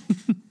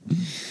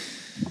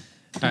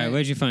 All right,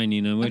 what'd you find,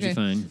 Nina? What'd you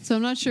find? So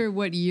I'm not sure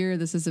what year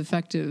this is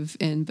effective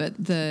in, but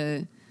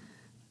the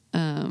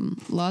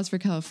laws for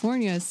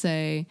California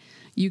say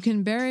you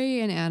can bury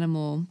an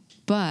animal,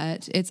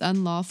 but it's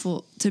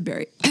unlawful to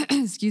bury,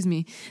 excuse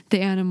me, the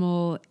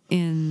animal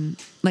in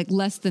like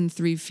less than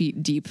 3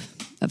 feet deep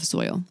of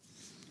soil.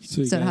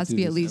 So So it has to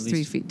be at least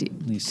 3 feet deep.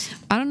 At least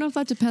I don't know if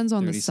that depends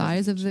on the 37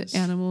 size of the inches.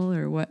 animal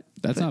or what.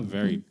 That's but- not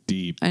very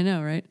deep. I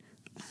know, right?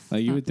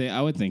 Like you would think,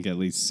 I would think at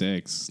least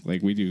 6.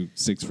 Like we do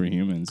 6 for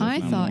humans. if I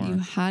not thought more. you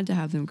had to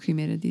have them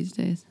cremated these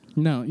days.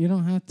 No, you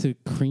don't have to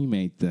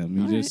cremate them.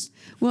 You All right. just.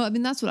 Well, I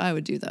mean, that's what I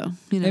would do, though.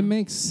 You know, It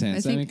makes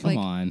sense. I, think, mean, come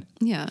like- on.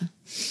 yeah.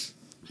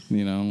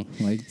 You know,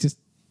 like just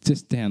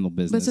handle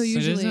business. so But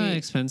Usually- isn't that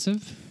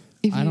expensive?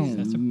 If I you- don't.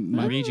 That's a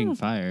my- raging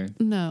fire.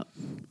 No,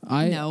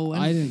 I No.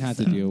 I didn't have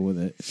to deal with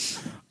it.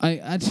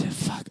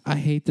 Fuck. I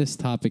hate this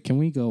topic. Can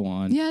we go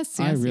on? Yes,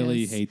 I yes, really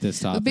yes. hate this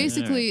topic. but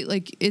basically,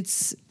 like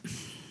it's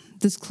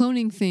this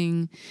cloning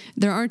thing.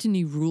 There aren't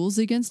any rules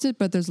against it,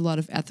 but there's a lot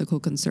of ethical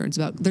concerns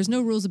about. There's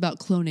no rules about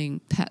cloning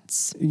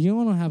pets. You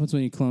know what happens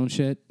when you clone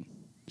shit?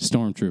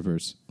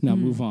 Stormtroopers. Now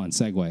Hmm. move on.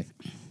 Segue.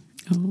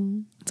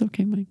 Oh, it's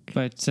okay, Mike.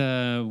 But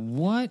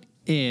what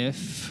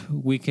if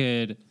we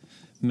could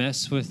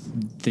mess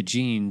with the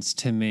genes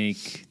to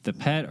make the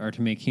pet or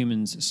to make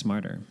humans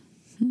smarter?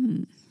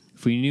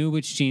 If we knew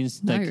which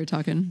genes, Now like you're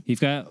talking.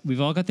 we've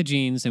all got the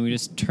genes, and we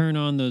just turn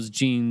on those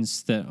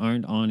genes that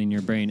aren't on in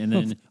your brain, and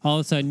then all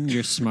of a sudden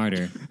you're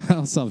smarter.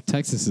 I'll solve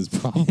Texas's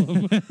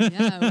problem.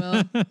 Yeah,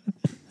 well,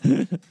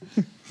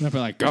 They'll be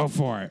like, go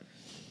for it.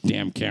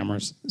 Damn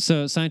cameras.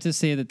 So scientists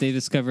say that they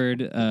discovered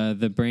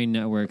the brain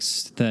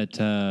networks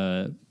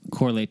that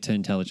correlate to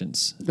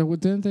intelligence.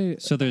 Didn't they?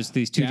 So there's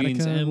these two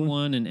genes, Gattaca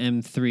M1 and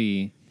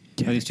M3,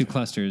 are these two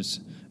clusters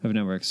of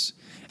networks.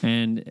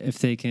 And if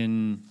they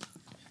can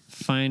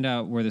find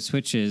out where the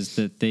switch is,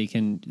 that they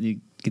could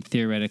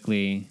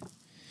theoretically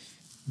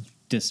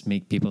just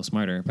make people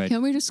smarter.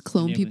 can't we just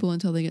clone Yeah, people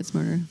until they get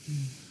smarter?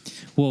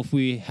 Well, if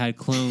we had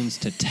clones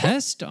to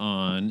test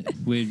on,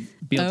 we'd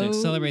be able to Oh,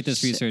 accelerate this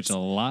shit. research a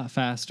lot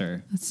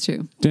faster. That's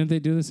true. Didn't they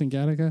do this in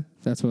Gattaca?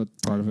 That's what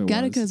part of it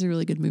Gattaca was. is a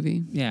really good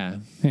movie. Yeah.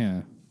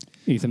 Yeah.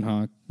 Ethan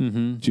Hawke,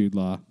 Jude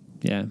Law,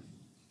 Yeah.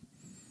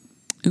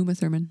 Uma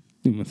Thurman.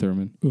 Uma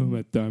Thurman.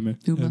 Uma Thurman.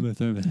 Uma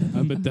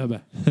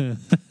Thurman.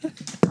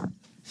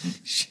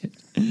 Shit.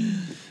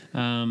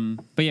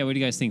 But yeah, what do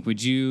you guys think?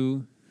 Would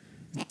you?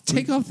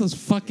 Take off those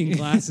fucking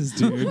glasses,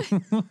 dude.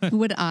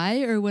 Would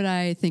I or would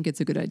I think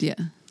it's a good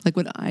idea? Like,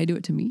 would I do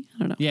it to me? I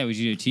don't know. Yeah, would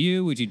you do it to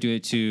you? Would you do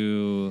it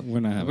to We're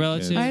not having a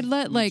relative? kids. I'd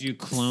let Would like you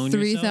clone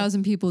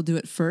 3,000 people do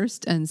it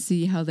first and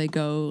see how they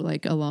go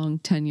like along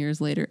 10 years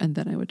later, and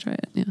then I would try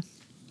it. Yeah.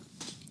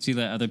 So you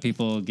let other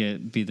people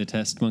be the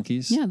test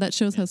monkeys? Yeah, that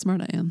shows how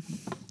smart I am.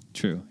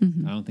 True.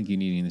 I don't think you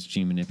need any of this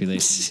gene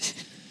manipulation.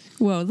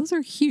 Whoa, those are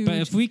huge. But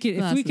if we could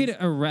glasses.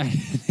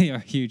 eradicate, they are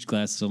huge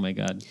glasses. Oh my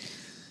god,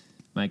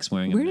 Mike's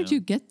wearing them. Where did now. you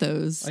get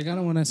those? I got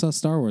it when I saw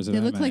Star Wars. They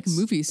look like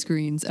movie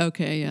screens.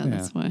 Okay, yeah,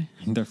 that's why.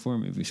 They're 4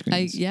 movie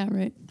screens. Yeah,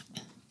 right.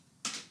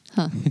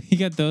 You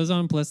got those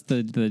on plus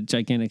the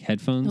gigantic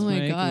headphones. Oh my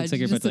Mike? It god, looks like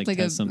you you're about just to look like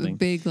like test a something.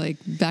 big like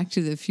Back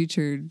to the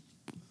Future.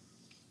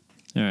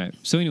 All right.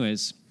 So,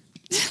 anyways,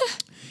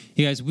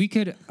 you guys, we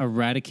could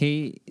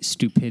eradicate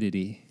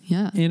stupidity.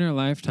 Yeah. In our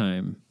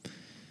lifetime.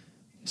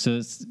 So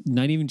it's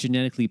not even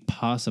genetically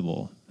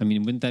possible. I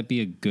mean, wouldn't that be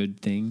a good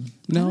thing?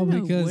 No, I don't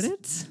know, because would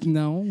it?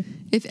 no.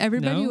 If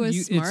everybody No, was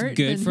it's smart,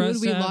 good then for who us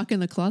would we to have- lock in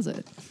the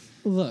closet?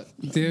 Look,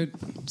 dude.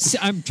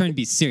 I'm trying to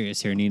be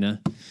serious here,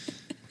 Nina.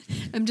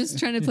 I'm just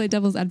trying to play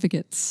devil's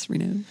advocates,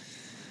 Reno.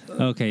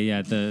 Okay,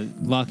 yeah, the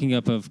locking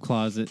up of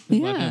locking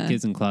Yeah. up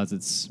kids in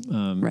closets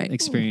Right.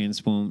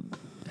 experience won't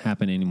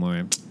happen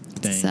anymore.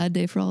 It's a sad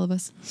day for all of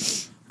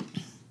us.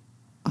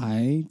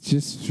 I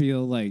just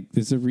feel like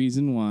there's a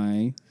reason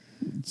why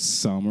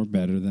some are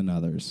better than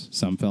others.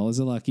 Some fellas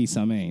are lucky,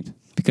 some ain't.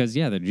 Because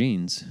yeah, they're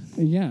genes.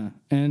 Yeah,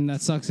 and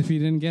that sucks if you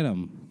didn't get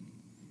them.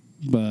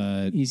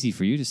 But Easy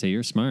for you to say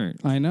you're smart.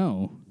 I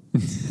know.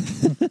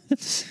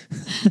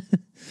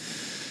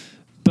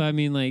 But I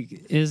mean,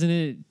 like, isn't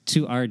it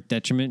to our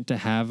detriment to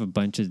have a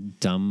bunch of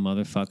dumb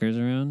motherfuckers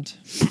around?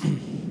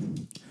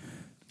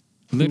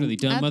 Literally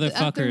dumb At the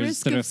motherfuckers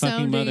risk that of are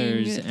fucking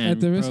mothers sounding- and At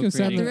the risk of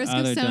procreating At the risk of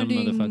other dumb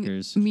sounding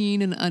motherfuckers.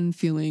 mean and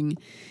unfeeling,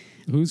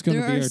 Who's going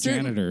to be our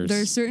certain, janitors?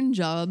 there are certain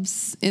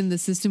jobs in the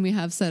system we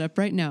have set up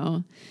right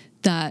now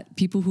that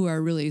people who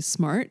are really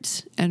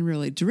smart and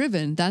really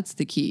driven, that's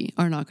the key,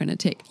 are not going to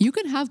take. You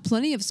can have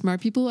plenty of smart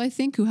people, I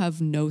think, who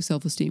have no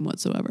self-esteem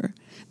whatsoever.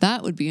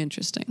 That would be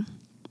interesting.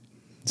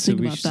 So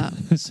Think we about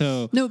should- that.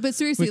 So No, but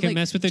seriously, we can like,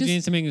 mess with their just-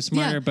 genes to make them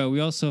smarter, yeah. but we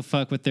also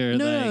fuck with their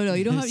No,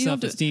 you don't have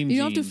self-esteem you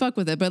don't have to gene. fuck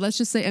with it. But let's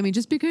just say, I mean,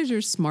 just because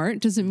you're smart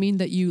doesn't mean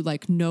that you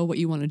like know what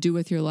you want to do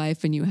with your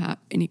life and you have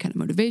any kind of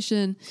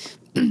motivation,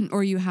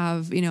 or you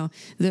have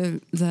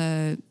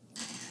the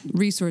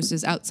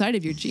resources outside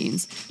of your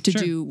genes to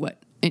Sure. do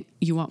what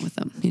you want with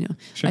them.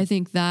 Sure. I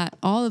think that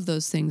all of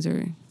those things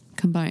are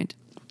combined.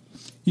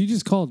 You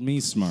just called me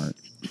smart.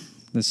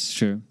 This is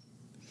true.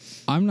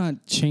 I'm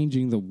not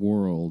changing the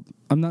world.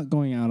 I'm not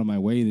going out of my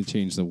way to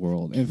change the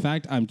world. In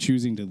fact, I'm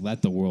choosing to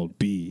let the world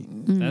be.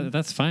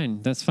 That's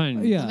fine. That's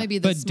fine. Yeah. That might be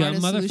the But dumb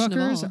smartest solution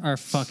of motherfuckers all. are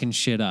fucking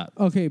shit up.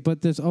 Okay,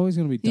 but there's always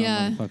going to be dumb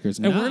Yeah. motherfuckers.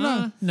 And we're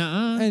not.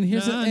 Nuh-uh. And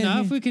here's the- and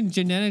if he- we can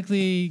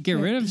genetically get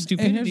rid of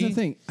stupidity. And here's the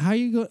thing: how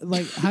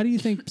do you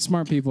think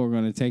smart people are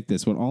going to take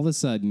this when all of a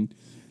sudden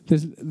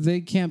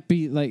they can't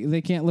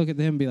look at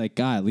him and be like,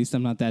 God, at least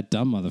I'm not that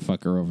dumb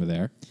motherfucker over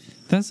there.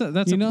 That's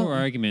a You know, poor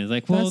argument.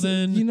 Like, well, that's-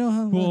 then you know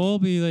how we'll much- all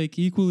be like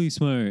equally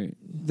smart.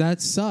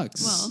 That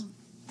sucks. Well,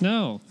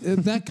 No,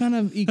 That kind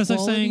of That's equality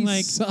like saying,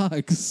 like-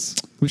 sucks.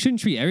 we shouldn't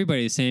treat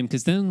everybody the same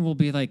because then we'll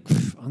be like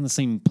on the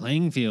same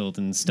playing field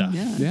and stuff.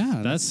 Yeah.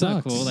 Yeah, That's that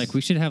not sucks. cool. Like,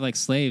 we should have like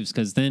slaves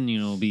because then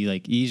it'll be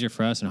like easier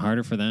for us and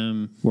harder for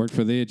them. Worked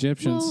for the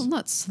Egyptians. well,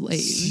 not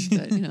slaves,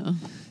 but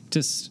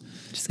Just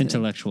kidding.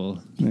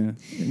 intellectual, yeah.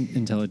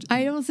 intelligent.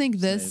 I don't think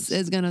this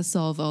Slaves. is going to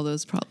solve all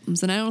those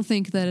problems. And I don't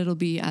think that it'll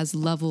be as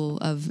level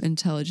of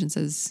intelligence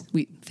as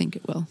we think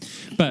it will.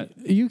 But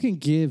You can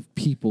give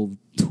people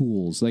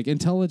tools. Like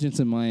intelligence,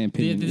 in my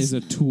opinion, this- is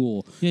a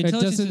tool. Yeah, It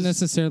intelligence doesn't is-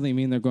 necessarily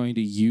mean they're going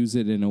to use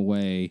it in a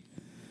way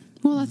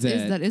Well,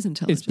 that is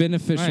intelligence. it's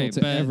beneficial right, to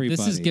but everybody.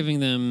 this is giving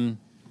them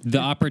the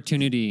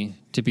opportunity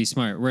to be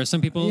smart. Whereas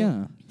some people,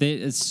 Yeah.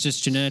 it's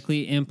just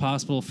genetically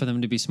impossible for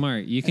them to be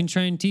smart. You can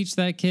try and teach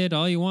that kid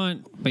all you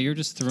want, but you're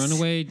just throwing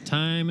away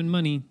time and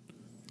money.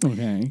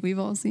 Okay. We've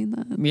all seen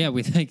that. Yeah,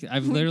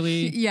 I've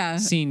literally Yeah.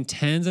 seen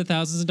tens of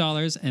thousands of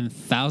dollars and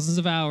thousands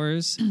of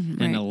hours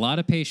and Right. a lot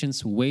of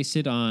patience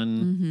wasted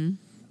on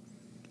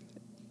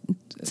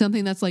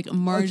Something that's like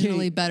marginally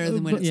Okay, better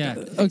than when it yeah.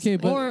 started. Okay,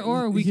 but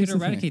or we here's could the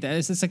thing. eradicate that.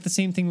 It's like the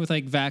same thing with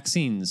like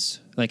vaccines.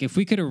 Like if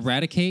we could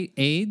eradicate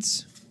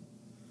AIDS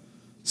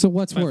So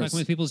what's by worse? fucking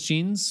with people's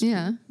genes,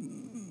 Yeah.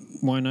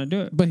 why not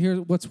do it? But here,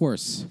 what's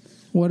worse?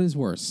 What is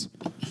worse?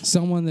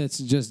 Someone that's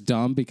just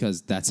dumb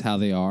because that's how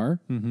they are,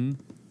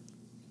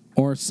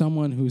 or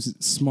someone who's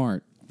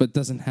smart but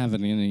doesn't have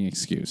any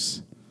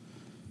excuse?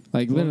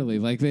 Like literally,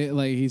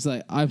 he's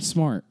like, I'm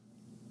smart.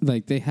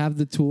 Like they have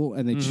the tool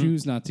and they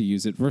choose not to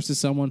use it, versus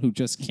someone who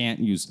just can't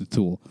use the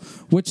tool.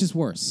 Which is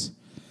worse?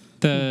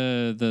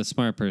 The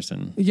smart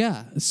person.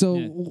 Yeah.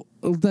 So,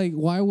 like,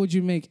 why would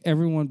you make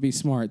everyone be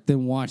smart,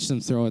 then watch them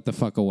throw it the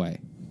fuck away?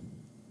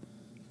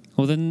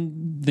 Well,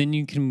 then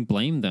you can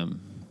blame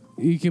them.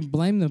 You can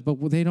blame them, but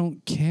they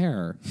don't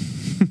care.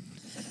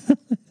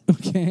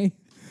 Okay?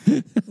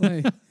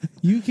 Like,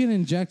 you can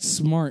inject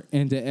smart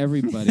into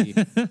everybody.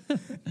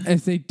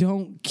 If they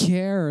don't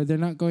care, they're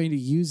not going to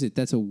use it.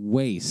 That's a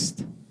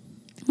waste.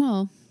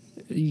 Well,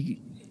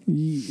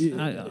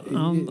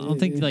 I'll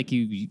think like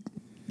you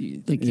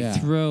Yeah.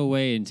 throw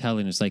away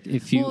intelligence. Like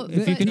if you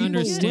can people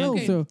understand. will.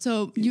 Okay,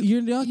 so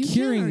you're not you can't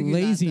curing argue that,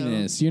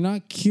 laziness. You're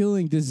not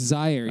killing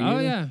desire. Oh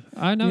You're- yeah,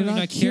 I know you're you're not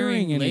not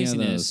curing curing any of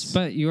laziness, those.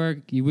 but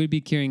you would be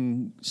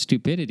curing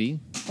stupidity.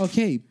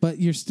 Okay, but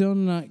you're still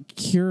not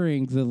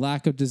curing the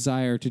lack of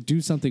desire to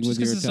do something Just with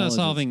your because it's not intelligence.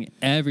 solving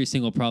every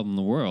single problem in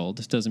the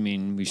world doesn't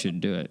mean we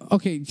should do it.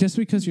 Okay, just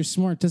because you're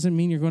smart doesn't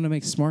mean you're going to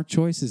make smart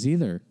choices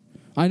either.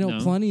 I know No.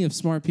 plenty of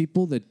smart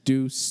people that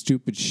do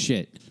stupid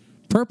shit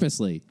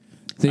purposely.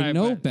 They All right,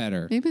 know but-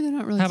 better. maybe they're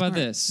not really How about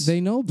smart. this?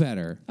 They know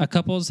better. A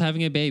couple's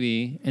having a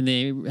baby and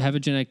they have a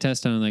genetic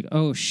test on, like,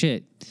 oh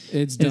shit,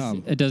 It's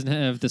dumb. it doesn't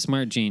have the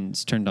smart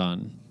genes turned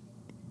on.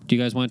 Do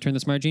you guys want to turn the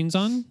smart genes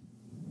on?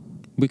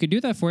 We could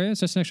do that for you. It's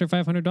just an extra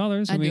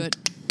 $500. I'd do it.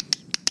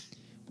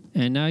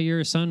 And now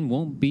your son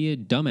won't be a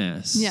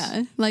dumbass.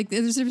 Yeah, like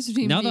there's a difference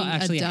between Now being they'll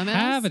actually a dumbass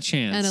have a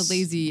chance. and a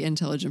lazy,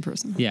 intelligent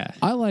person. Yeah.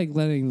 I like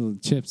letting the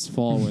chips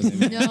fall where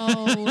they may.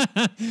 No,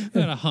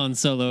 Got a Han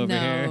Solo over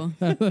here.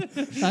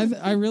 no,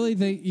 I really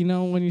think,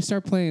 when you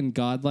start playing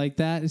God like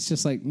that, it's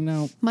just like,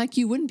 no. Mike,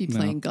 you wouldn't be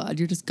playing God.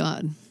 You're just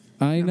God.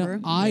 I know.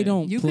 Remember? I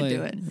don't You could play.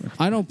 do it.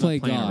 I don't play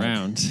Playing God.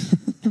 around.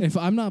 If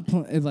I'm not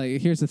like,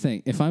 here's the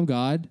thing: if I'm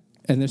God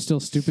and there's still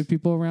stupid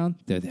people around,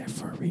 they're there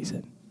for a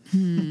reason.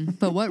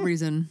 But what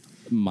reason?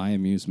 My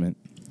amusement.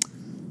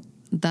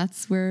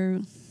 That's where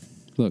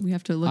Look, we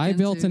have to look. I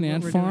built into an what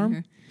ant we're doing farm.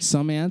 here.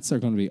 Some ants are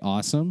going to be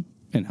awesome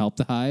and help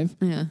the hive.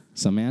 Yeah,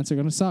 Some ants are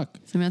going to suck.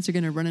 some ants are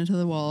going to run into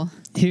the wall.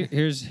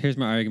 Here's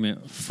my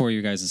argument for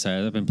you guys'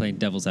 side. I've been playing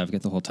devil's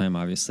advocate the whole time,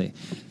 obviously.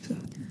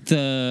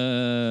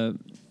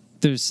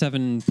 There's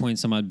 7 point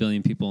some odd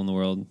billion people in the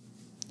world,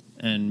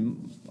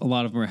 and a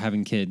lot of them are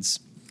having kids.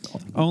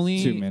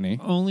 Only Too many.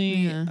 Only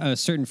Yeah. a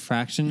certain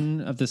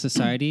fraction of the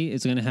society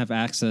is going to have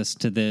access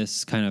to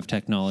this kind of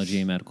technology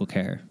and medical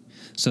care.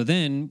 So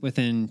then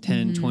within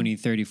 10, 20,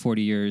 30,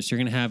 40 years, you're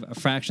going to have a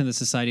fraction of the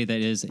society that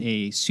is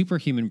a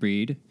superhuman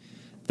breed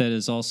that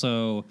is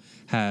also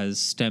has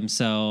stem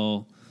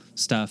cell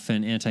stuff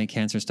and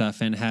anti-cancer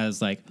stuff and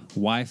has like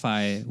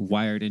Wi-Fi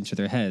wired into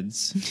their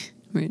heads,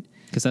 Right.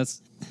 because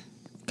that's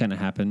going to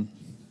happen.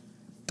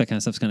 That kind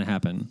of stuff's going to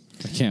happen.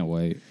 I can't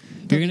wait.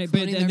 You're They'll gonna, be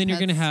but, cloning and then their you're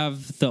gonna pets.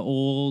 have the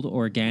old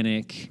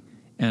organic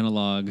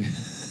analog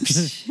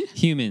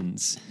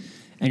humans,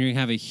 and you're gonna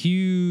have a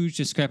huge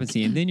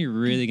discrepancy, and then you're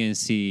really gonna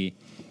see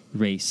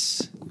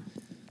race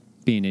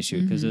be an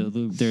issue because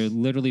there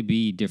literally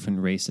be different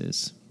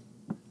races.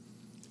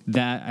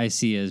 That I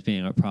see as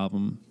being a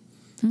problem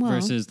Well,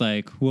 versus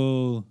like,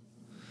 well,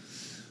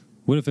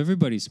 what if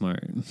everybody's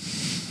smart?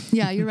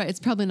 yeah, you're right. It's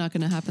probably not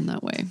going to happen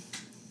that way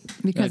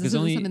because 'cause this isn't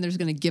only- something there's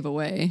going to give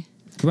away.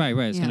 Right.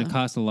 It's going Yeah. to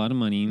cost a lot of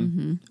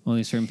money.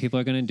 Only certain people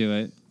are going to do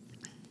it.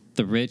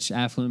 The rich,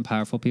 affluent,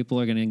 powerful people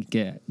are going to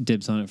get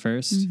dibs on it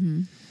first.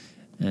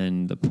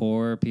 And the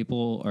poor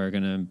people are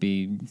going to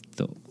be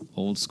the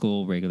old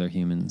school regular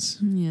humans.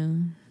 Yeah.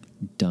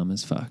 Dumb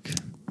as fuck.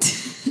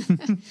 Not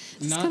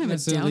kind of a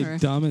necessarily downer.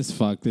 dumb as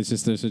fuck.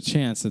 There's a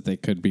chance that they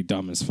could be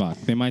dumb as fuck.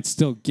 They might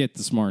still get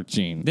the smart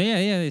gene.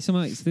 They seem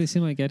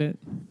like get it.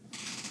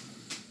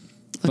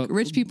 Look, But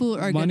rich people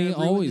are going money to ruin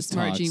the always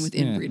smart gene talks. with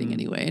Yeah. inbreeding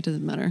anyway. It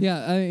doesn't matter.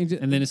 Yeah,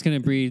 And then it's going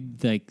to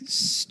breed like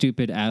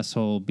stupid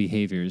asshole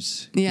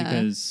behaviors. Yeah.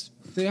 Because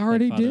they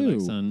already like father, like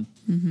do.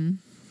 son.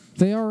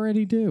 They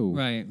already do.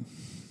 Right.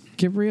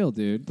 Get real,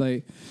 dude.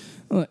 Like,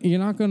 look, you're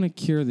not going to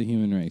cure the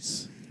human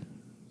race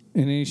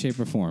in any shape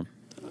or form.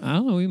 I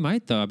don't know. We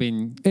might though. I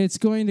mean, It's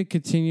going to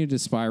continue to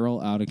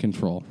spiral out of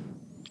control.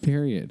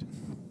 Period.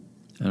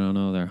 I don't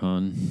know there,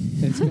 Han.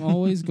 It's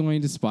always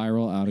going to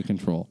spiral out of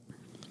control.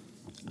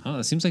 I don't know.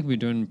 It seems like we're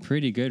doing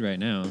pretty good right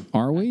now.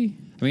 Are we?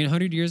 I mean,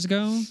 100 years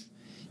ago,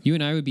 you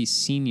and I would be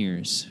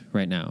seniors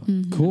right now.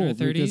 Cool, In our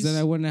because 30s. then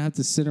I wouldn't have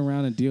to sit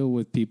around and deal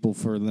with people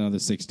for another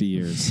 60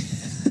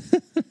 years.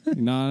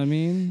 You know what I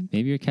mean?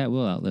 Maybe your cat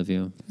will outlive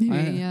you.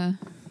 Maybe, yeah.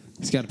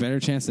 He's got a better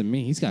chance than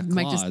me. He's got claws.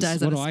 Mike just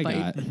dies what out do of I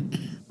spite. got?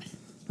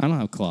 I don't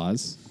have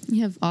claws.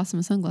 You have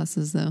awesome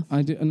sunglasses, though.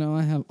 I do. No,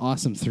 I have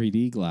awesome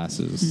 3D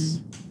glasses.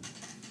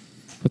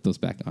 Put those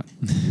back on.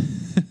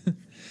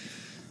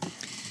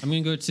 I'm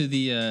gonna go to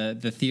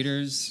the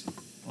theaters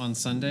on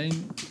Sunday.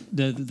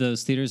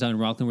 Those theaters out in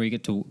Rockland where you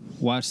get to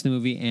watch the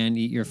movie and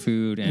eat your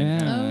food and Yeah.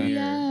 have Oh, beer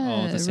yeah,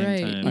 all at the same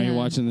right, time. Are you Yeah.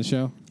 watching the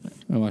show?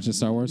 Are you watching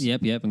Star Wars?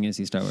 Yep. I'm gonna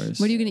see Star Wars.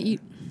 What are you going to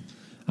eat?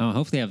 Oh,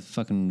 hopefully they have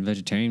fucking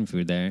vegetarian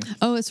food there.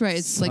 Oh, it's right.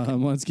 It's like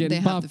Someone's they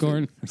getting have the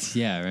food. popcorn.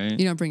 Yeah, right.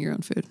 You don't bring your own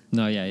food.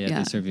 No, yeah. Yeah.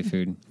 They serve you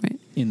food Right.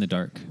 in the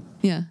dark,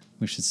 Yeah.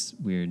 which is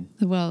weird.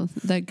 Well,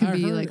 that could I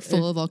be heard like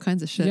full it- of all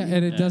kinds of shit. Yeah,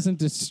 and it Yeah. doesn't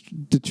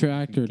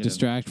detract or Get a-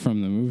 distract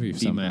from the movie.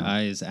 Beat my Somehow.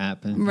 eyes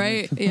app and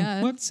Right,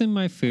 yeah. What's in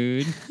my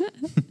food?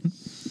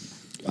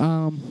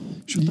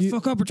 Shut the You-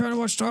 fuck up! We're trying to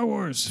watch Star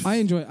Wars. I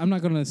enjoy. I'm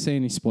not going to say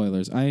any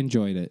spoilers. I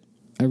enjoyed it.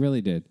 I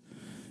really did.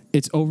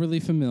 It's overly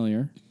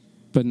familiar,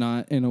 but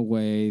not in a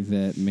way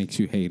that makes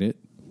you hate it.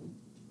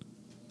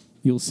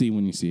 You'll see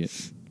when you see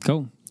it.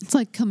 Cool. It's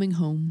like coming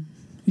home.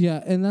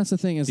 Yeah, and that's the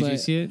thing is Did like, you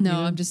see it? No,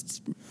 Nina? I'm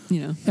just,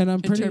 you know, and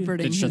I'm pretty,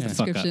 interpreting Then shut his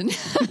the fuck up.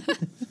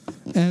 description.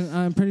 and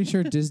I'm pretty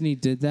sure Disney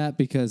did that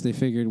because they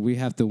figured we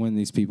have to win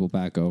these people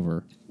back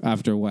over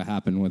after what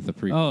happened with the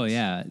prequel. Oh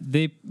yeah,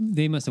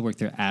 they must have worked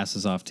their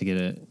asses off to get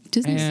it.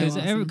 Disney's And- so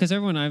awesome. Because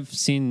everyone I've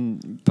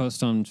seen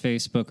post on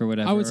Facebook or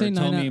whatever, I would say or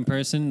told 9 me in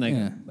person, like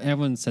Yeah.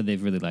 everyone said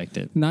they've really liked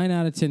it. 9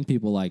 out of 10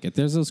 people like it.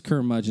 There's those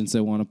curmudgeons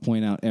that want to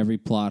point out every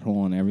plot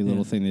hole and every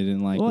little thing they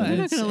didn't like. Well, with it.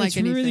 not it's, gonna like it's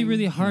really, anything.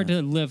 really hard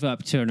to live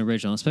up to an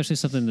original, especially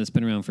something that's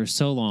been around for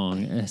so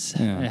long. Yeah.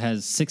 It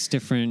has 6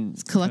 different.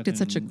 It's collected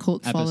such a fucking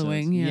cult episodes.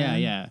 following, yeah.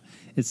 yeah.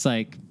 It's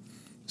like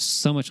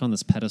so much on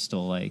this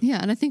pedestal. Like, Yeah,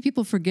 and I think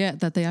people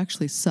forget that they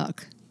actually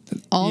suck.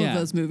 All Yeah. of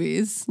those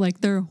movies,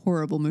 like they're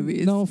horrible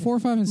movies. No, 4,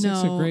 5, and 6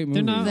 No, are great movies.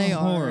 they're not They are.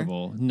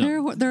 horrible.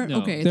 No, They're no.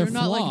 okay. They're They're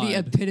not like the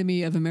flawed.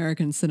 epitome of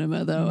American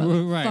cinema, though.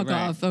 Like, Right, fuck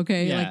right. off.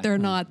 Okay, Yeah. like they're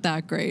not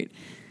that great.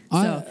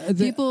 I- So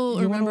the- people you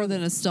wanna- remember the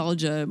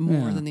nostalgia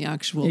more Yeah. than the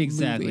actual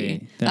Exactly.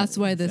 movie. That- That's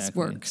why this exactly.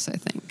 works, I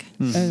think.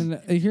 And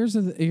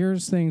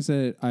here's things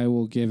that I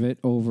will give it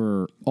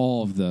over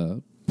all of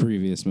the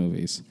previous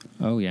movies.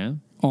 Oh yeah.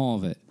 All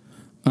of it.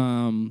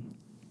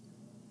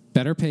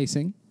 Better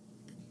pacing,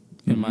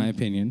 in my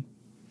opinion.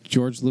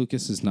 George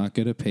Lucas is not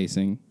good at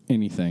pacing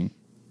anything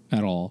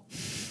at all.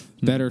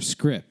 Better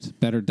script,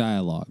 better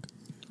dialogue.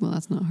 Well,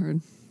 that's not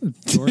hard.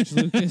 George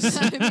Lucas.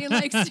 I mean,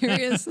 like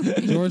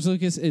seriously. George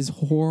Lucas is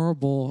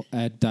horrible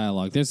at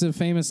dialogue. There's a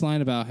famous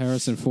line about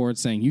Harrison Ford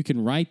saying, "You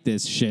can write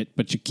this shit,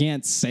 but you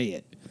can't say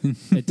it.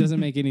 It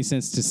doesn't make any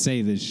sense to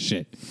say this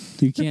shit.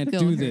 You can't Phil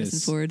do Harrison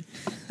this." Ford.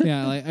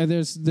 Yeah, like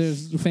there's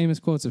famous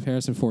quotes of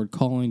Harrison Ford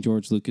calling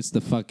George Lucas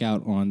the fuck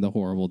out on the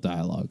horrible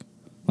dialogue.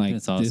 Like,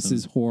 That's this awesome.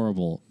 is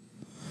horrible.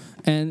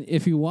 And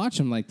if you watch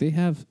them, like, they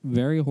have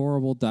very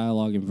horrible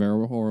dialogue and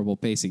very horrible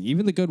pacing,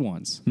 even the good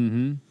ones.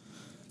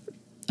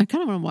 I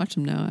kind of want to watch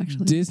them now,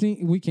 actually, Disney,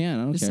 we can.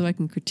 I don't just care. so I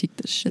can critique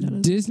the shit out of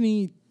it.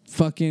 Disney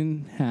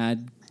fucking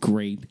had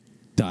great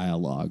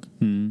dialogue.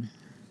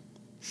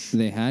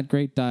 They had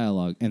great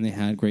dialogue and they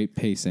had great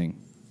pacing.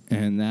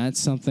 And that's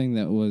something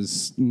that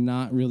was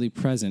not really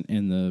present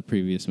in the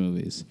previous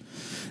movies.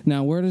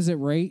 Now, where does it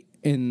rate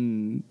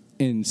in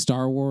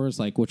Star Wars?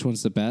 Like, which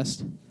one's the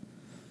best?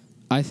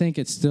 I think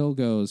it still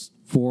goes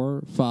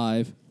 4,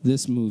 5,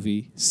 this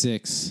movie,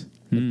 6,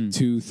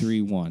 2,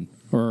 3, 1.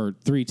 Or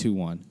 3, 2,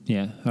 1.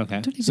 Yeah.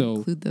 Okay. Don't even So-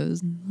 include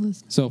those in the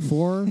list. So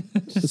 4,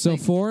 so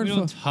 4 We and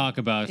don't 5. talk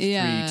about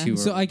Yeah. 3, 2, or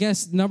So I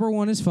guess number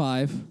 1 is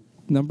 5.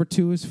 Number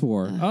 2 is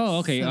 4. Oh,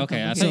 okay, So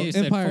okay. I complicated. thought you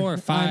said 4 or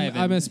 5.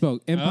 I misspoke.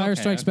 Empire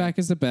Okay, Strikes okay. Back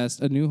is the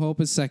best. A New Hope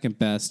is second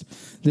best.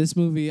 This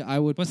movie, I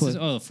would What's put. this?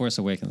 Oh, The Force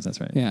Awakens.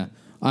 That's right. Yeah,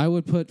 I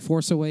would put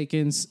Force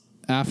Awakens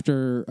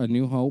after A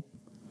New Hope,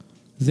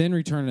 then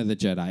Return of the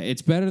Jedi.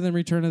 It's better than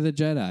Return of the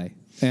Jedi,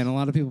 and a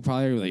lot of people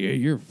probably are like,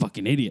 "You're a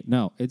fucking idiot."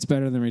 No, it's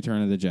better than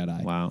Return of the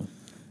Jedi. Wow.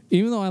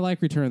 Even though I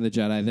like Return of the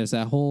Jedi, there's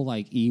that whole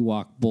like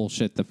Ewok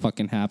bullshit that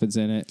fucking happens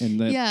in it, and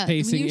the Yeah,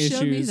 pacing when you issues.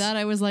 showed me that,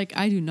 I was like,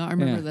 I do not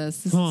remember Yeah.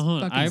 this. This Hold on, is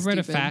hold on. fucking I read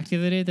a stupid. fact the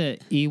other day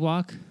that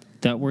Ewok,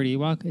 that word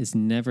Ewok, is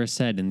never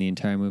said in the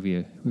entire movie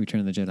of Return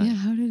of the Jedi. Yeah,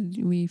 how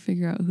did we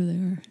figure out who they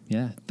are?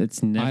 Yeah,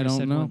 that's never I don't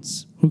said know.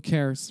 once. Who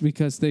cares?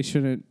 Because they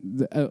shouldn't,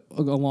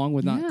 along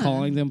with not Yeah.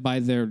 calling them by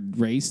their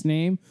race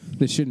name,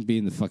 they shouldn't be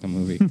in the fucking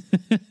movie.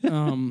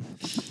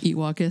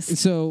 Ewokis.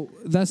 So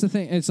that's the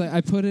thing. It's like I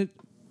put it.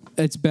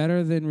 It's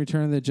better than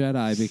Return of the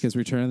Jedi because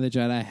Return of the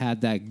Jedi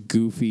had that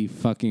goofy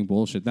fucking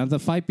bullshit. Now the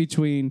fight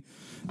between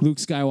Luke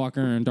Skywalker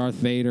and Darth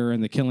Vader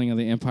and the killing of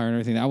the Empire and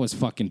everything, that was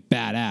fucking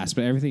badass.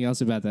 But everything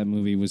else about that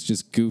movie was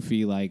just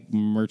goofy, like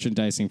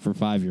merchandising for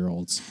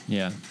 5-year-olds.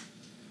 Yeah.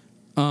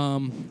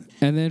 And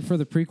then for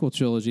the prequel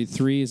trilogy,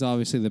 3 is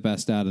obviously the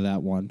best out of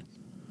that one.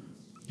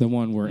 The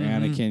one where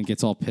Anakin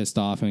gets all pissed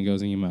off and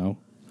goes emo.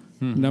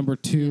 Number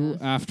 2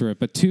 Yeah. after it.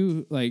 But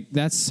 2, like,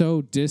 that's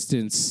so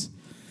distance.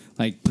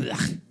 Like,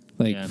 blech.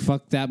 Like, Yeah.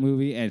 fuck that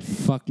movie and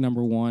fuck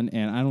number 1.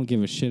 And I don't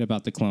give a shit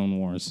about the Clone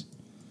Wars,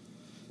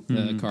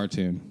 the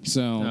cartoon.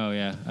 So, Oh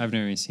yeah, I've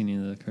never even seen any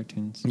of the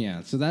cartoons.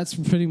 yeah. So that's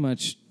pretty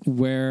much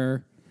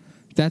where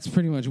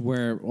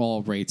it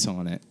all rates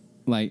on it.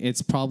 Like,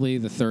 it's probably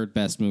the 3rd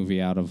best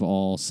movie out of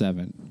all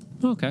 7.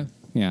 Okay,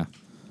 Yeah.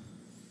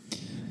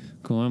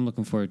 cool. I'm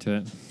looking forward to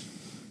it.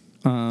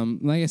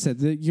 Like I said,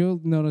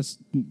 you'll notice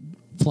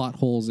plot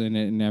holes in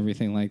it and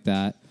everything like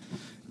that.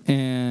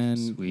 And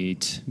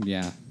Sweet.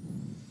 yeah.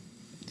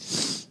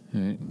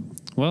 All right.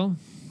 Well,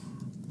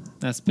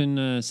 that's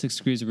been 6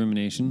 Degrees of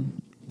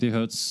Rumination. The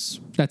hosts.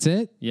 That's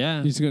it? Yeah.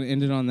 You're just going to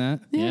end it on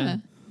that? Yeah.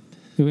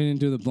 We didn't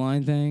do the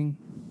blind thing?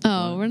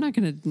 Oh, we're not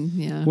gonna.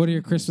 Yeah. What are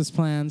your Christmas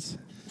plans?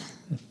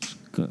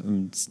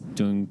 I'm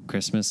doing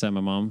Christmas at my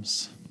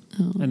mom's,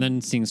 and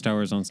then seeing Star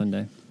Wars on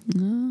Sunday.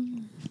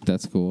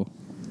 That's cool.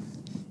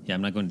 Yeah,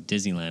 I'm not going to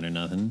Disneyland or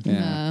nothing.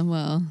 Yeah.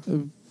 Well.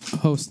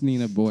 Host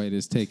Nina Boyd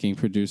is taking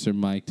producer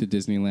Mike to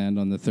Disneyland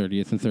on the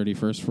 30th and 31st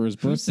for his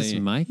Who's birthday. this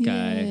Mike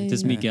guy? Yay.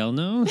 Does Miguel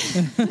know?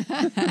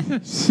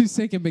 She's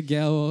taking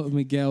Miguel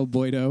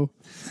Boydo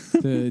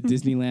to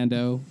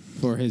Disneylando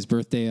for his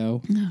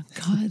birthday-o. Oh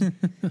God.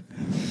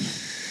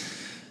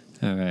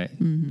 All right.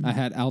 I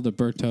had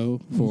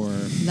Alberto for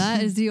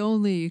That is the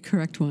only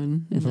correct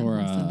one. In that for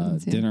whole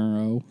sentence, yeah.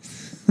 dinner-o.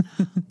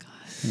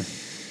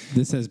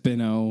 This has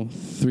been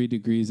 3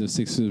 degrees of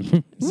 6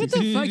 What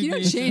the fuck? You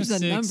don't change the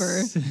 6.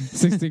 number.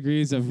 6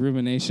 degrees of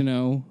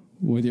rumination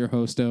with your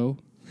host-o.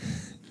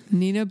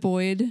 Nina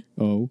Boyd.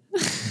 Oh.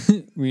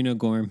 Reno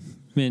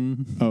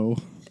Gorman. Oh.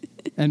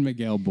 And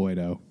Miguel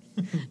Boydo.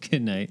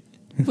 Good night.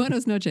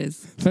 Buenos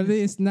noches.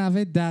 Feliz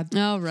Navidad.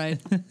 All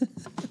right.